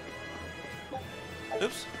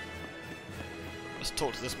 Oops. Let's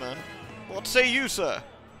talk to this man. What say you, sir?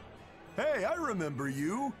 Hey, I remember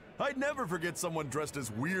you. I'd never forget someone dressed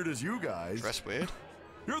as weird as you guys. Dress weird?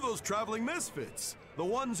 You're those traveling misfits. The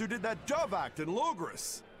ones who did that Dove act in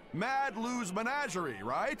Logris. Mad Lou's Menagerie,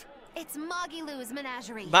 right? It's Moggy Lou's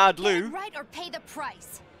Menagerie. Mad Get Lou? it right or pay the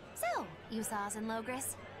price. So, you saw us in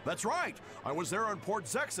Logris? That's right. I was there on Port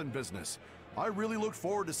Zexon business. I really looked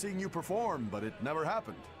forward to seeing you perform, but it never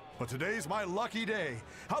happened. But today's my lucky day.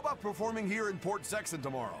 How about performing here in Port Zexon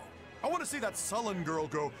tomorrow? I want to see that sullen girl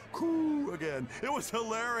go coo again. It was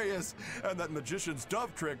hilarious. And that magician's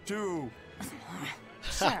dove trick, too.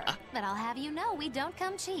 Sure, but I'll have you know we don't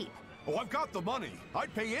come cheap. Oh, I've got the money.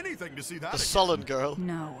 I'd pay anything to see that The again. sullen girl.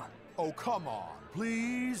 No. Oh, come on,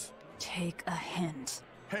 please. Take a hint.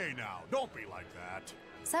 Hey now, don't be like that.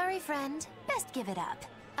 Sorry, friend. Best give it up.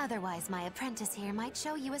 Otherwise, my apprentice here might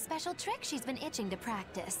show you a special trick she's been itching to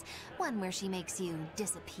practice. One where she makes you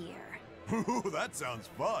disappear. Ooh, that sounds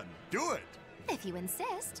fun. Do it. If you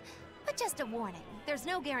insist. But just a warning, there's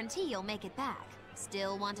no guarantee you'll make it back.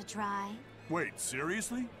 Still want to try? Wait,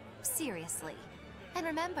 seriously? Seriously. And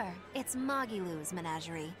remember, it's Moggy Lou's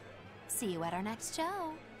Menagerie. See you at our next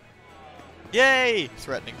show. Yay!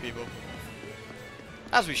 Threatening people.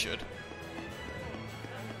 As we should.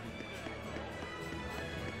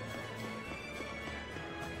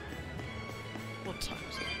 What time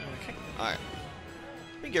is it? Okay. Alright.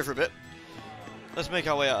 We can go for a bit. Let's make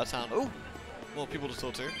our way out of town. Oh, more people to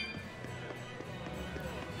talk to.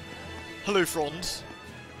 Hello, Franz.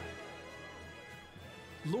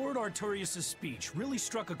 Lord Artorius' speech really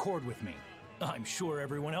struck a chord with me. I'm sure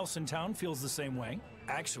everyone else in town feels the same way.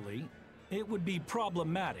 Actually, it would be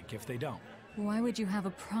problematic if they don't. Why would you have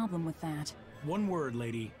a problem with that? One word,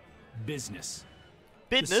 lady. Business.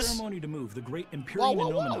 Business? The ceremony to move the great Empyrean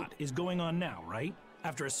Nominat is going on now, right?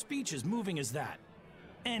 After a speech as moving as that,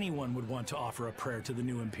 anyone would want to offer a prayer to the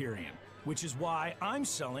new Empyrean, which is why I'm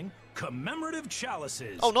selling commemorative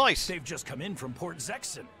chalices. Oh, nice. They've just come in from Port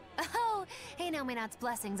Zexon. Oh, hey, Nominat's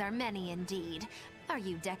blessings are many indeed. Are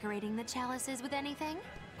you decorating the chalices with anything?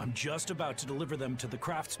 I'm just about to deliver them to the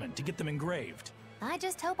craftsman to get them engraved. I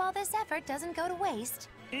just hope all this effort doesn't go to waste.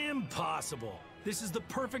 Impossible. This is the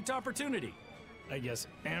perfect opportunity. I guess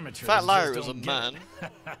amateurs Fat Larry just was a don't man.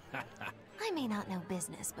 get it. I may not know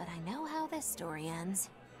business, but I know how this story ends.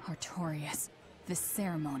 Artorius, this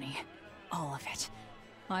ceremony, all of it.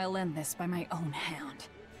 I'll end this by my own hand.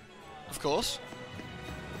 Of course.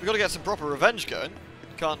 We gotta get some proper revenge going.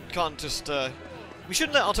 Can't just, We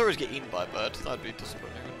shouldn't let Artorius get eaten by a bird. That'd be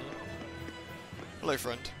disappointing, wouldn't it? Hello,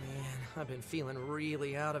 friend. Man, I've been feeling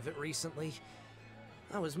really out of it recently.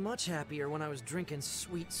 I was much happier when I was drinking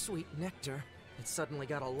sweet, sweet nectar. It suddenly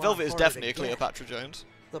got a lot Velvet is harder definitely a to get. Cleopatra Jones.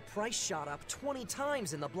 The price shot up 20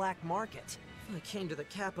 times in the black market. I came to the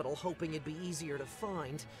capital hoping it'd be easier to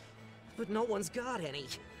find, but no one's got any.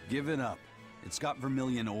 Give it up. It's got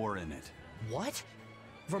vermilion ore in it. What?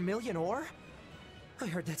 Vermilion ore? I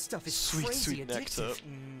heard that stuff is Sweet, crazy sweet nectar. addictive.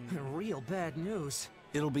 Real bad news.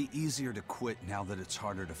 It'll be easier to quit now that it's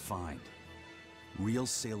harder to find. Real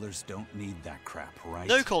sailors don't need that crap, right?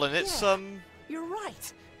 No, Colin, it's, You're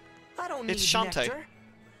right. I don't need It's Shantae. nectar.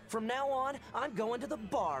 From now on, I'm going to the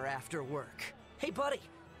bar after work. Hey, buddy.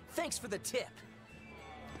 Thanks for the tip.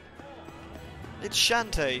 It's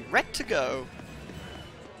Shantae. Red to go.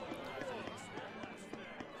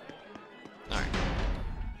 Alright.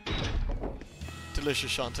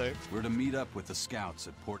 Delicious Shantae. We're to meet up with the scouts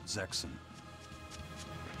at Port Zexon.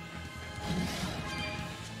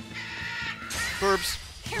 Burbs.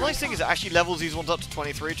 The nice thing is it actually levels these ones up to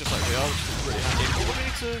 23, just like they are, which is really handy. What do we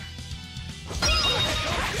need to...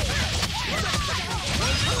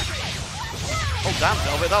 Oh damn,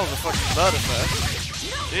 Velvet, that was a fucking murder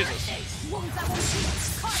first. Jesus.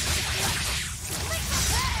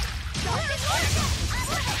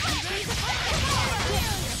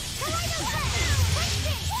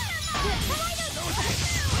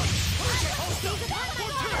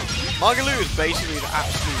 Margaloo is basically an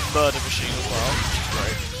absolute murder machine as well, which is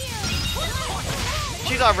great.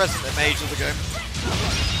 She's our resident mage of the game.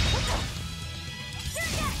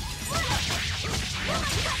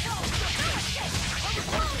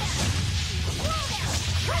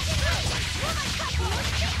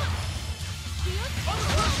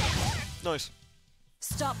 Nice.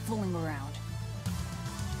 Stop fooling around.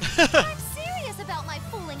 I'm serious about my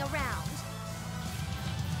fooling around.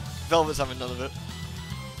 Velvet's having none of it.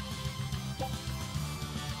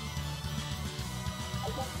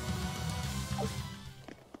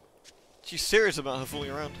 She's serious about her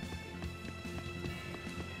fooling around.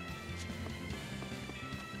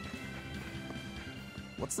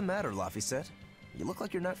 What's the matter, Laphicet? You look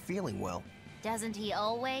like you're not feeling well. Doesn't he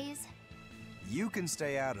always? You can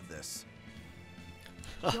stay out of this.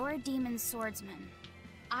 You're a demon swordsman.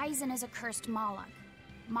 Aizen is a cursed Moloch.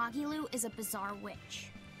 Magilou is a bizarre witch.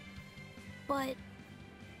 But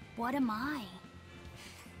what am I?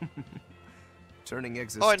 Turning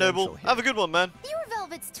existential. Alright, Noble. Here. Have a good one, man. You're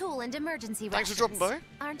Velvet's tool and emergency Thanks for rations, dropping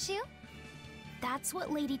by. aren't you? That's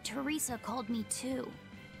what Lady Teresa called me too.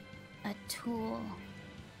 A tool.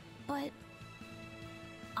 But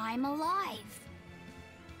I'm alive.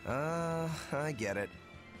 I get it.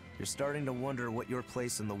 You're starting to wonder what your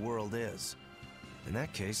place in the world is. In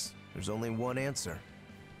that case, there's only one answer.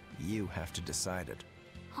 You have to decide it.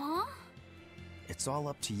 Huh? It's all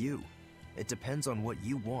up to you. It depends on what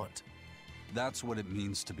you want. That's what it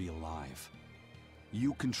means to be alive.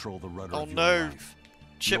 You control the rudder Oh of your no. life.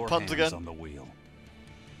 Chip Your puns hands again. on the wheel.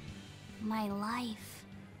 My life.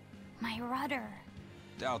 My rudder.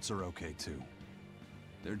 Doubts are okay too.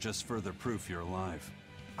 They're just further proof you're alive.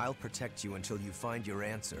 I'll protect you until you find your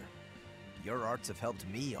answer. Your arts have helped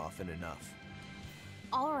me often enough.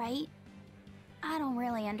 All right. I don't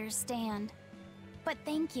really understand. But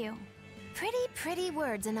thank you. Pretty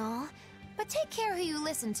words and all. But take care who you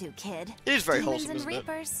listen to, kid. It is very Demons wholesome, and isn't it?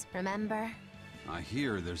 Reapers, remember? I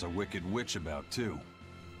hear there's a wicked witch about too.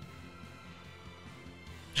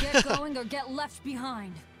 Get going or get left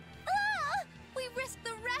behind. Ah! We risked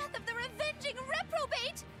the wrath of the revenging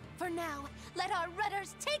reprobate! For now, let our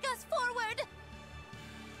rudders take us forward!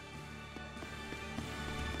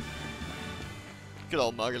 Good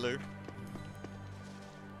old Magalu.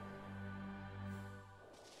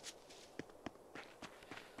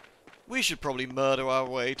 We should probably murder our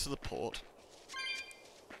way to the port.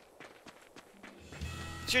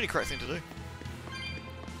 It's the only correct thing to do.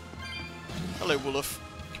 Hello, Woof.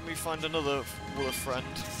 Can we find another Woof friend?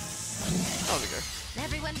 Oh, there we go.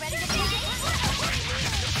 Everyone ready to begin?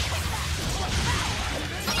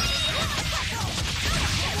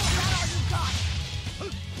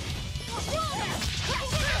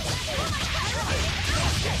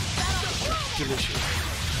 Delicious.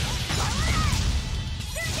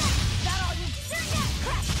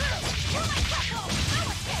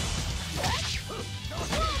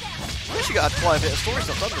 We actually got quite a bit of story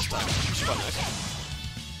stuff done this time, which is quite nice.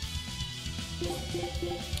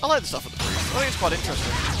 I like the stuff with the priest. I think it's quite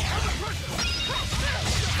interesting.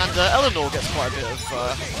 And Eleanor gets quite a bit of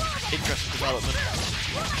interesting development.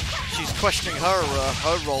 She's questioning her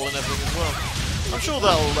her role and everything as well. I'm sure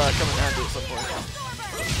that'll come in handy at some point.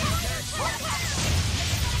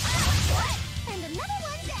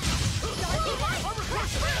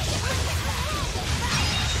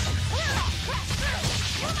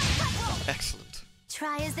 Excellent.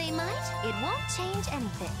 Try as they might, it won't change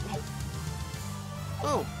anything.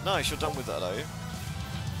 Oh, nice, you're done with that, are you?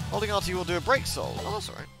 Holding RT will do a break soul. Oh, that's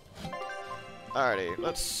alright. Alrighty,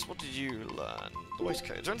 let's... What did you learn? The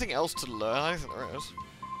waistcoat. Is there anything else to learn? I don't think there is.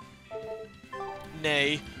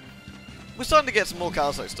 Nay. We're starting to get some more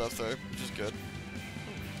Calcite stuff, though, which is good.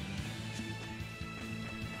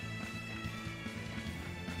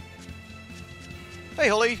 Hey,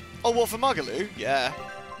 Holly! Oh, what, for Magalu? Yeah.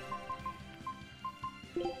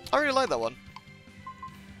 I really like that one.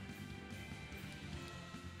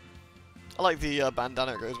 I like the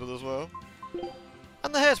bandana it goes with as well.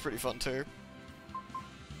 And the hair's pretty fun too.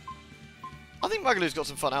 I think Magalu's got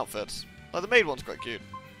some fun outfits. Like the maid one's quite cute.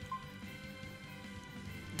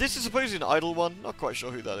 This is supposedly an idol one. Not quite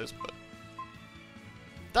sure who that is, but...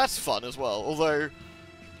 That's fun as well, although...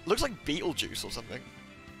 Looks like Beetlejuice or something.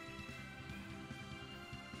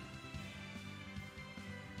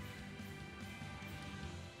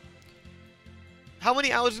 How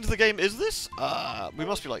many hours into the game is this? We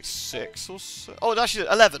must be like 6 or so. Oh, it's actually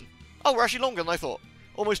 11. Oh, we're actually longer than I thought.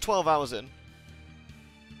 Almost 12 hours in.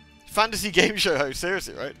 Fantasy game show host,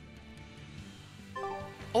 seriously, right?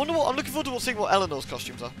 I wonder what. I'm looking forward to seeing what Eleanor's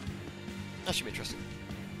costumes are. That should be interesting.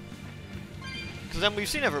 Because then we've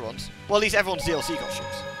seen everyone's. Well, at least everyone's DLC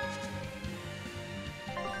costumes.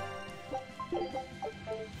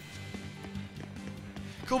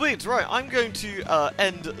 Cool beans, right, I'm going to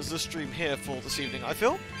end the stream here for this evening, I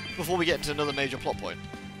feel, before we get into another major plot point.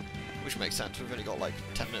 Which makes sense, we've only got like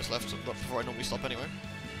 10 minutes left before I normally stop anyway.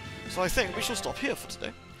 So I think we shall stop here for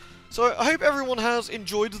today. So I hope everyone has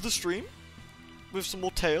enjoyed the stream, with some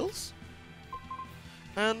more tales.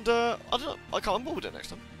 And, I don't know, I can't remember what we'll do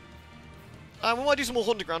next time. We might do some more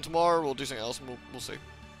Haunted Ground tomorrow, or do something else, and we'll see.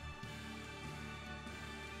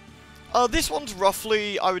 This one's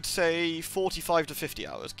roughly, I would say, 45 to 50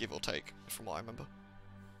 hours, give or take, from what I remember.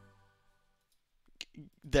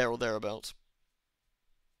 There or thereabouts.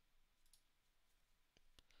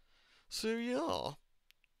 So, yeah.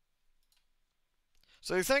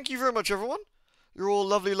 So, thank you very much, everyone. You're all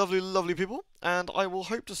lovely, lovely, lovely people, and I will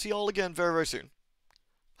hope to see you all again very, very soon.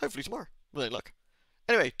 Hopefully tomorrow, with any luck.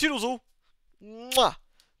 Anyway, toodles all. Mwah!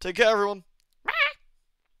 Take care, everyone.